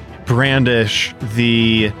to brandish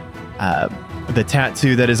the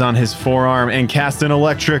tattoo that is on his forearm and cast an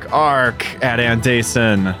electric arc at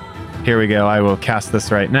Andason. Here we go. I will cast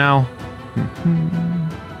this right now.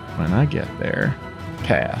 When I get there.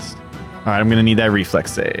 Cast. All right, I'm going to need that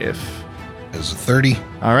reflex save. Is a 30.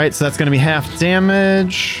 All right, so that's going to be half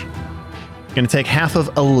damage. Going to take half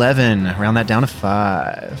of 11. Round that down to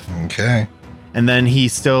 5. Okay. And then he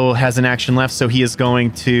still has an action left, so he is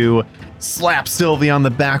going to slap Sylvie on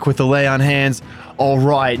the back with the lay on hands. All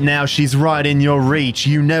right, now she's right in your reach.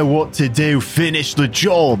 You know what to do. Finish the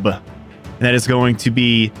job. And that is going to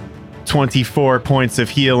be 24 points of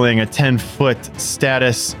healing, a 10-foot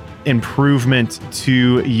status improvement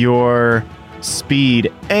to your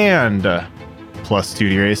speed, and +2 to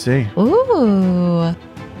your AC. Ooh.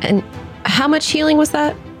 And how much healing was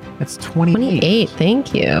that? That's 28. 28.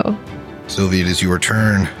 Thank you. Sylvie, it is your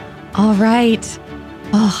turn. All right.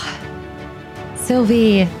 Oh,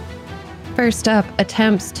 Sylvie, first up,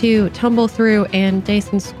 attempts to tumble through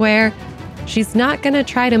Andason Square. She's not going to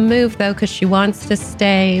try to move, though, because she wants to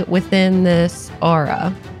stay within this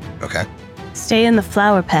aura. Okay. Stay in the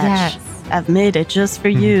flower patch. Yes. I've made it just for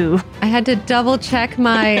you. I had to double check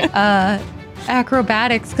my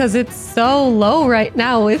acrobatics because it's so low right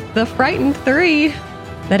now with the frightened 3.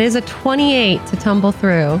 That is a 28 to tumble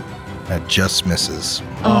through. That just misses.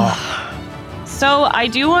 So I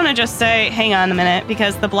do want to just say, hang on a minute,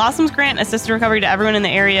 because the Blossoms grant assisted recovery to everyone in the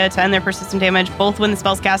area to end their persistent damage, both when the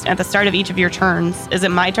spell's cast and at the start of each of your turns. Is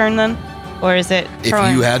it my turn then? Or is it If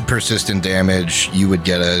you had persistent damage, you would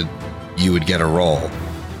get a roll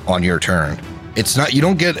on your turn. It's not you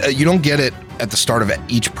don't get it at the start of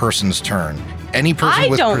each person's turn. Any person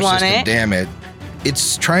with persistent damage,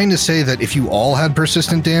 it's trying to say that if you all had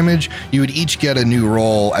persistent damage, you would each get a new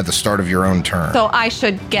roll at the start of your own turn. So I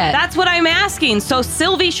should get. That's what I'm asking. So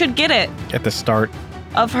Sylvie should get it At the start.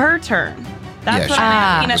 of her turn. That's Yeah, what she- I'm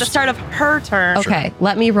asking at the start of her turn. Okay,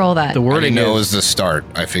 let me roll that. The I wording didn't know it is was the start.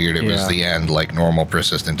 I figured it was Yeah. the end, like normal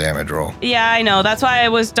persistent damage roll. Yeah, I know. That's why I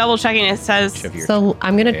was double checking. It says So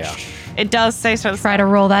I'm going to Yeah. it does say so. try to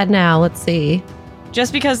roll that now. Let's see.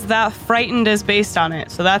 Just because that frightened is based on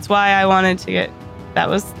it. So that's why I wanted to get that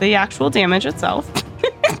was the actual damage itself.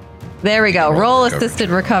 There we go. Roll assisted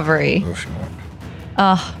recovery. Oh, if you want.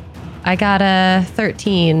 Oh, I got a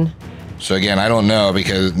 13. So again, I don't know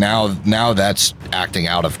because now that's acting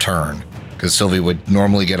out of turn because Sylvie would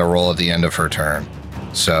normally get a roll at the end of her turn.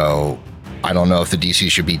 So I don't know if the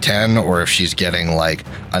DC should be 10 or if she's getting like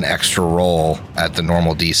an extra roll at the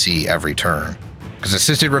normal DC every turn. Because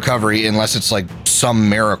assisted recovery, unless it's like some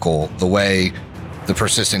miracle, the way the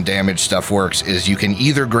persistent damage stuff works is you can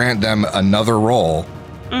either grant them another roll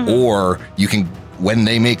or you can, when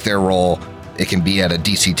they make their roll, it can be at a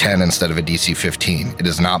DC 10 instead of a DC 15. It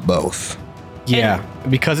is not both. Yeah,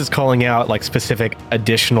 because it's calling out like specific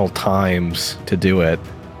additional times to do it.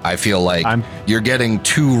 I feel like you're getting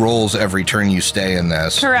 2 rolls every turn you stay in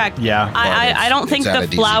this. Correct. Yeah. I don't think the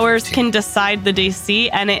flowers can decide the DC,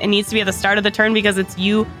 and it needs to be at the start of the turn because it's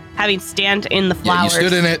you having stand in the flowers. Yeah, you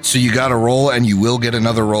stood in it, so you got a roll, and you will get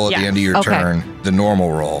another roll at the end of your turn, the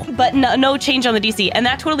normal roll. But no change on the DC, and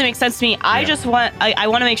that totally makes sense to me. I just want I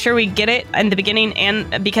want to make sure we get it in the beginning,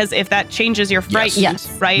 and because if that changes your frightened,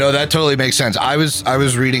 right? No, that totally makes sense. I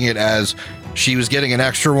was reading it as she was getting an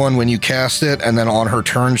extra one when you cast it, and then on her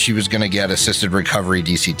turn, she was going to get assisted recovery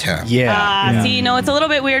DC 10. Yeah. See, no, it's a little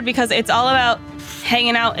bit weird because it's all about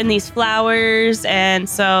hanging out in these flowers, and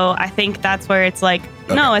so I think that's where it's like,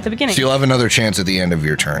 no, at the beginning. So you'll have another chance at the end of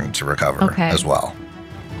your turn to recover as well.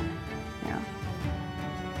 Yeah.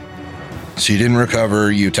 So you didn't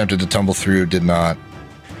recover, you attempted to tumble through, did not.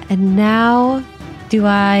 And now, do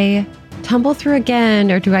I tumble through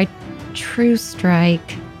again or do I true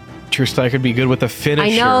strike? True strike could be good with a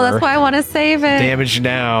finisher. I know, that's why I want to save it. Damage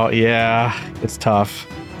now, yeah, it's tough.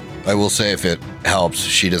 I will say if it helps,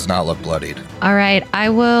 she does not look bloodied. All right, I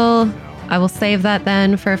will save that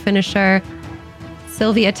then for a finisher.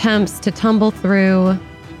 Sylvie attempts to tumble through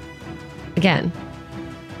again.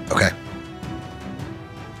 Okay.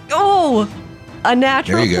 Oh, a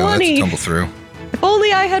natural There you go, 20. that's a tumble through. If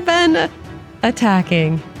only I had been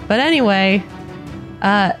attacking. But anyway,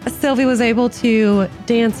 Sylvie was able to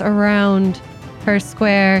dance around her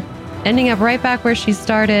square, ending up right back where she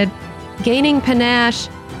started, gaining panache.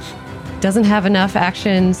 Doesn't have enough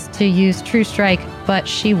actions to use True Strike, but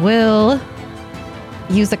she will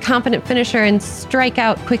use a competent finisher and strike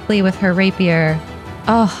out quickly with her rapier.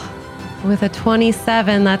 Oh, with a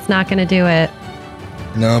 27, that's not going to do it.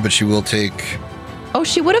 No, but she will take... Oh,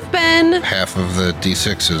 she would have been... half of the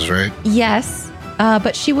D6s, right? Yes,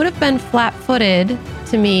 but she would have been flat-footed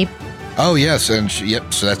to me. Oh, yes, and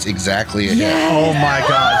so that's exactly a hit. Oh my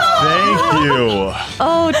god, thank you.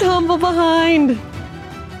 Oh, tumble behind.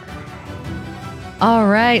 All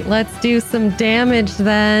right, let's do some damage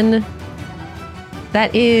then.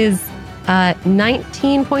 That is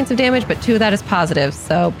 19 points of damage, but 2 of that is positive,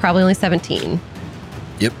 so probably only 17.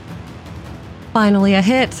 Yep. Finally a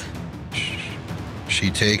hit.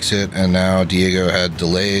 She takes it, and now Diego had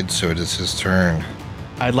delayed, so it is his turn.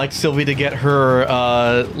 I'd like Sylvie to get her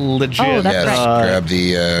legit Oh, that's right. Grab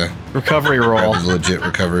the recovery roll. grab the legit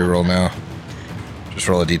recovery roll now. Just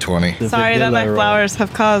roll a d20. Sorry that my flowers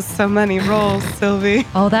have caused so many rolls, Sylvie.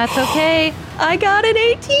 Oh, that's okay. I got an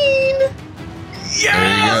 18.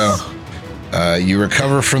 There you go. You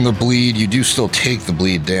recover from the bleed. You do still take the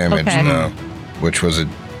bleed damage, though, which was it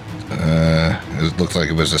looked like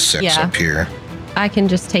it was a 6 up here. I can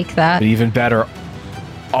just take that. But even better,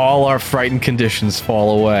 all our frightened conditions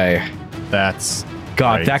fall away. That's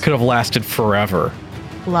God, right. that could have lasted forever.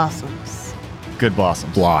 Blossoms. Good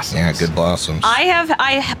blossoms. Blossoms. Yeah, good blossoms.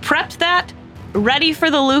 I prepped that, ready for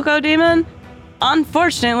the Luco demon.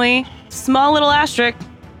 Unfortunately, small little asterisk,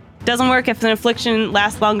 doesn't work if an affliction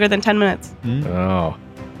lasts longer than 10 minutes. Oh.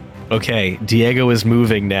 Okay, Diego is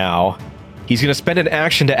moving now. He's going to spend an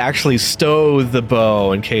action to actually stow the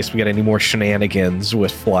bow in case we get any more shenanigans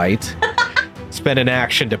with flight. Spend an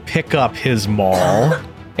action to pick up his maul.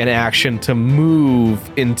 An action to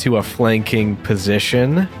move into a flanking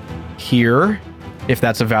position here, if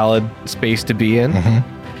that's a valid space to be in.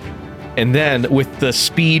 And then with the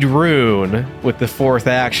speed rune, with the 4th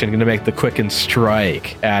action, going to make the quicken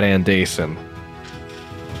strike at Andason.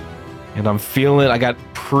 And I'm feeling I got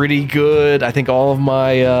pretty good. I think all of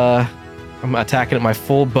my... I'm attacking at my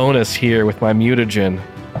full bonus here with my mutagen.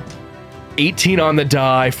 18 on the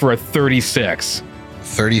die for a 36.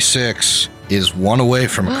 36 is 1 away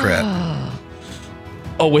from a crit.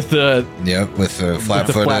 Oh, with the... Yeah, with the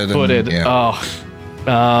flat-footed.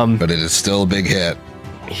 But it is still a big hit.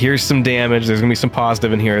 Here's some damage. There's going to be some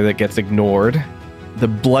positive in here that gets ignored. The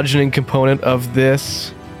bludgeoning component of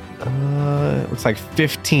this... looks like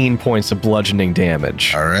 15 points of bludgeoning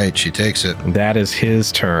damage. All right, she takes it. That is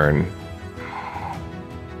his turn.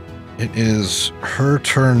 It is her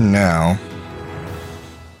turn now.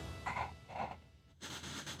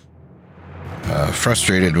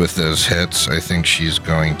 Frustrated with those hits, I think she's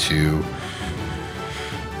going to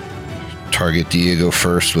target Diego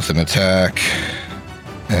first with an attack.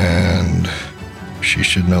 And she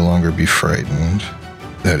should no longer be frightened.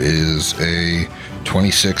 That is a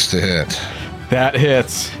 26 to hit. That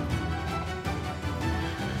hits.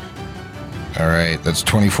 All right, that's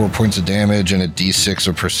 24 points of damage and a d6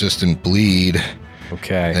 of persistent bleed.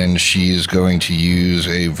 Okay. Then she's going to use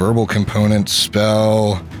a verbal component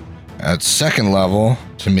spell at second level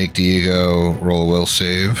to make Diego roll a will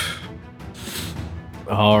save.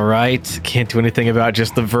 All right. Can't do anything about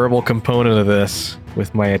just the verbal component of this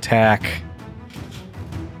with my attack.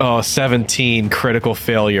 Oh, 17 critical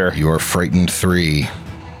failure. You are frightened 3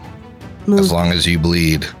 as long as you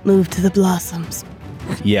bleed. Move to the blossoms.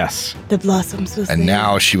 Yes. The blossoms will And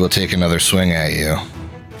now she will take another swing at you.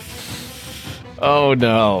 Oh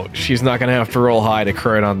no, she's not gonna have to roll high to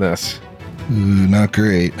crit on this. Ooh, not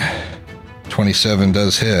great. 27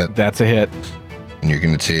 does hit, That's a hit. and you're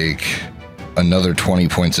going to take another 20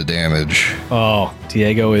 points of damage. Oh,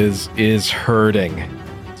 Diego is hurting.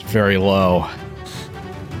 It's very low.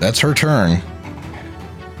 That's her turn.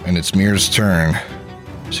 And it's Mir's turn.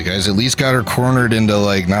 So you guys at least got her cornered into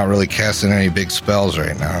like not really casting any big spells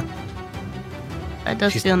right now. That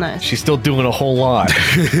does feel nice. She's still doing a whole lot.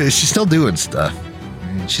 She's still doing stuff.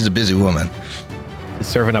 She's a busy woman. She's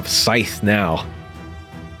serving up Scythe now.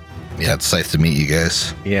 Yeah, it's nice to meet you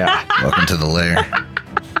guys. Yeah. Welcome to the lair.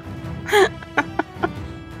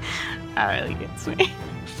 That really gets me.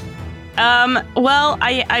 Well,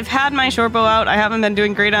 I've had my short bow out. I haven't been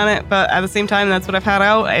doing great on it, but at the same time, that's what I've had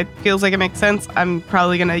out. It feels like it makes sense. I'm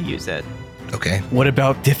probably gonna use it. Okay. What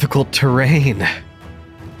about difficult terrain?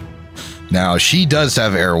 Now, she does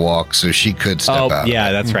have airwalk, so she could step out.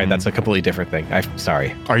 Yeah, that's right. That's a completely different thing. I'm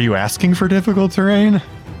sorry. Are you asking for difficult terrain?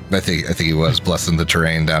 I think he was blessing the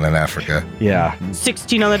terrain down in Africa. Yeah.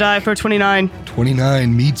 16 on the die for 29.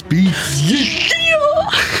 29 meets beats.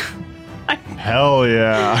 Hell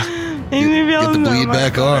yeah. Get the bleed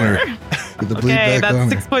back on her. Get the bleed Okay, back on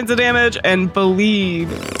that's her. 6 points of damage and bleed.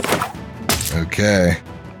 Okay.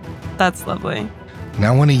 That's lovely.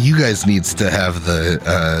 Now one of you guys needs to have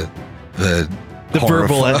the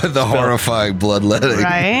verbal horrifying bloodletting.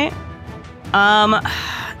 Right?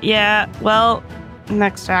 Yeah, well,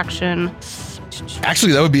 next action.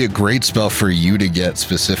 Actually, that would be a great spell for you to get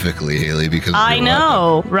specifically, Haley, because of I your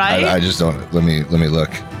know, weapon. right? I just don't. Let me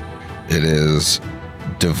look. It is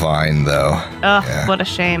divine, though. Ugh, Yeah. what a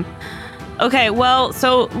shame. Okay, well,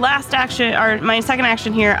 so last action, or my second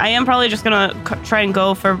action here, I am probably just gonna try and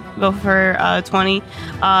go for 20,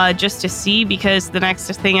 just to see, because the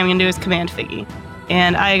next thing I'm gonna do is command Figgy,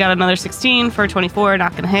 and I got another 16 for 24,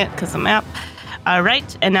 not gonna hit because I'm up. All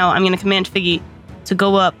right, and now I'm gonna command Figgy to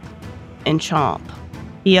go up and chomp.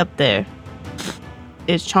 He up there.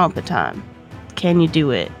 It's chomping time. Can you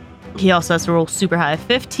do it? He also has to roll super high.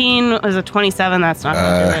 15 is a 27. That's not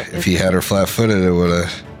gonna do it. If he had her flat-footed, it would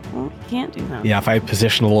have. Well, you can't do that. Yeah, if I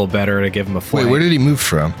position a little better to give him a flank. Wait, where did he move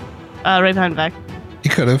from? Right behind Vec. He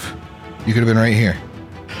could have. You could have been right here.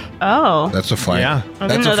 Oh. That's a flank. Yeah. I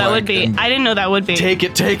didn't know that would be. I didn't know that would be. Take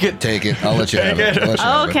it. Take it. I'll let you have it. I'll let you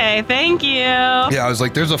have it. Okay, thank you. Yeah, I was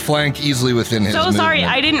like, there's a flank easily within his So sorry,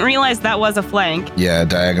 movement. I didn't realize that was a flank. Yeah,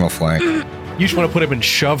 diagonal flank. You just want to put him in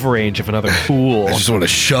shove range of another pool. I just want to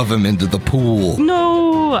shove him into the pool.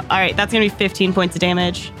 No. All right, that's gonna be 15 points of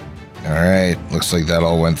damage. All right, looks like that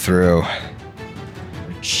all went through.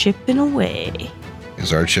 We're chipping away.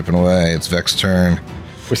 Is our chipping away? It's Vex's turn.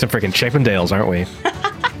 We're some freaking Chippendales, aren't we?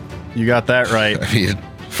 You got that right. I mean,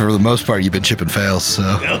 for the most part, you've been chipping fails, so.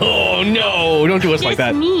 Oh no! Don't do us like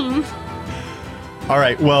that. Mean. All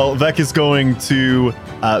right, well, Vec is going to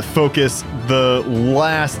focus the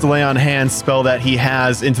last lay on hands spell that he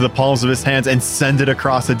has into the palms of his hands and send it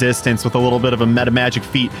across a distance with a little bit of a meta magic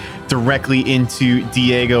feat directly into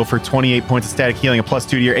Diego for 28 points of static healing, a +2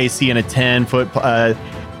 to your AC, and a 10-foot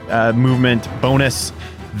movement bonus.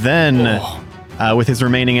 Then, with his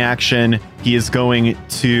remaining action, he is going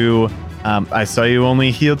to. I saw you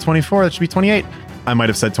only healed 24. That should be 28. I might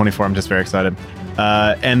have said 24. I'm just very excited.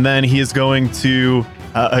 And then he is going to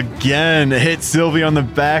again hit Sylvie on the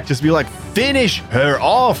back, just be like, finish her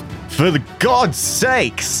off for the God's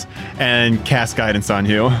sakes, and cast guidance on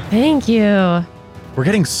you. Thank you. We're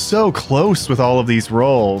getting so close with all of these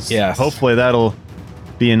rolls. Yes. Hopefully that'll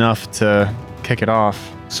be enough to kick it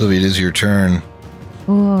off. Sylvie, it is your turn.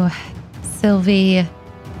 Ooh, Sylvie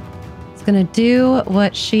is going to do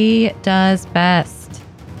what she does best.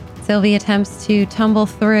 Sylvie attempts to tumble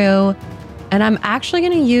through, and I'm actually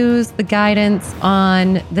going to use the guidance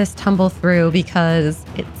on this tumble through because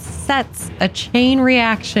it sets a chain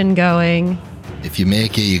reaction going. If you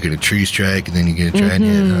make it, you get a tree strike, and then you get a try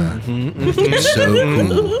and hit.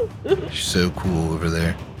 So cool. She's so cool over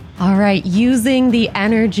there. All right, using the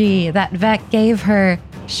energy that Vec gave her,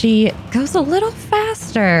 she goes a little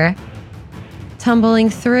faster, tumbling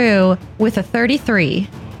through with a 33.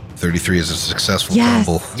 33 is a successful Yes.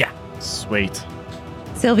 tumble. Yeah. Sweet.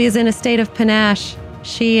 Sylvia's in a state of panache.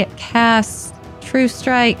 She casts True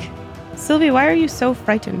Strike. Sylvie, why are you so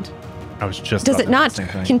frightened? I was just. Does about it that not same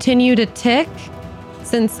thing. continue to tick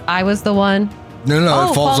since I was the one? No,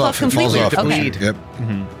 Oh, it falls off. It falls completely. off. Okay. Yep.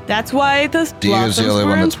 That's why the Dio's the blossoms only were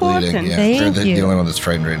one that's important. bleeding. Yeah, Thank they're the you. only one that's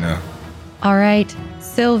frightened right now. All right.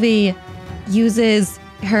 Sylvie uses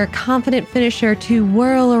her confident finisher to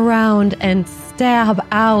whirl around and stab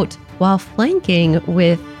out while flanking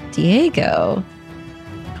with Diego.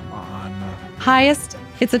 Come on. Highest,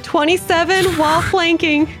 it's a 27 while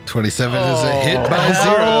flanking. 27 is a hit by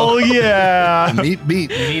Oh 0. yeah. Meat beat.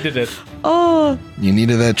 You needed it. Oh, You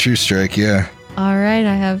needed that true strike, yeah. all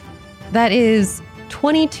right. That is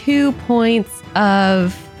 22 points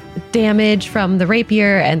of damage from the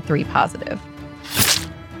rapier and 3 positive.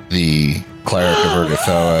 The cleric of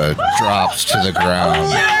Urgathoa drops to the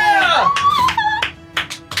ground.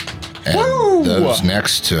 And those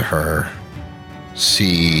next to her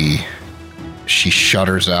see she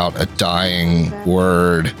shudders out a dying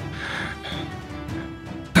word.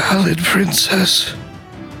 Pallid princess,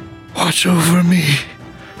 watch over me.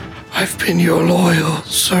 I've been your loyal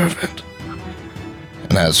servant.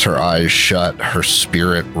 And as her eyes shut, her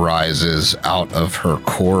spirit rises out of her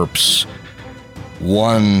corpse.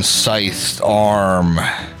 One scythed arm,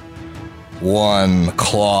 one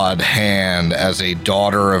clawed hand as a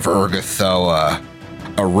daughter of Urgathoa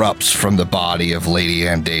erupts from the body of Lady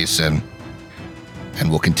Andason. And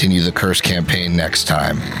we'll continue the curse campaign next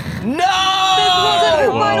time. Her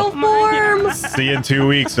final form. See you in 2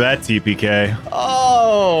 weeks for that TPK.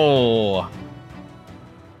 Oh.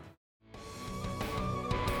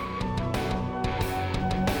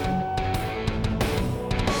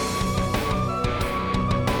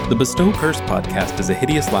 The Bestow Curse podcast is a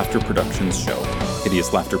Hideous Laughter Productions show.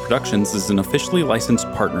 Hideous Laughter Productions is an officially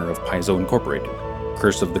licensed partner of Paizo Incorporated.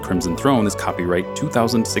 Curse of the Crimson Throne is copyright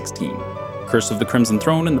 2016. Curse of the Crimson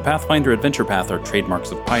Throne and the Pathfinder Adventure Path are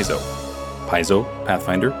trademarks of Paizo. Paizo,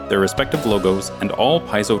 Pathfinder, their respective logos, and all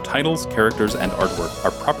Paizo titles, characters, and artwork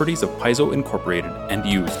are properties of Paizo Incorporated and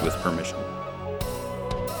used with permission.